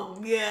 Oh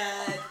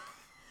God.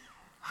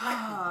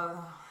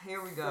 Oh,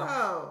 here we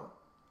go.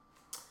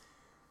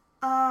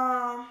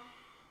 So,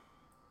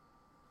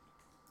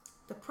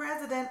 the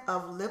president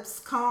of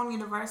Lipscomb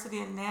University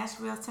in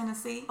Nashville,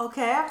 Tennessee.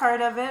 Okay, I've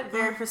heard of it.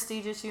 Very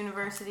prestigious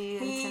university in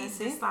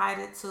Tennessee. He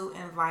decided to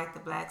invite the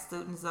black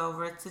students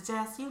over to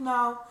just,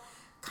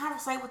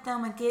 conversate with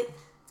them and get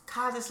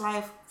college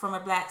life from a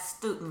black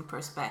student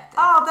perspective.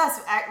 Oh,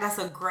 that's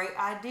a great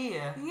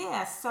idea.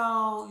 Yeah,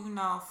 so,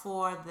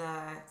 for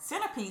the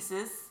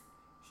centerpieces,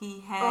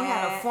 he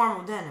had a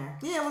formal dinner.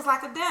 Yeah, it was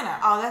like a dinner.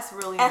 Oh, that's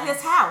really nice. At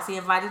his house. He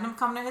invited them to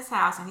come to his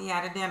house, and he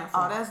had a dinner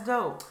for them. Oh, that's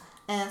dope.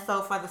 And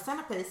so for the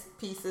centerpiece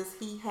pieces,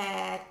 he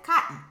had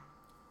cotton.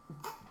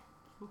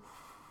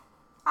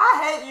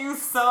 I hate you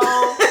so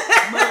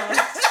much.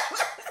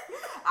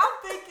 I'm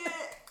thinking,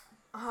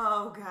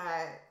 oh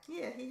God.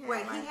 Yeah, he had.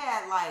 Wait, like, he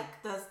had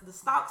like the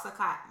stalks of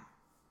cotton.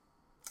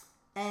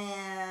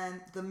 And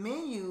the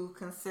menu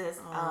consists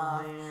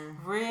of man.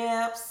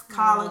 ribs,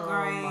 collard Oh,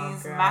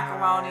 greens, my God.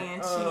 macaroni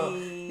and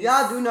cheese.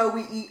 Y'all do know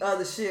we eat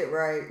other shit,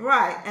 right?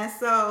 Right, and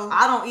so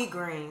I don't eat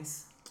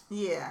greens.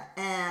 yeah,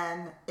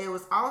 and it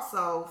was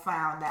also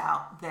found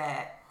out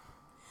that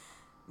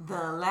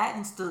the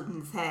Latin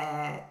students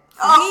had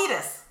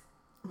fajitas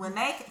when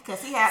they,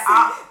 because he had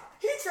all.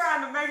 He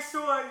trying to make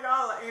sure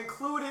y'all are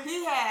included.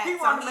 He had. He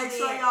want to make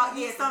sure y'all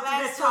eat something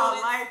that y'all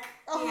like.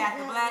 He had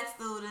the black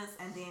students,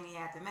 and then he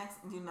had the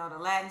the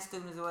Latin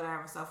students or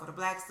whatever. So for the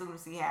black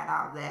students, he had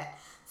all that.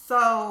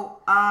 So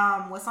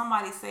when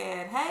somebody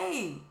said,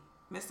 "Hey,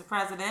 Mr.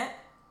 President,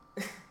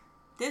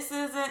 this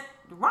isn't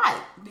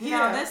right. You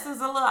know, this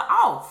is a little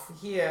off."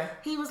 Yeah.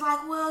 He was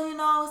like, "Well, you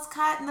know, it's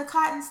cotton, the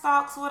cotton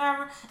stalks,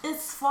 whatever.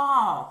 It's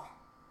fall."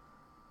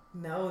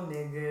 No,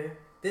 nigga.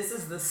 This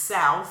is the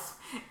South,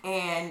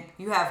 and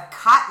you have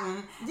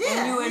cotton,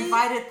 and you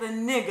invited the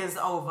niggas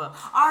over.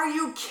 Are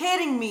you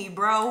kidding me,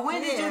 bro?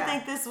 When did you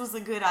think this was a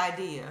good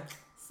idea?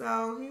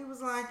 So he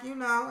was like, you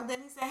know, and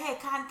then he said, "Hey,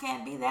 cotton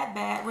can't be that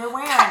bad. We're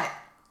wearing it.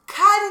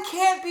 Cotton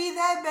can't be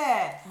that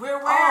bad.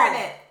 We're wearing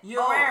it.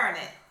 You're wearing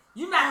it.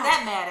 You're not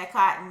that mad at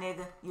cotton,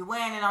 nigga. You're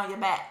wearing it on your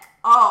back."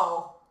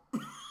 Oh.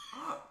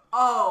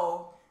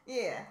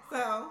 Yeah.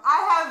 So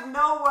I have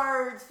no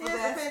words for here's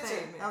that the picture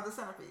statement. of the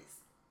centerpiece.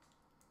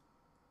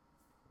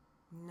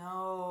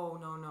 No.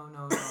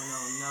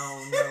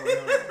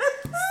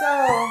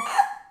 So,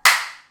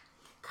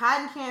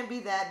 cotton can't be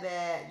that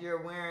bad.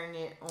 You're wearing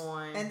it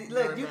on. And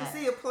look, your you back.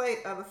 can see a plate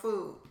of the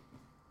food.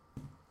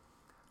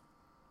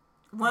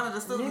 One of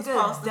the students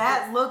Nigga, posted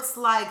that looks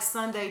like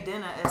Sunday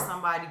dinner at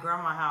somebody's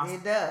grandma's house.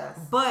 It does.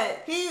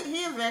 But He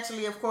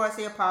eventually, of course,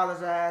 he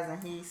apologized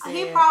and he said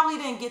he probably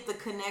didn't get the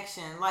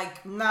connection.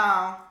 Like,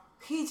 no.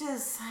 he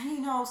just,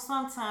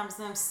 sometimes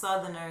them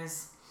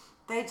Southerners,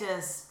 they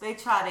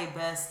try their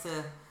best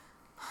to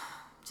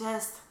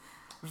just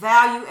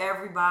value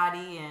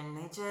everybody, and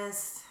they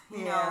just,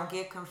 you know,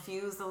 get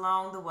confused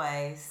along the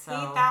way. So He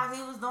thought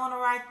he was doing the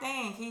right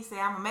thing. He said,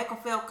 "I'm gonna make them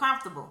feel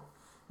comfortable.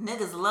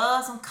 Niggas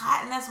love some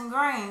cotton and some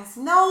grains."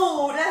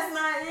 no, that's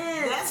not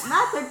it. That's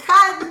not the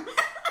cotton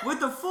with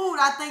the food.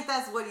 I think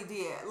that's what he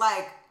did.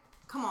 Like,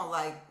 come on,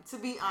 like, to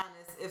be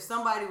honest,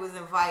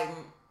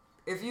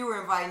 if you were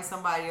inviting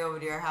somebody over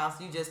to your house,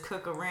 you just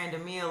cook a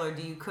random meal, or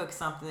do you cook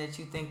something that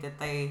you think that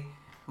they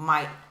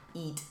might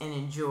eat and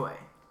enjoy?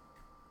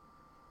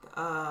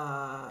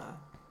 I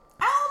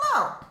don't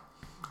know.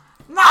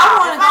 No, I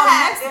want to go to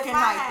Mexican Mexican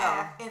night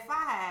though. If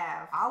I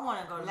have, I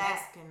want to go to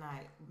Mexican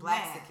night.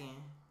 Blaxican.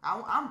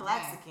 I'm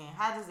Blaxican.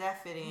 How does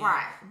that fit in?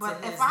 right?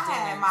 But if I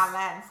had my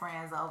Latin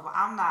friends over,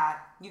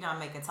 you're not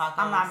making tacos.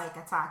 I'm not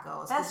making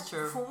tacos. That's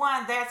true. For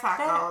one, their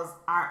tacos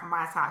aren't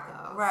my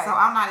tacos. Right. So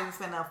I'm not even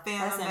finna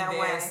offend That's them that way.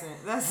 embarrassing.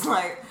 That's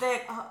like,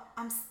 They,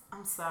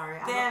 I'm sorry.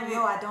 Damn it.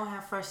 I don't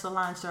have fresh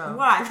cilantro.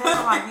 right.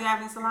 They're like, "You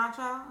have any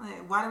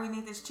cilantro? Why do we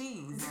need this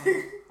cheese?"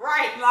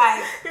 Right.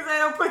 Like, because they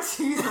don't put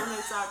cheese on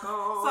their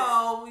tacos.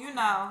 so,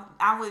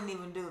 I wouldn't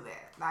even do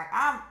that. Like,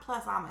 I'm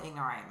an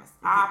ignoramus.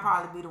 I'll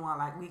probably be the one,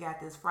 like, "We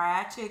got this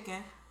fried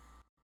chicken.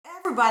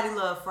 Everybody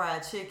love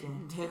fried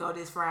chicken. Here go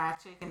this fried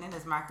chicken and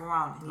this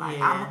macaroni." Like,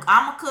 Yeah.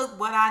 I'm a cook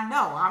what I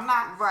know. I'm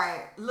not.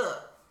 Right.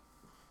 Look,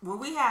 when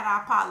we had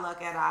our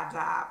potluck at our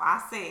job,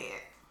 I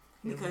said,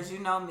 because you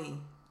know me,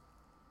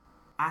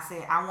 I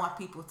said, I want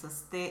people to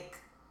stick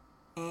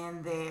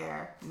in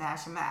their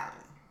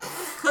nationality.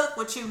 Cook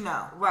what you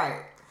know.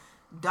 Right.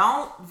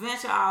 Don't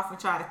venture off and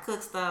try to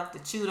cook stuff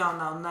that you don't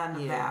know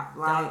nothing Yeah. about.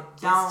 Like,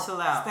 Just don't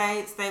chill out.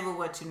 Stay with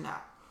what you know.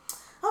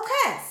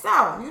 Okay, so,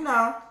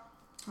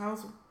 I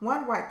was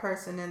one white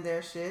person in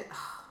their shit.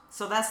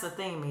 So that's the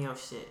theme of your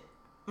shit.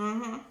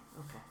 Mm-hmm.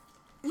 Okay.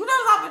 You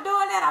notice I've been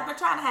doing that? I've been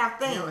trying to have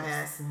things. You're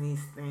asking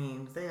these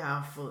themes. They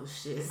are full of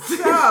shit.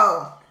 So,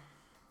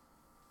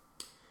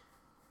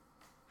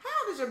 how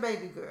old is your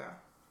baby girl?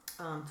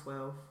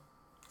 12.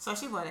 So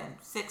she went in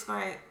 6th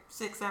grade,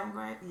 6th, 7th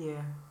grade?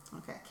 Yeah.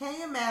 Okay. Can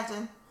you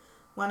imagine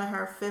one of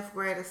her 5th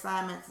grade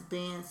assignments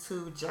being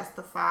to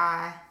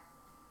justify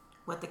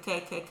what the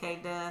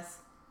KKK does?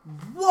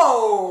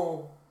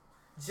 Whoa!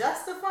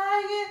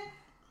 Justifying it?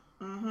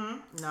 Mm-hmm.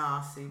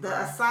 Nah, see. The bro.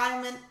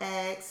 assignment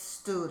asks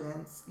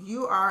students,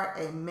 "You are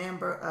a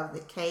member of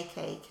the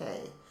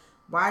KKK.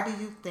 Why do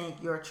you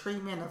think your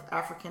treatment of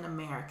African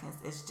Americans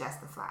is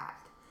justified?"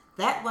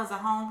 That was a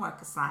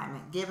homework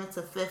assignment given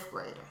to 5th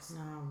graders.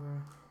 Nah,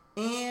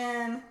 bro.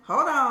 And,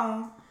 hold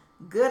on,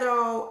 good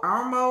old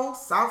Irmo,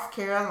 South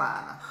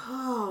Carolina.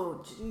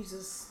 Oh,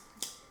 Jesus.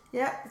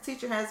 Yep, the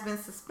teacher has been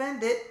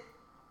suspended.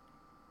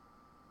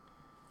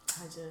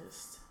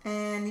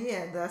 And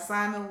the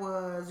assignment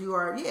was, you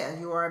are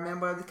a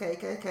member of the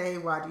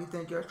KKK. Why do you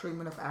think your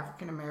treatment of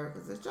African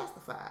Americans is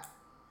justified?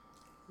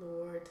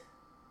 Lord.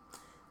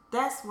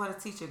 That's what a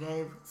teacher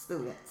gave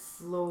students.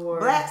 Lord.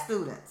 Black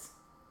students.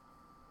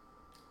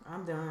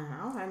 I'm done.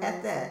 I don't have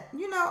At that.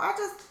 I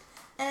just...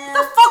 And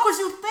What the fuck was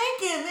you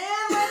thinking,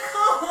 man? Like,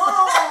 come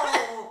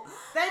on.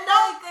 they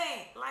don't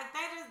think. Like, they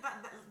just...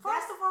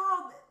 First of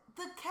all,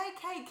 the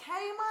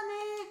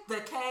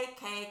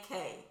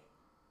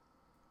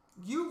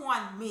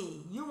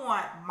me. You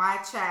want my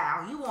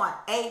child. You want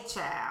a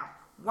child.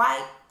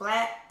 White,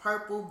 black,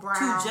 purple, brown,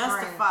 to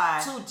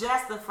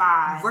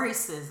justify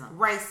racism.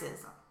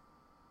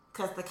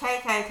 Because the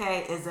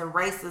KKK is a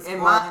racist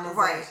organization.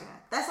 Right.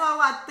 That's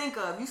all I think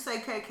of. You say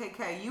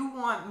KKK. You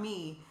want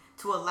me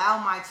to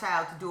allow my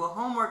child to do a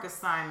homework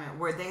assignment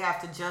where they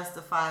have to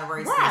justify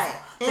racism. Right.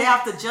 They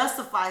have to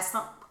justify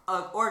some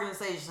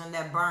organization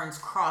that burns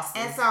crosses.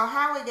 And so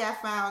how it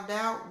got found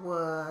out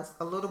was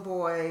a little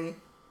boy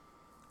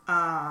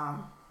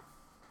came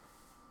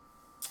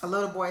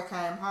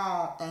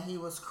home and he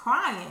was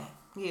crying.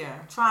 Yeah.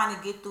 Trying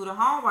to get through the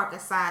homework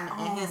assignment,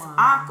 and his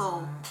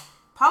uncle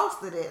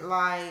posted it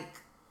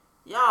like,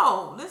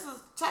 yo,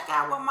 check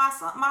out what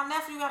my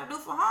nephew got to do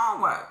for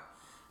homework.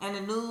 And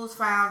the news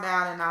found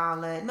out and all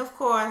that. And of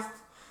course,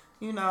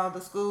 the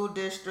school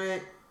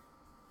district,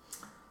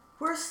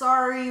 we're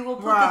sorry. We'll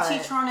put the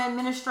teacher on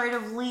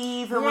administrative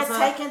leave. We're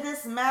taking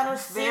this matter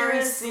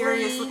very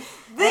seriously.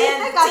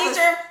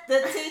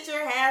 The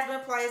teacher has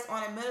been placed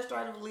on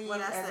administrative leave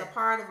as a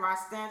part of our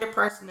standard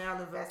personnel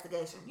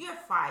investigation. You're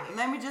fired.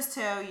 Let me just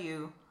tell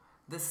you,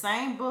 the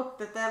same book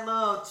that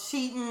little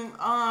cheating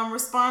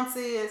response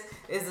is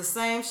the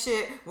same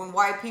shit when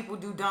white people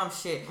do dumb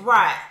shit.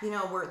 Right.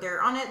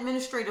 They're on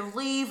administrative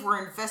leave. We're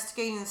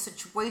investigating the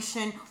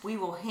situation. We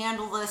will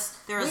handle this.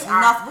 There is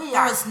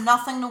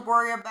nothing to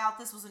worry about.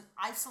 This was an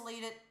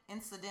isolated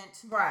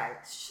incident. Right.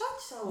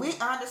 We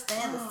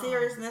understand the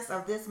seriousness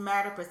of this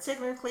matter,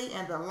 particularly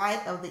in the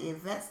light of the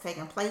events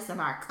taking place in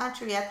our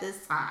country at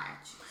this time.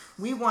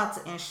 We want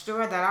to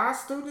ensure that our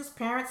students,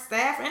 parents,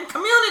 staff, and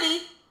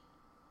community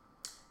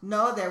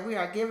know that we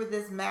are giving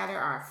this matter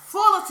our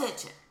full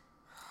attention.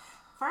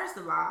 First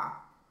of all,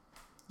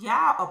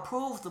 y'all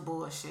approve the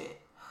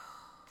bullshit.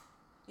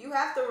 You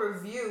have to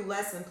review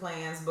lesson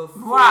plans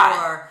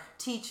before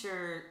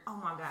teacher. Oh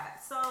my God.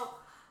 So,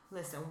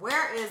 listen,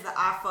 where is the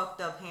I fucked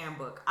up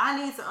handbook? I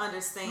need to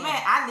understand.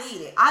 Man, I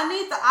need it. I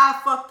need the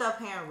I fucked up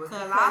handbook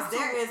because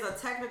there is a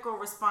technical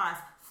response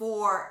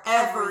for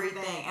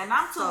everything. And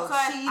I'm too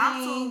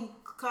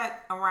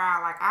cut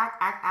around. Like,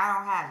 I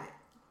don't have it.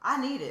 I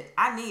need it.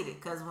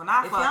 Because when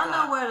I if y'all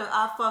know where the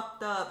I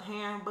fucked up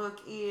handbook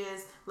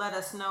is, let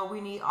us know. We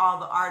need all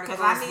the articles.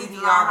 We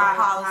need all the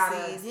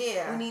policies.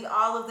 We need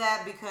all of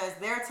that because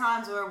there are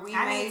times where we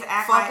may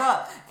fuck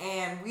up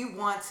and we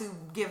want to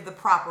give the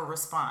proper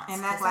response.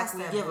 And that's like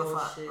we give a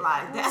fuck.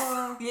 Like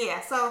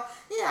that's So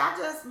I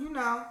just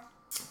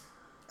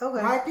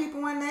okay. White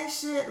people in they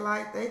shit,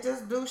 like they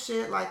just do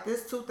shit like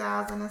this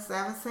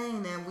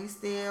 2017 and we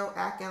still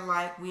acting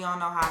like we don't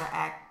know how to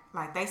act.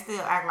 Like, they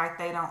still act like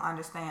they don't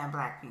understand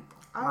black people.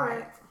 All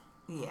right.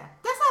 Yeah.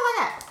 That's all I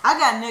got. I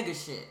got nigga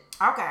shit.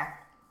 Okay.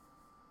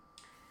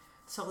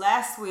 So,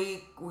 last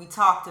week, we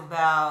talked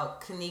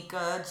about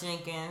Kenneka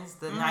Jenkins,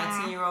 the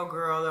 19-year-old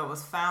girl that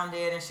was found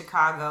dead in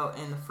Chicago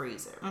in the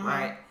freezer,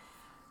 right?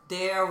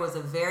 There was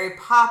a very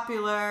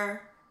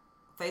popular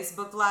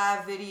Facebook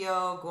Live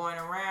video going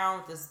around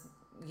with this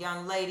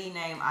young lady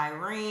named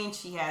Irene.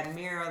 She had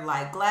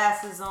mirror-like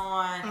glasses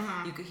on.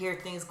 You could hear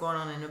things going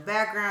on in the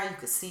background. You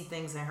could see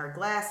things in her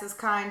glasses,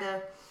 kind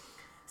of.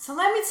 So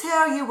let me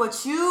tell you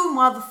what you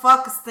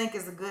motherfuckers think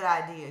is a good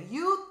idea.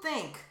 You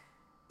think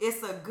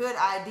it's a good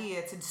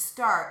idea to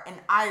start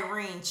an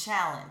Irene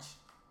challenge.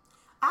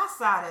 I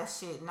saw that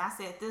shit and I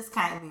said, this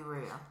can't be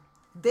real.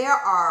 There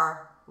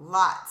are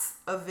lots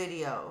of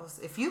videos.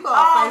 If you go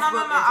on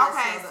Facebook,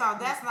 okay, so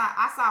that's not.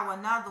 I saw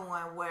another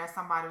one where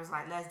somebody was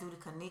like, "Let's do the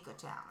Kenneka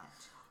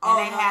challenge," and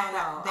they had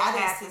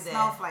the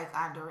snowflake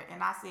under it,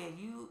 and I said,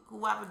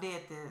 whoever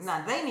did this,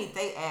 nah, they need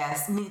their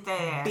ass beat.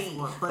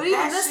 But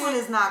even this one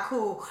is not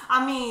cool.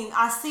 I mean,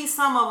 I see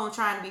some of them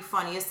trying to be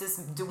funny. It's this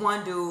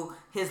one dude,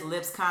 his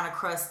lips kind of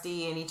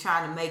crusty, and he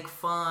trying to make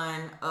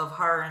fun of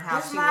her and how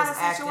she was acting. It's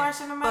not a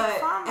situation to make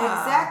fun of.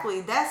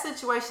 Exactly, that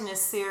situation is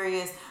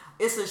serious.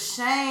 It's a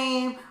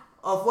shame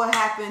of what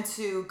happened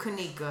to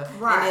Kenneka.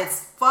 Right. And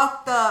it's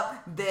fucked up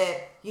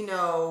that,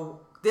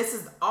 this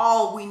is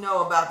all we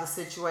know about the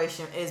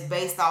situation is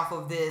based off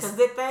of this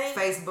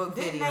Facebook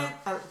video. Did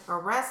they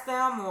arrest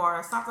them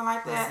or something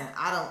like that? Listen,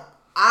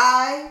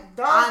 I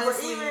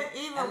honestly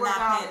am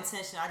not paying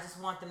attention. I just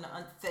want them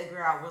to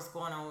figure out what's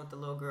going on with the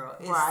little girl.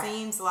 It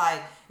seems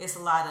like it's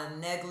a lot of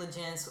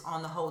negligence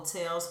on the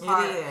hotel's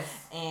part. It is.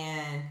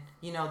 And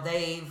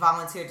they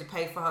volunteered to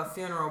pay for her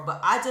funeral, but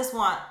I just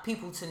want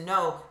people to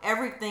know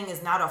everything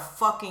is not a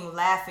fucking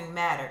laughing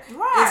matter.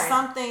 Right. There's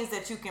some things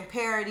that you can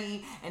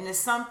parody, and there's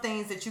some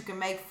things that you can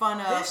make fun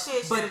of. This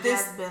shit should have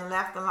just been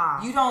left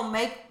alone. You don't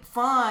make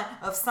fun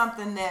of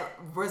something that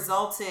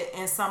resulted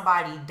in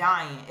somebody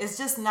dying. It's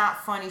just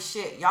not funny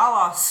shit. Y'all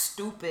are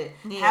stupid.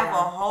 Yeah. Have a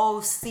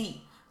whole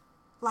seat.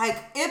 Like,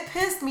 it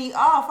pissed me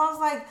off. I was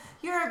like,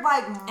 you're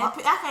like...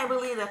 I can't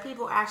believe that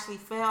people actually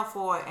fell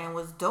for it and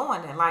was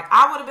doing it. Like,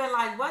 I would have been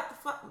like, what the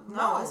fuck?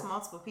 No, it's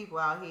multiple people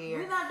out here.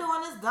 We're not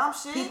doing this dumb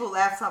shit. People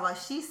laugh, talk like,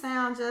 she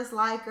sounds just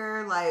like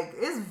her. Like,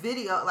 it's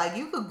video. Like,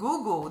 you could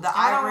Google the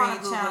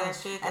Irene challenge.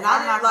 And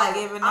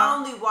I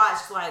only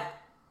watched, like,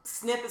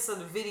 snippets of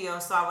the video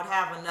so I would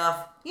have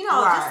enough,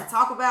 just to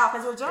talk about.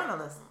 Because you're a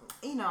journalist.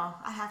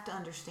 I have to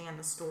understand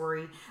the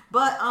story.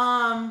 But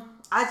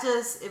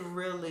it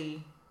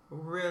really,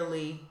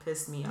 really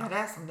pissed me off. Yeah,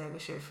 that's some nigga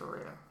shit for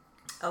real.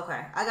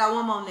 Okay, I got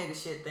one more nigga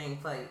shit thing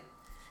for you.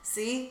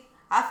 See,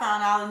 I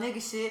found all the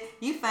nigga shit.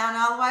 You found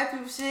all the white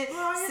people shit.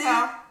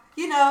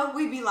 Well,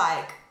 we be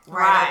like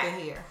right up in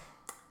here.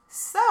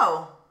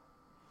 So,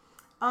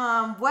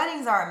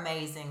 weddings are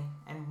amazing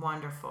and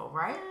wonderful,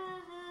 right?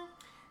 Mm-hmm.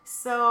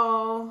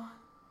 So,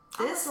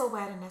 I went to a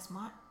wedding this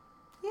month.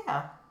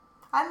 Yeah,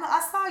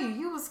 I saw you.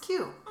 You was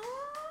cute.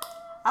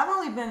 I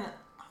don't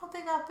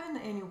think I've been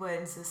to any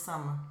weddings this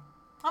summer.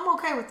 I'm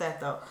okay with that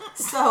though.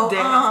 So,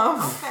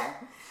 okay.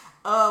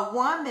 A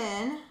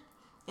woman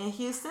in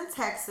Houston,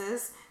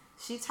 Texas,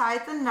 she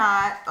tied the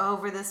knot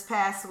over this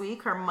past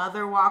week. Her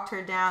mother walked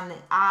her down the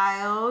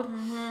aisle.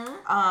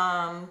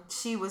 Mm-hmm.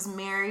 She was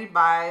married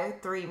by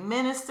 3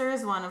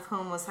 ministers, one of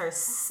whom was her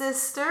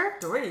sister.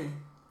 3.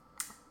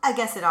 I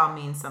guess it all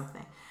means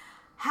something.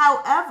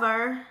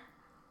 However,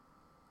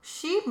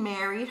 she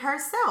married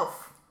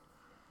herself.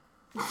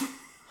 I'm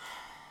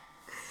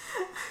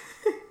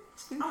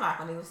not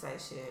gonna even say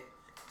shit.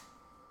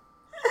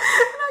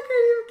 I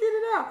can't even get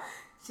it out.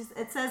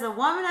 It says a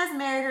woman has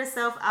married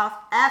herself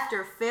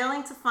after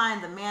failing to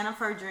find the man of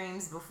her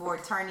dreams before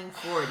turning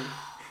 40.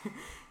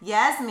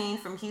 Yasmin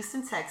from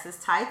Houston,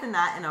 Texas, tied the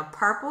knot in a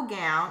purple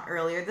gown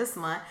earlier this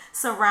month,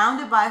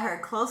 surrounded by her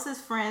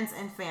closest friends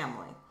and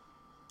family.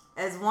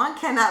 As one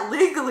cannot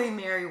legally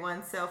marry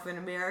oneself in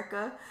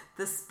America,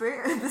 the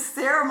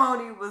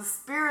ceremony was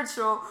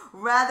spiritual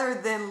rather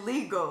than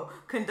legal,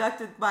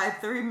 conducted by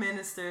 3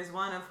 ministers,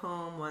 one of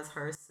whom was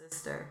her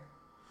sister.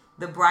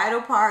 The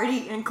bridal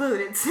party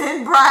included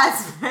 10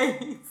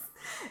 bridesmaids,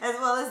 as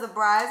well as the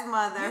bride's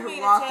mother You who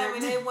mean walked to tell her.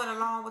 me they went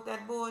along with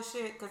that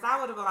bullshit? Because I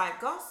would have been like,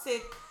 go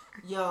sit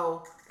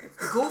yo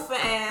goofy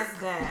ass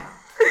down.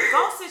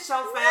 Go sit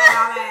your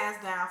fat ass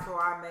down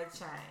before I make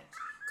change.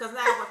 Because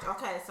now what?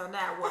 Okay, so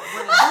now what?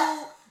 When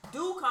a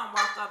dude come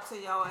walk up to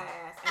your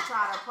ass and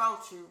try to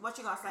approach you, what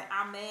you gonna say?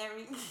 I'm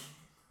married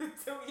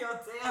to your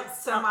damn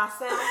to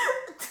myself.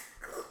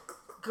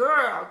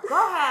 Girl, go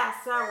have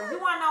several. You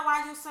wanna know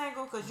why you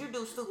single? Cause you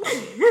do stupid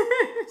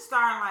shit.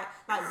 Starting like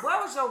where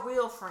was your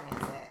real friends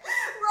at?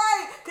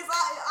 Right, cause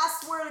I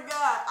swear to God,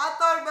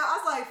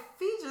 I was like,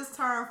 Fee just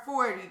turned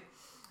 40,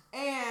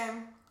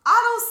 and I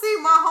don't see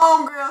my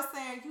homegirl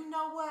saying, you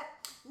know what,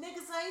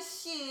 niggas ain't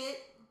shit.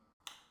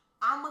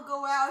 I'ma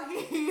go out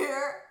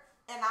here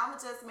and I'ma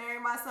just marry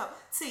myself.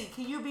 T,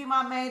 can you be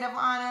my maid of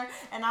honor?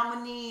 And I'ma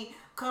need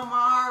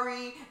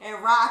Kamari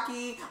and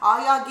Rocky. All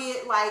y'all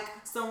get like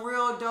some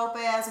real dope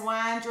ass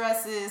wine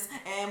dresses,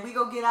 and we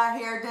go get our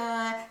hair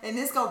done. And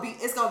it's gonna be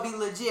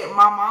legit.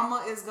 My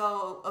mama is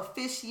gonna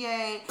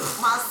officiate.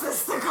 My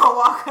sister gonna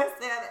walk us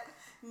down.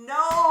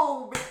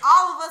 No, but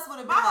all of us would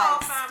have been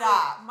like,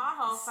 stop. My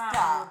whole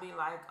family would be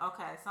like,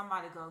 okay,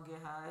 somebody go get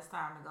her. It's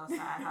time to go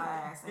sign her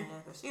ass in here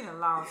because she done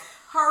lost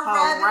her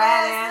rat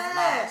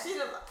ass. She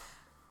done.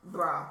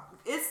 Bro,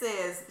 it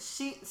says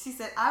she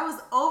said, I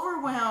was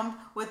overwhelmed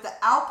with the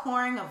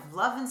outpouring of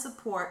love and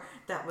support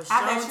that was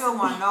shown to me. I bet you don't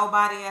want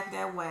nobody at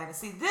that wedding.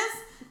 See, this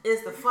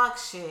is the fuck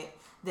shit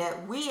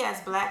that we as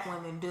black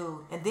women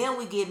do, and then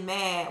we get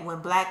mad when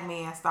black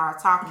men start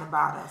talking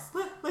about us.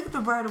 Look at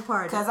the bridal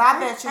party. Because I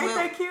bet you ain't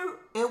that cute?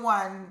 It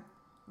wasn't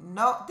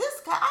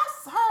this guy. I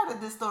heard of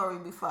this story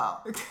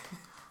before,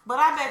 but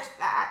I bet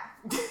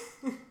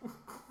you.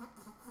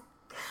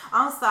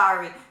 I'm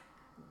sorry.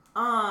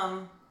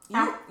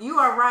 You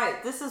are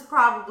right. This is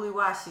probably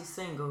why she's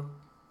single.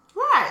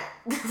 Right.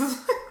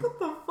 What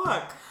the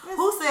fuck?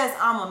 Who says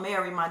I'ma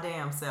marry my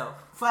damn self?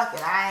 Fuck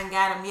it. I ain't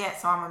got him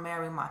yet, so I'ma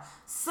marry my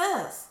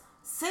sis.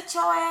 Sit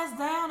your ass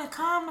down and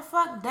calm the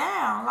fuck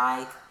down.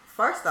 Like,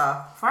 first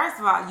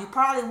of all, you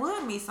probably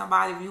would meet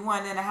somebody if you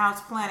weren't in the house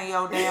planning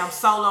your damn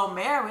solo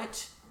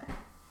marriage.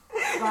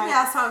 Like,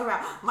 y'all talking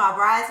about my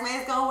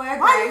bridesmaids gonna wear gray.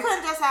 Why you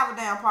couldn't just have a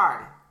damn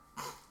party?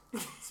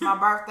 It's my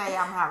birthday.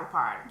 I'm gonna have a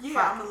party.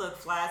 Yeah, I'm gonna look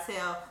fly as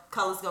hell.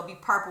 Colors gonna be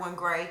purple and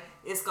gray.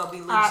 It's gonna be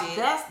legit.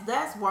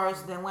 That's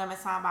worse than women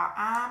talking about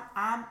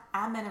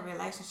I'm in a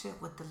relationship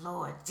with the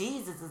Lord.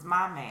 Jesus is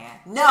my man.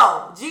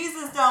 No,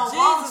 Jesus don't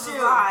want Jesus you.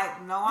 is like,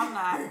 no, I'm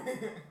not.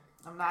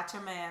 I'm not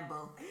your man,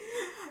 boo.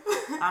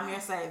 I'm your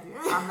savior.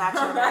 I'm not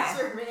your man. I'm not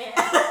your man.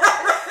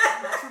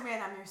 I'm not your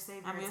man. I'm your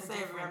savior. I'm your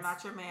savior. I'm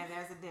not your man.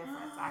 There's a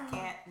difference. I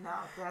can't. No,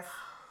 that's.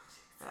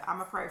 I'm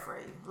gonna pray for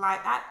you. Like,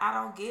 I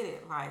don't get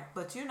it. Like,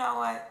 but you know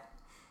what?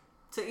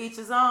 To each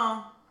his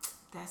own.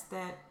 That's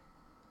that.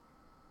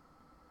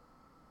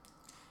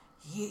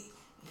 You're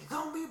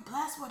gonna be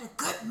blessed with a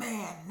good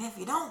man. And if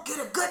you don't get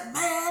a good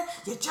man,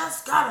 you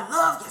just gotta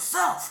love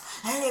yourself.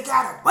 And you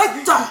gotta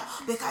wait up.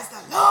 Because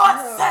the Lord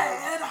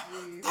said,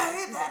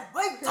 they that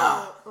wait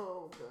up.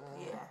 Oh, God.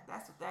 Yeah,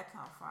 that's what that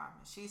come from.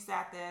 And she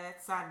sat there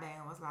that Sunday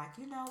and was like,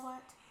 you know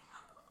what?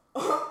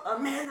 A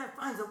man that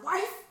finds a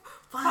wife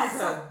finds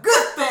a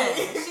good thing.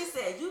 She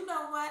said, you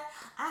know what?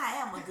 I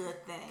am a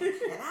good thing.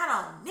 And I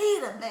don't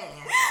need a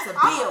man to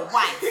be a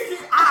wife.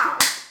 I'll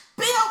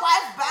build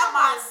wife by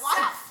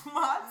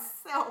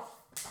myself.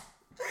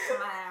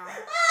 Clown.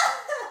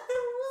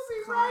 We'll be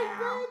right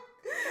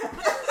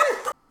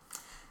back.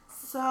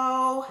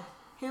 So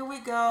here we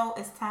go.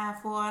 It's time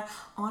for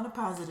On a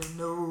Positive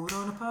Note.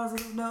 On a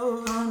positive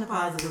note. On a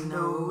positive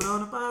note.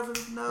 On a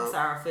positive note. That's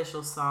our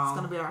official song. It's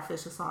gonna be our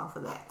official song for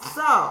that.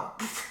 So,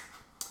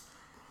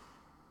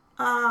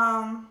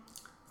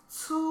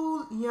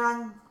 two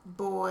young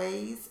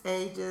boys,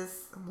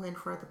 ages. I'm waiting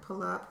for it to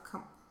pull up.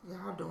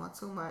 Y'all doing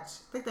too much.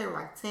 I think they were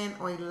like 10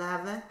 or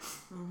 11.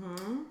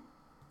 Mm-hmm.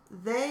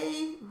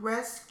 They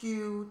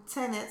rescued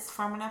tenants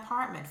from an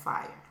apartment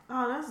fire.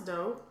 Oh, that's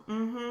dope.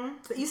 Mm-hmm.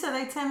 So you said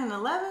they 10 and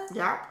 11?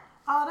 Yep.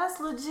 Oh, that's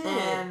legit.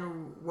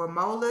 In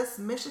Romulus,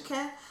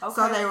 Michigan. Okay.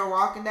 So they were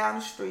walking down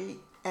the street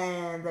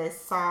and they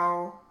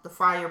saw the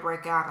fire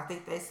break out. I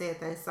think they said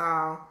they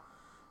saw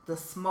the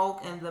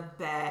smoke in the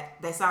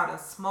back. They saw the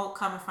smoke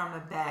coming from the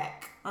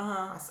back.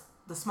 Uh-huh.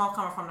 The smoke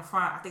coming from the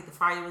front. I think the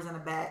fire was in the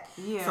back.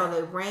 Yeah. So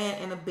they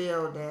ran in the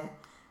building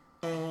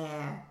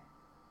and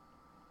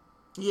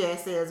it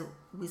says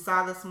we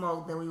saw the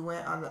smoke, then we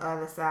went on the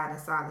other side and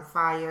saw the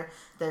fire.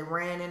 They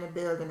ran in the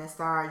building and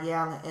started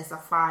yelling, "It's a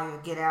fire,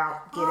 get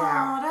out, get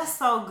out." Oh, that's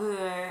so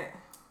good.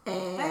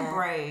 And They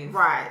brave.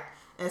 Right.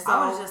 And so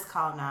I would have just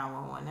called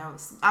 911. That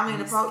was the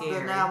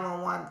scary.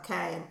 911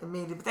 came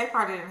immediately, but they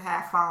probably didn't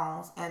have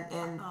phones,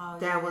 and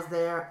that was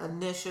their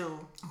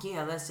initial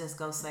Yeah, let's just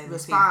go save the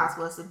response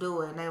people. was to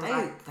do it. And they were They,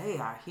 like, they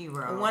are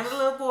heroes. and one of the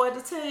little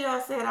boys to tell you,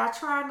 said, "I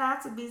try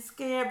not to be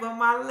scared, but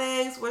my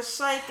legs were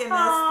shaking and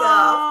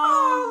stuff."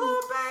 Oh,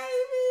 little baby.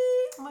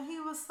 Well, he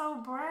was so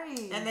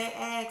brave. And they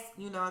asked,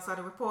 so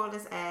the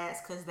reporters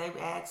asked, because they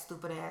asked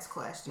stupid ass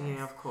questions.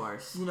 Yeah, of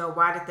course.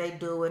 Why did they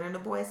do it? And the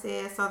boy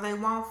said, so they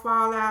won't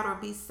fall out or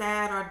be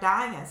sad or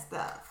die and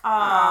stuff.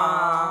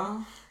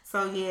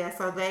 So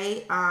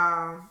they,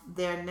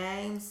 their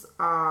names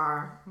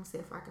are, let me see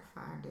if I can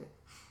find it.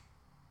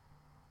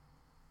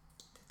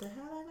 Did they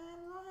have their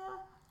names on here?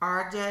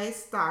 RJ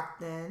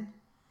Stockton.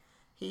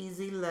 He's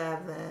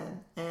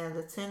 11. And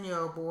the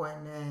 10-year-old boy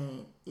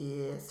name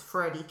is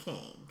Freddie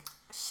King.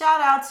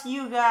 Shout out to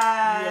you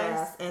guys.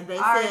 Yes, and they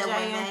RJ said when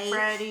and they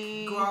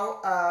Freddie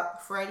grow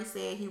up, Freddie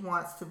said he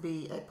wants to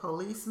be a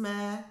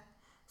policeman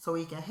so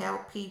he can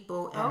help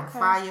people and a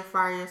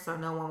firefighter so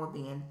no one would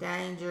be in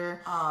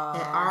danger.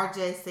 And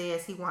RJ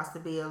says he wants to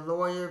be a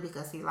lawyer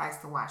because he likes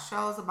to watch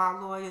shows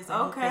about lawyers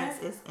and he thinks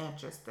it's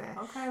interesting.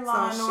 Okay,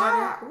 Law and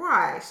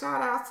Order.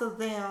 Shout out to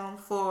them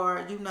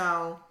for,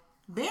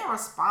 being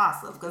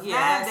responsive because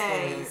Yeah,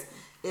 nowadays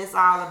it's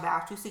all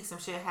about you see some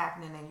shit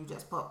happening and you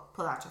just pull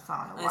out your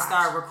phone and watch.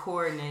 start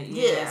recording it.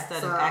 Yeah,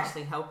 instead of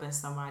actually helping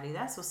somebody.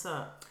 That's what's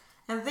up.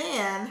 And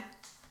then,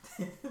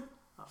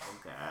 oh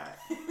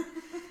God,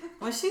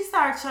 when she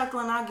started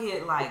chuckling, I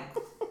get like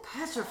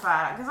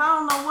petrified because I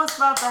don't know what's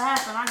about to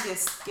happen. I get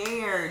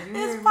scared.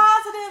 It's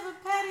positive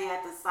and petty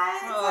at the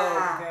same time.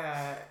 Oh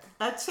God,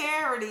 A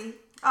charity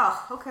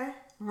oh okay,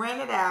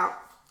 rented out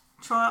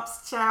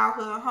Trump's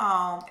childhood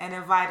home and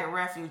invited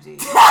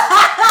refugees.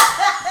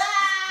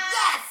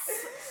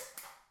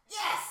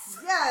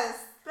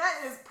 Yes,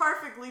 that is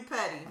perfectly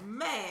petty,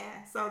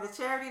 man. So the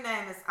charity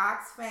name is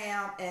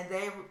Oxfam, and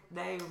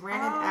they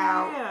rented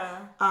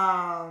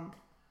out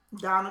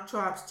Donald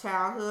Trump's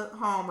childhood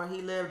home where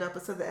he lived up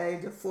until the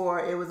age of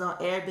 4. It was on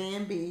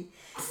Airbnb,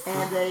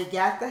 and they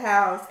got the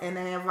house and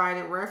they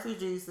invited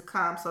refugees to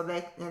come. So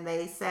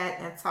they sat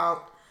and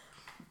talked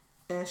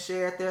and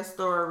shared their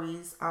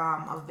stories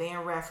of being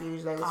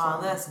refugees. They was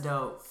from that's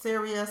dope.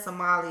 Syria,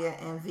 Somalia,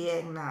 and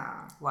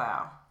Vietnam.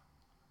 Wow.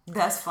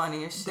 That's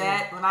funny as shit.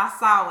 That when I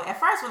saw it,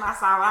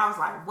 I was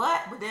like,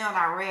 "What?" But then when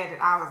I read it,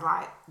 I was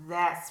like,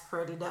 "That's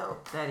pretty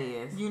dope." That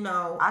is.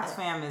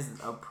 Oxfam is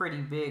a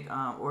pretty big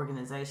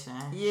organization.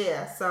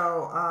 Yeah.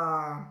 So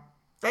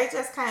they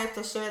just came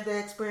to share their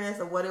experience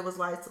of what it was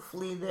like to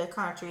flee their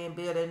country and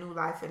build a new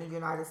life in the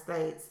United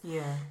States.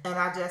 Yeah. And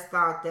I just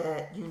thought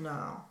that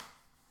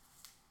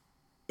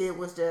it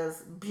was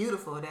just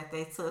beautiful that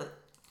they took.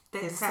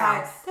 They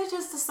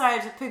just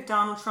decided to pick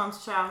Donald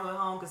Trump's childhood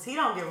home because he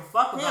don't give a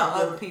fuck about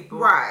other people.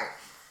 Right.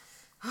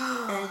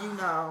 And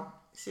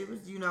she was,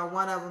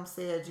 one of them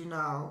said,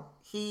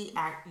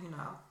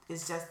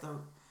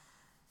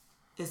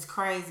 it's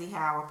crazy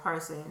how a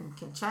person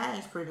can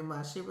change pretty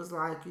much. She was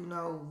like,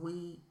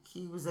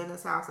 he was in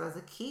his house as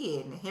a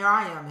kid and here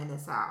I am in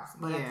his house.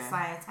 But at the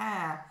same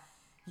time,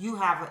 you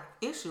have an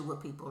issue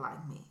with people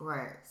like me.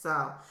 Right.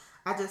 So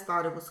I just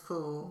thought it was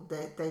cool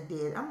that they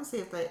did. I'm going to see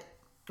if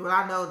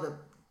I know the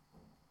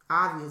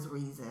obvious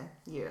reason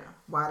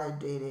why they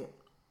did it.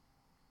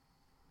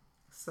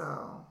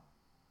 So,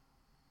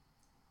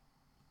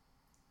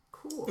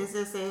 cool. It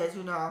just says,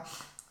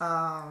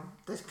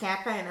 the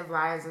campaign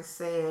advisor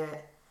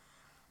said,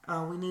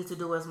 we need to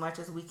do as much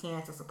as we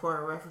can to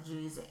support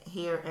refugees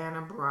here and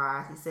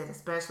abroad. He said,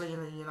 especially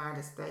in the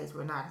United States,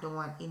 we're not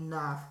doing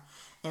enough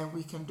and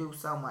we can do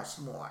so much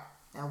more.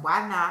 And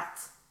why not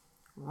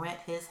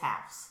rent his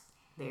house?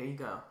 There you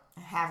go.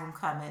 And have him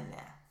come in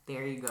there.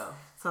 There you go.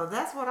 So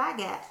that's what I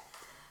got.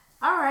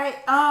 All right.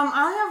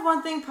 I have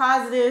one thing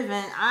positive,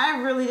 and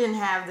I really didn't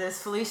have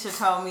this. Felicia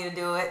told me to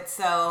do it,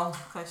 so.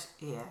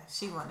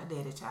 She wouldn't have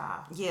did it,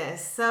 y'all.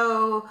 Yes.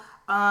 So,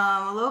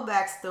 a little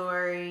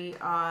backstory.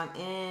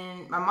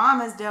 My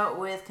mom has dealt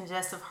with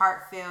congestive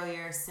heart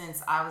failure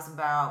since I was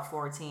about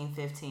 14,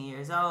 15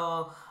 years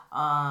old.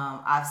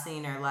 I've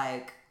seen her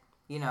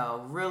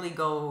really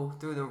go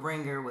through the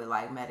ringer with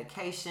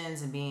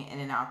medications and being in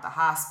and out the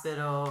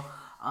hospital.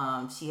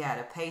 She had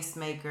a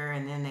pacemaker,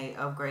 and then they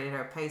upgraded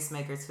her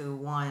pacemaker to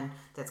one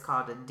that's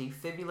called a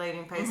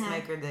defibrillating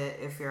pacemaker,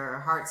 that if your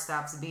heart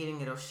stops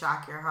beating, it'll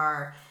shock your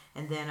heart.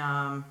 And then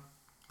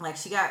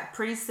she got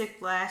pretty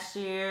sick last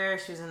year.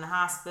 She was in the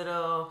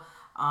hospital,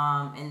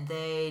 and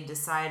they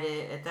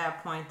decided at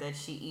that point that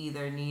she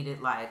either needed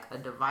a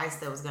device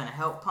that was going to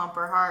help pump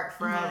her heart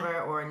forever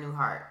or a new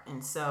heart.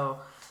 And so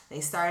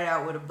they started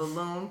out with a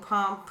balloon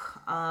pump,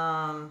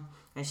 and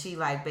she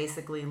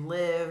basically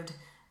lived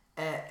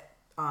at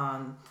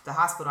the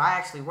hospital I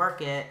actually work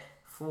at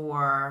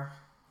for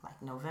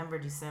November,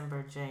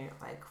 December, January,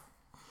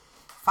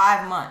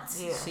 5 months.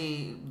 Yeah.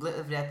 She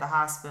lived at the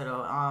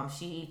hospital.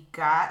 She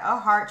got a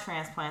heart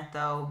transplant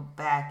though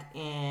back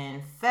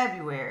in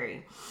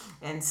February,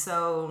 and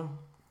so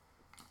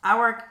I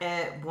work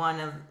at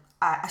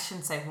I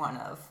shouldn't say one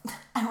of.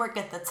 I work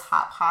at the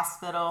top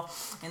hospital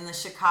in the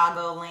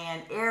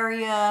Chicagoland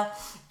area,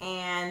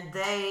 and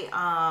they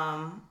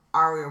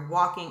are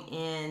walking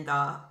in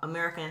the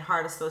American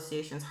Heart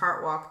Association's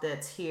Heart Walk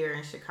that's here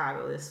in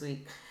Chicago this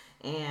week.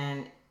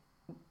 And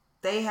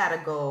they had a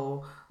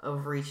goal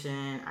of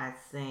reaching, I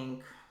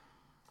think,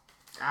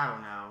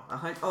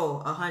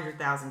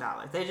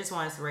 $100,000. They just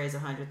wanted to raise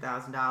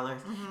 $100,000,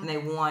 and they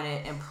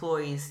wanted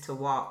employees to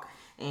walk.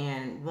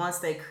 And once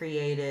they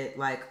created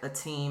a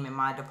team in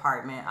my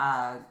department,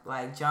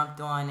 I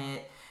jumped on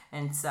it.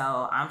 And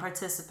so I'm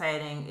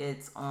participating.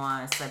 It's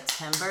on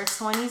September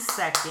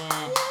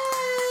 22nd. Yay!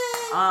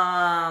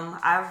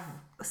 I've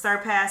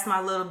surpassed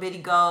my little bitty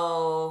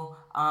goal.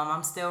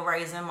 I'm still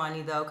raising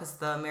money though, because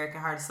the American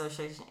Heart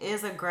Association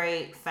is a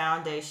great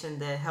foundation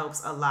that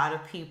helps a lot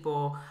of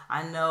people.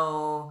 I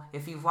know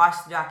if you've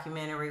watched the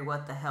documentary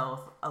What the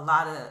Health, a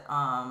lot of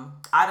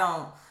I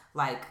don't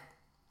like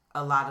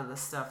a lot of the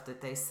stuff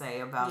that they say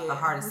about the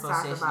Heart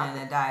Association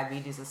and the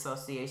Diabetes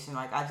Association.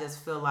 I just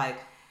feel like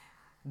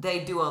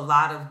they do a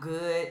lot of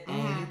good,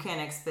 and you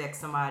can't expect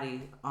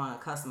somebody on a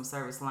customer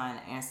service line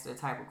to answer the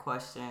type of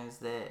questions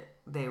that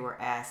they were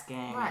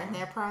asking. Right, and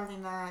they're probably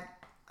not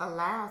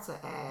allowed to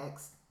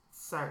ask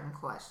certain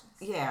questions.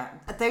 Yeah,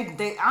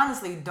 they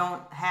honestly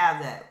don't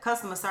have that.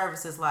 Customer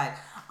service is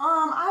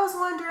I was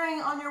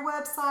wondering on your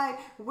website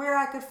where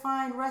I could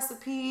find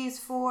recipes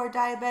for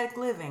diabetic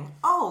living.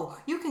 Oh,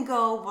 you can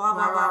go blah,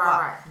 blah, blah, blah.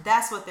 Right.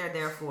 That's what they're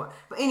there for.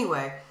 But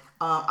anyway,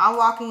 I'm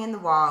walking in the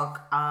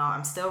walk.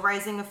 I'm still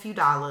raising a few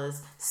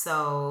dollars.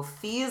 So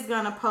Fee is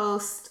going to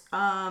post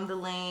the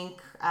link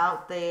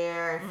out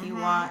there. If you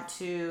want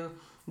to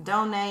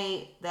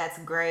donate, that's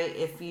great.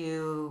 If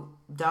you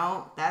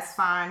don't, that's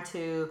fine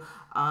too.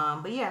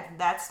 But yeah,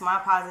 that's my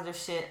positive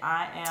shit.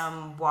 I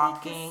am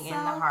walking in the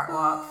Heart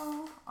Walk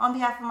on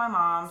behalf of my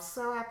mom.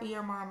 So happy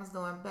your mom is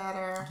doing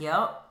better.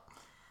 Yep.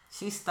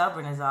 She's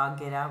stubborn as all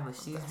get out, but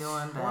she's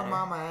doing better. What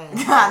mama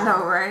ain't. I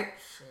know, right?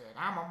 Shit,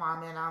 I'm a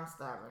mom and I'm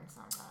stubborn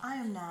sometimes. I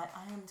am not.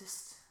 I am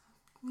just,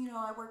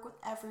 I work with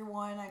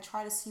everyone. I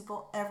try to see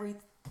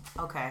everything.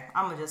 Okay,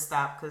 I'm going to just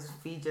stop because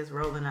Fee just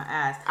rolling her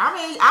ass. I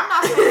mean, I'm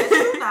not saying that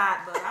you're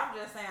not, but I'm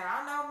just saying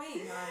I know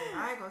me, honey.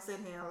 I ain't going to sit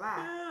here and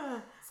lie.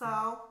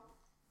 So,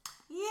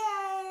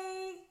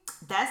 yay.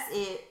 That's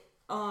it.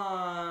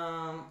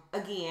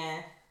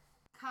 Again,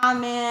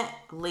 comment,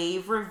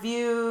 leave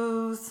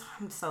reviews.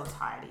 I'm so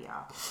tired of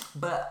y'all,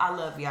 but I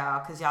love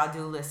y'all because y'all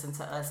do listen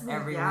to us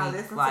every week.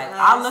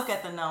 I look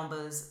at the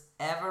numbers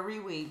every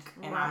week,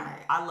 and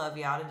I love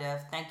y'all to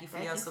death. Thank you for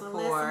your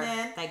support.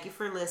 Thank you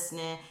for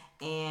listening,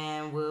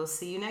 and we'll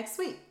see you next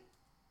week.